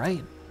is all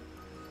right.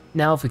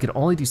 Now, if we could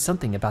only do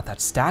something about that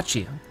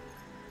statue.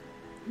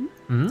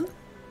 You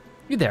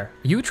there,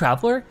 are you a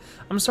traveler?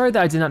 I'm sorry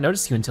that I did not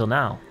notice you until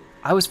now.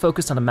 I was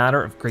focused on a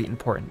matter of great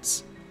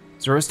importance.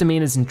 Zora's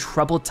domain is in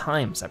troubled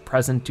times at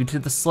present due to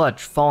the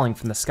sludge falling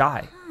from the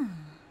sky.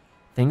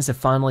 Things have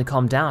finally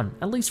calmed down,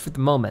 at least for the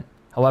moment.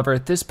 However,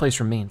 this place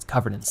remains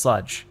covered in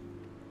sludge.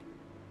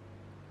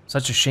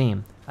 Such a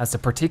shame, as the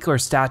particular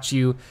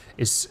statue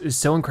is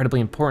so incredibly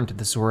important to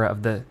the Zora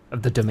of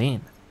the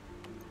domain.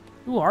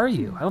 Who are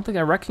you? I don't think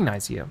I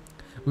recognize you.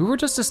 We were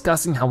just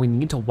discussing how we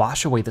need to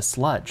wash away the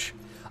sludge.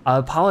 I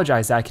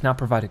apologize that I cannot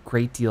provide a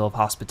great deal of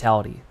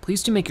hospitality.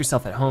 Please do make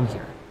yourself at home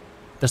here.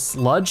 The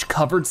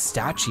sludge-covered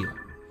statue.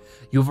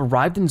 You have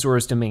arrived in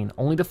Zora's domain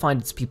only to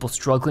find its people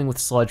struggling with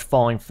sludge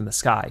falling from the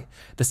sky.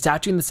 The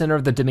statue in the center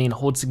of the domain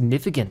holds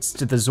significance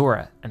to the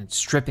Zora, and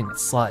it's dripping with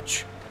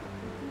sludge.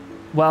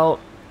 Well,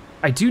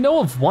 I do know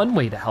of one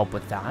way to help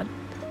with that.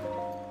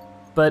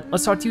 But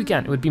let's talk to you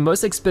again. It would be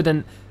most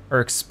expedient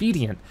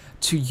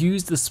to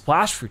use the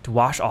splash fruit to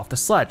wash off the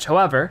sludge.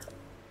 However,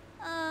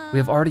 we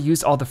have already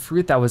used all the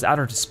fruit that was at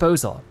our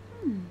disposal.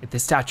 If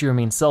this statue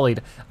remains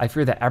sullied, I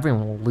fear that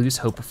everyone will lose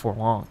hope before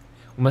long.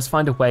 We must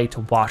find a way to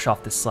wash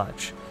off this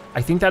sludge.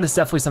 I think that is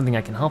definitely something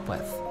I can help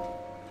with.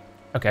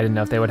 Okay, I didn't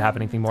know if they would have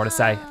anything more to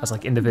say as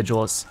like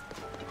individuals.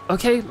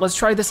 Okay, let's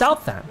try this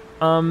out then.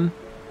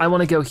 I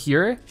wanna go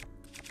here.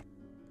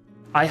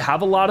 I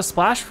have a lot of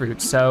splash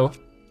fruit, so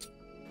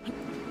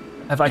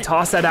if I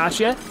toss that at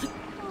you,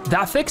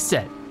 that fixed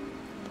it.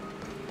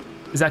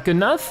 Is that good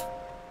enough?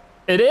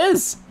 It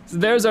is. So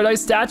there's our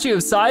nice statue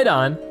of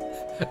Sidon.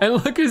 And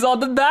look who's on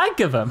the back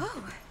of him.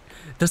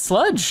 The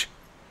sludge.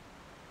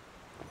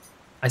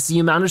 I see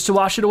you managed to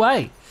wash it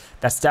away.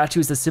 That statue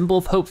is a symbol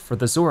of hope for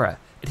the Zora.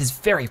 It is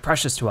very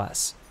precious to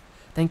us.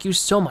 Thank you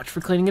so much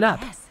for cleaning it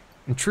up. Yes.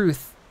 In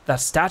truth,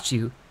 that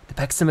statue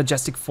depicts the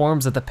majestic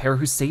forms of the pair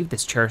who saved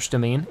this cherished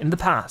domain in the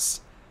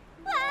past.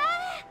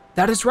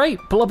 That is right,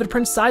 beloved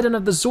Prince Sidon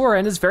of the Zora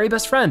and his very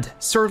best friend,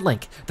 Sir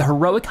Link, the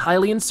heroic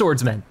Hylian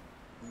swordsman.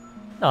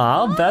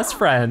 Aw, best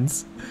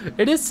friends.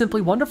 It is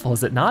simply wonderful,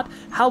 is it not?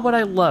 How would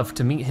I love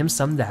to meet him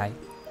someday?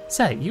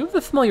 Say, you have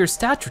a familiar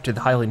stature to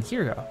the Hylian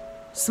hero.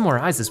 Similar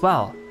eyes as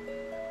well.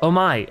 Oh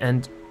my,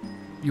 and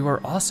you are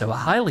also a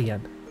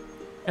Hylian.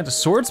 And a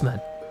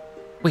swordsman.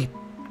 Wait,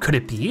 could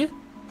it be?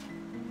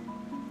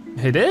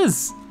 It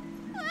is.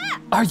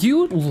 Are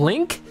you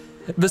Link,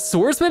 the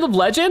swordsman of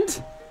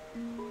legend?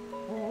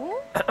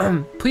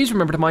 Please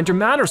remember to mind your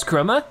manners,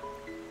 Kurama.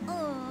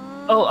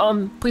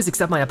 Oh, please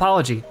accept my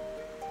apology.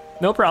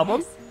 No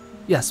problem.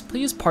 Yes,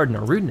 please pardon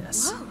our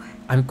rudeness.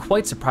 I'm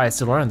quite surprised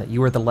to learn that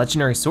you are the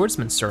legendary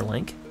swordsman, Sir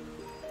Link.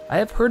 I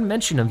have heard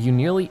mention of you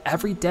nearly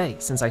every day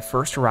since I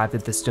first arrived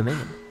at this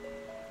domain.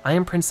 I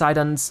am Prince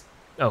Sidon's,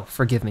 oh,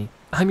 forgive me.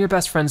 I'm your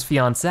best friend's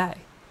fiancée.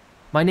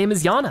 My name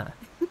is Yona.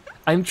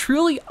 I'm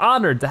truly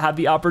honored to have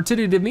the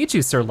opportunity to meet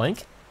you, Sir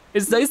Link.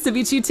 It's nice to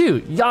meet you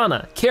too,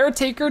 Yona,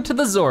 caretaker to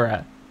the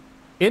Zora.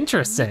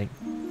 Interesting.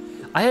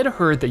 I had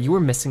heard that you were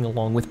missing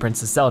along with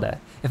Princess Zelda.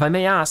 If I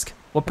may ask,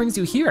 what brings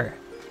you here?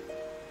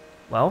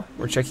 Well,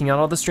 we're checking out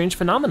all the strange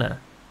phenomena.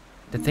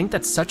 To think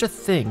that such a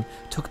thing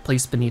took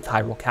place beneath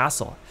Hyrule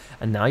Castle,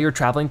 and now you're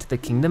traveling to the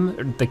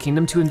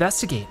kingdom to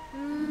investigate.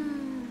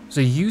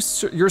 So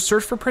your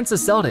search for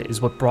Princess Zelda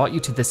is what brought you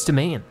to this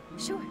domain.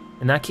 Sure.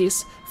 In that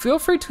case, feel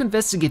free to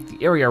investigate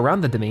the area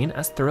around the domain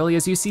as thoroughly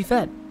as you see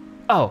fit.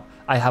 Oh,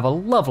 I have a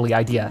lovely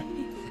idea.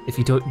 If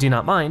you do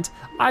not mind,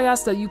 I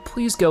ask that you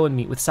please go and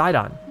meet with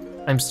Sidon.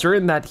 I'm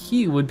certain that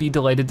he would be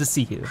delighted to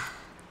see you.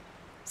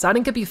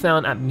 Sidon can be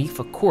found at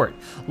Mifa Court,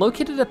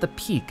 located at the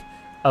peak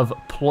of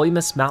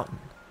Ploymus Mountain.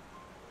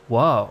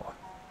 Whoa,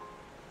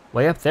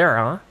 way up there,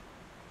 huh?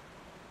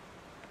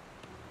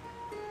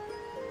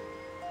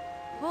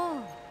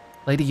 Whoa.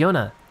 Lady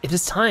Yona, it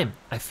is time.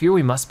 I fear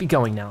we must be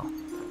going now.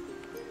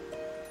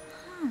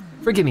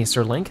 Forgive me,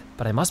 Sir Link,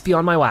 but I must be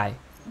on my way.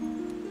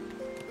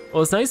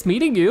 Well, it's nice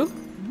meeting you.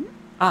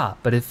 Ah,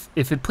 but if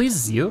it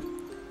pleases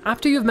you,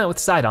 after you've met with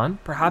Sidon,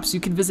 perhaps you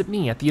could visit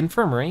me at the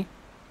infirmary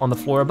on the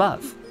floor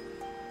above.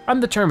 I'm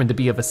determined to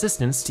be of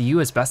assistance to you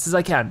as best as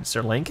I can,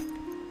 Sir Link.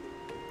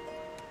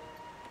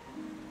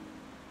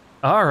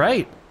 All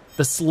right,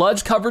 the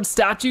sludge-covered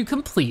statue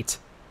complete.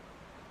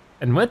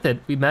 And with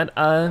it, we met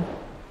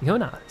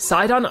Yona,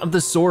 Sidon of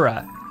the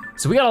Zora.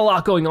 So we got a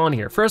lot going on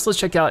here. First, let's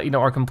check out,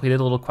 our completed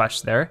little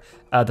quest there.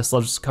 The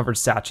sludge-covered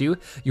statue.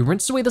 You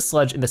rinsed away the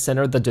sludge in the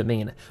center of the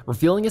domain,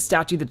 revealing a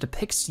statue that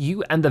depicts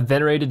you and the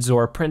venerated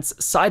Zora prince,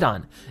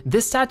 Sidon.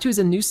 This statue is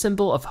a new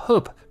symbol of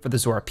hope for the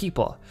Zora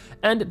people,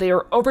 and they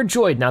are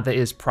overjoyed now that it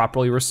is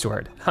properly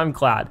restored. I'm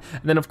glad.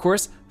 And then, of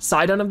course,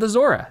 Sidon of the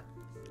Zora.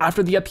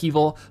 After the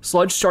upheaval,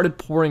 sludge started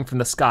pouring from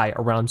the sky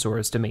around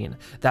Zora's domain.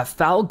 That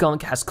foul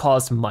gunk has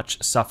caused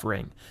much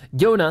suffering.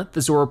 Yona,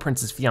 the Zora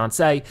prince's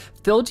fiancée,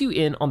 filled you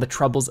in on the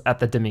troubles at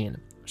the domain.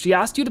 She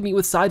asked you to meet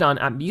with Sidon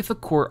at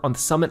Mifa Court on the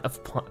summit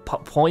of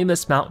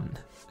Polymus Mountain.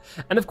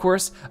 And of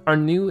course, our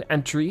new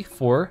entry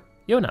for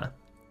Yona.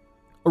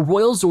 A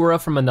royal Zora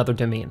from another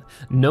domain.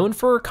 Known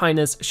for her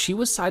kindness, she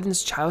was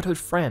Sidon's childhood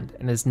friend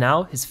and is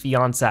now his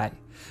fiancée.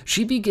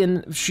 She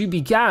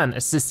began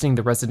assisting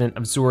the resident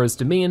of Zora's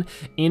domain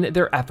in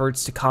their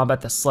efforts to combat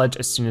the sludge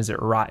as soon as it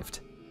arrived.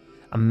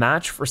 A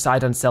match for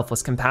Sidon's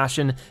selfless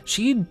compassion,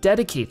 she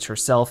dedicates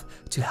herself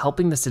to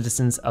helping the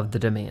citizens of the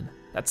domain.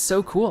 That's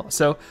so cool.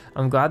 So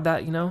I'm glad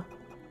that,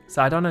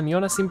 Sidon and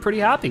Yona seem pretty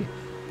happy.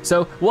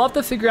 So we'll have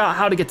to figure out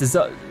how to get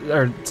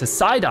to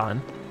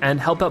Sidon and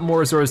help out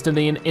more Zora's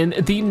domain in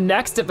the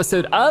next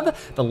episode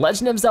of The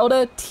Legend of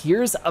Zelda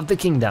Tears of the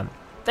Kingdom.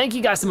 Thank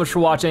you guys so much for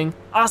watching.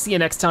 I'll see you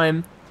next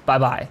time.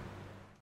 Bye-bye.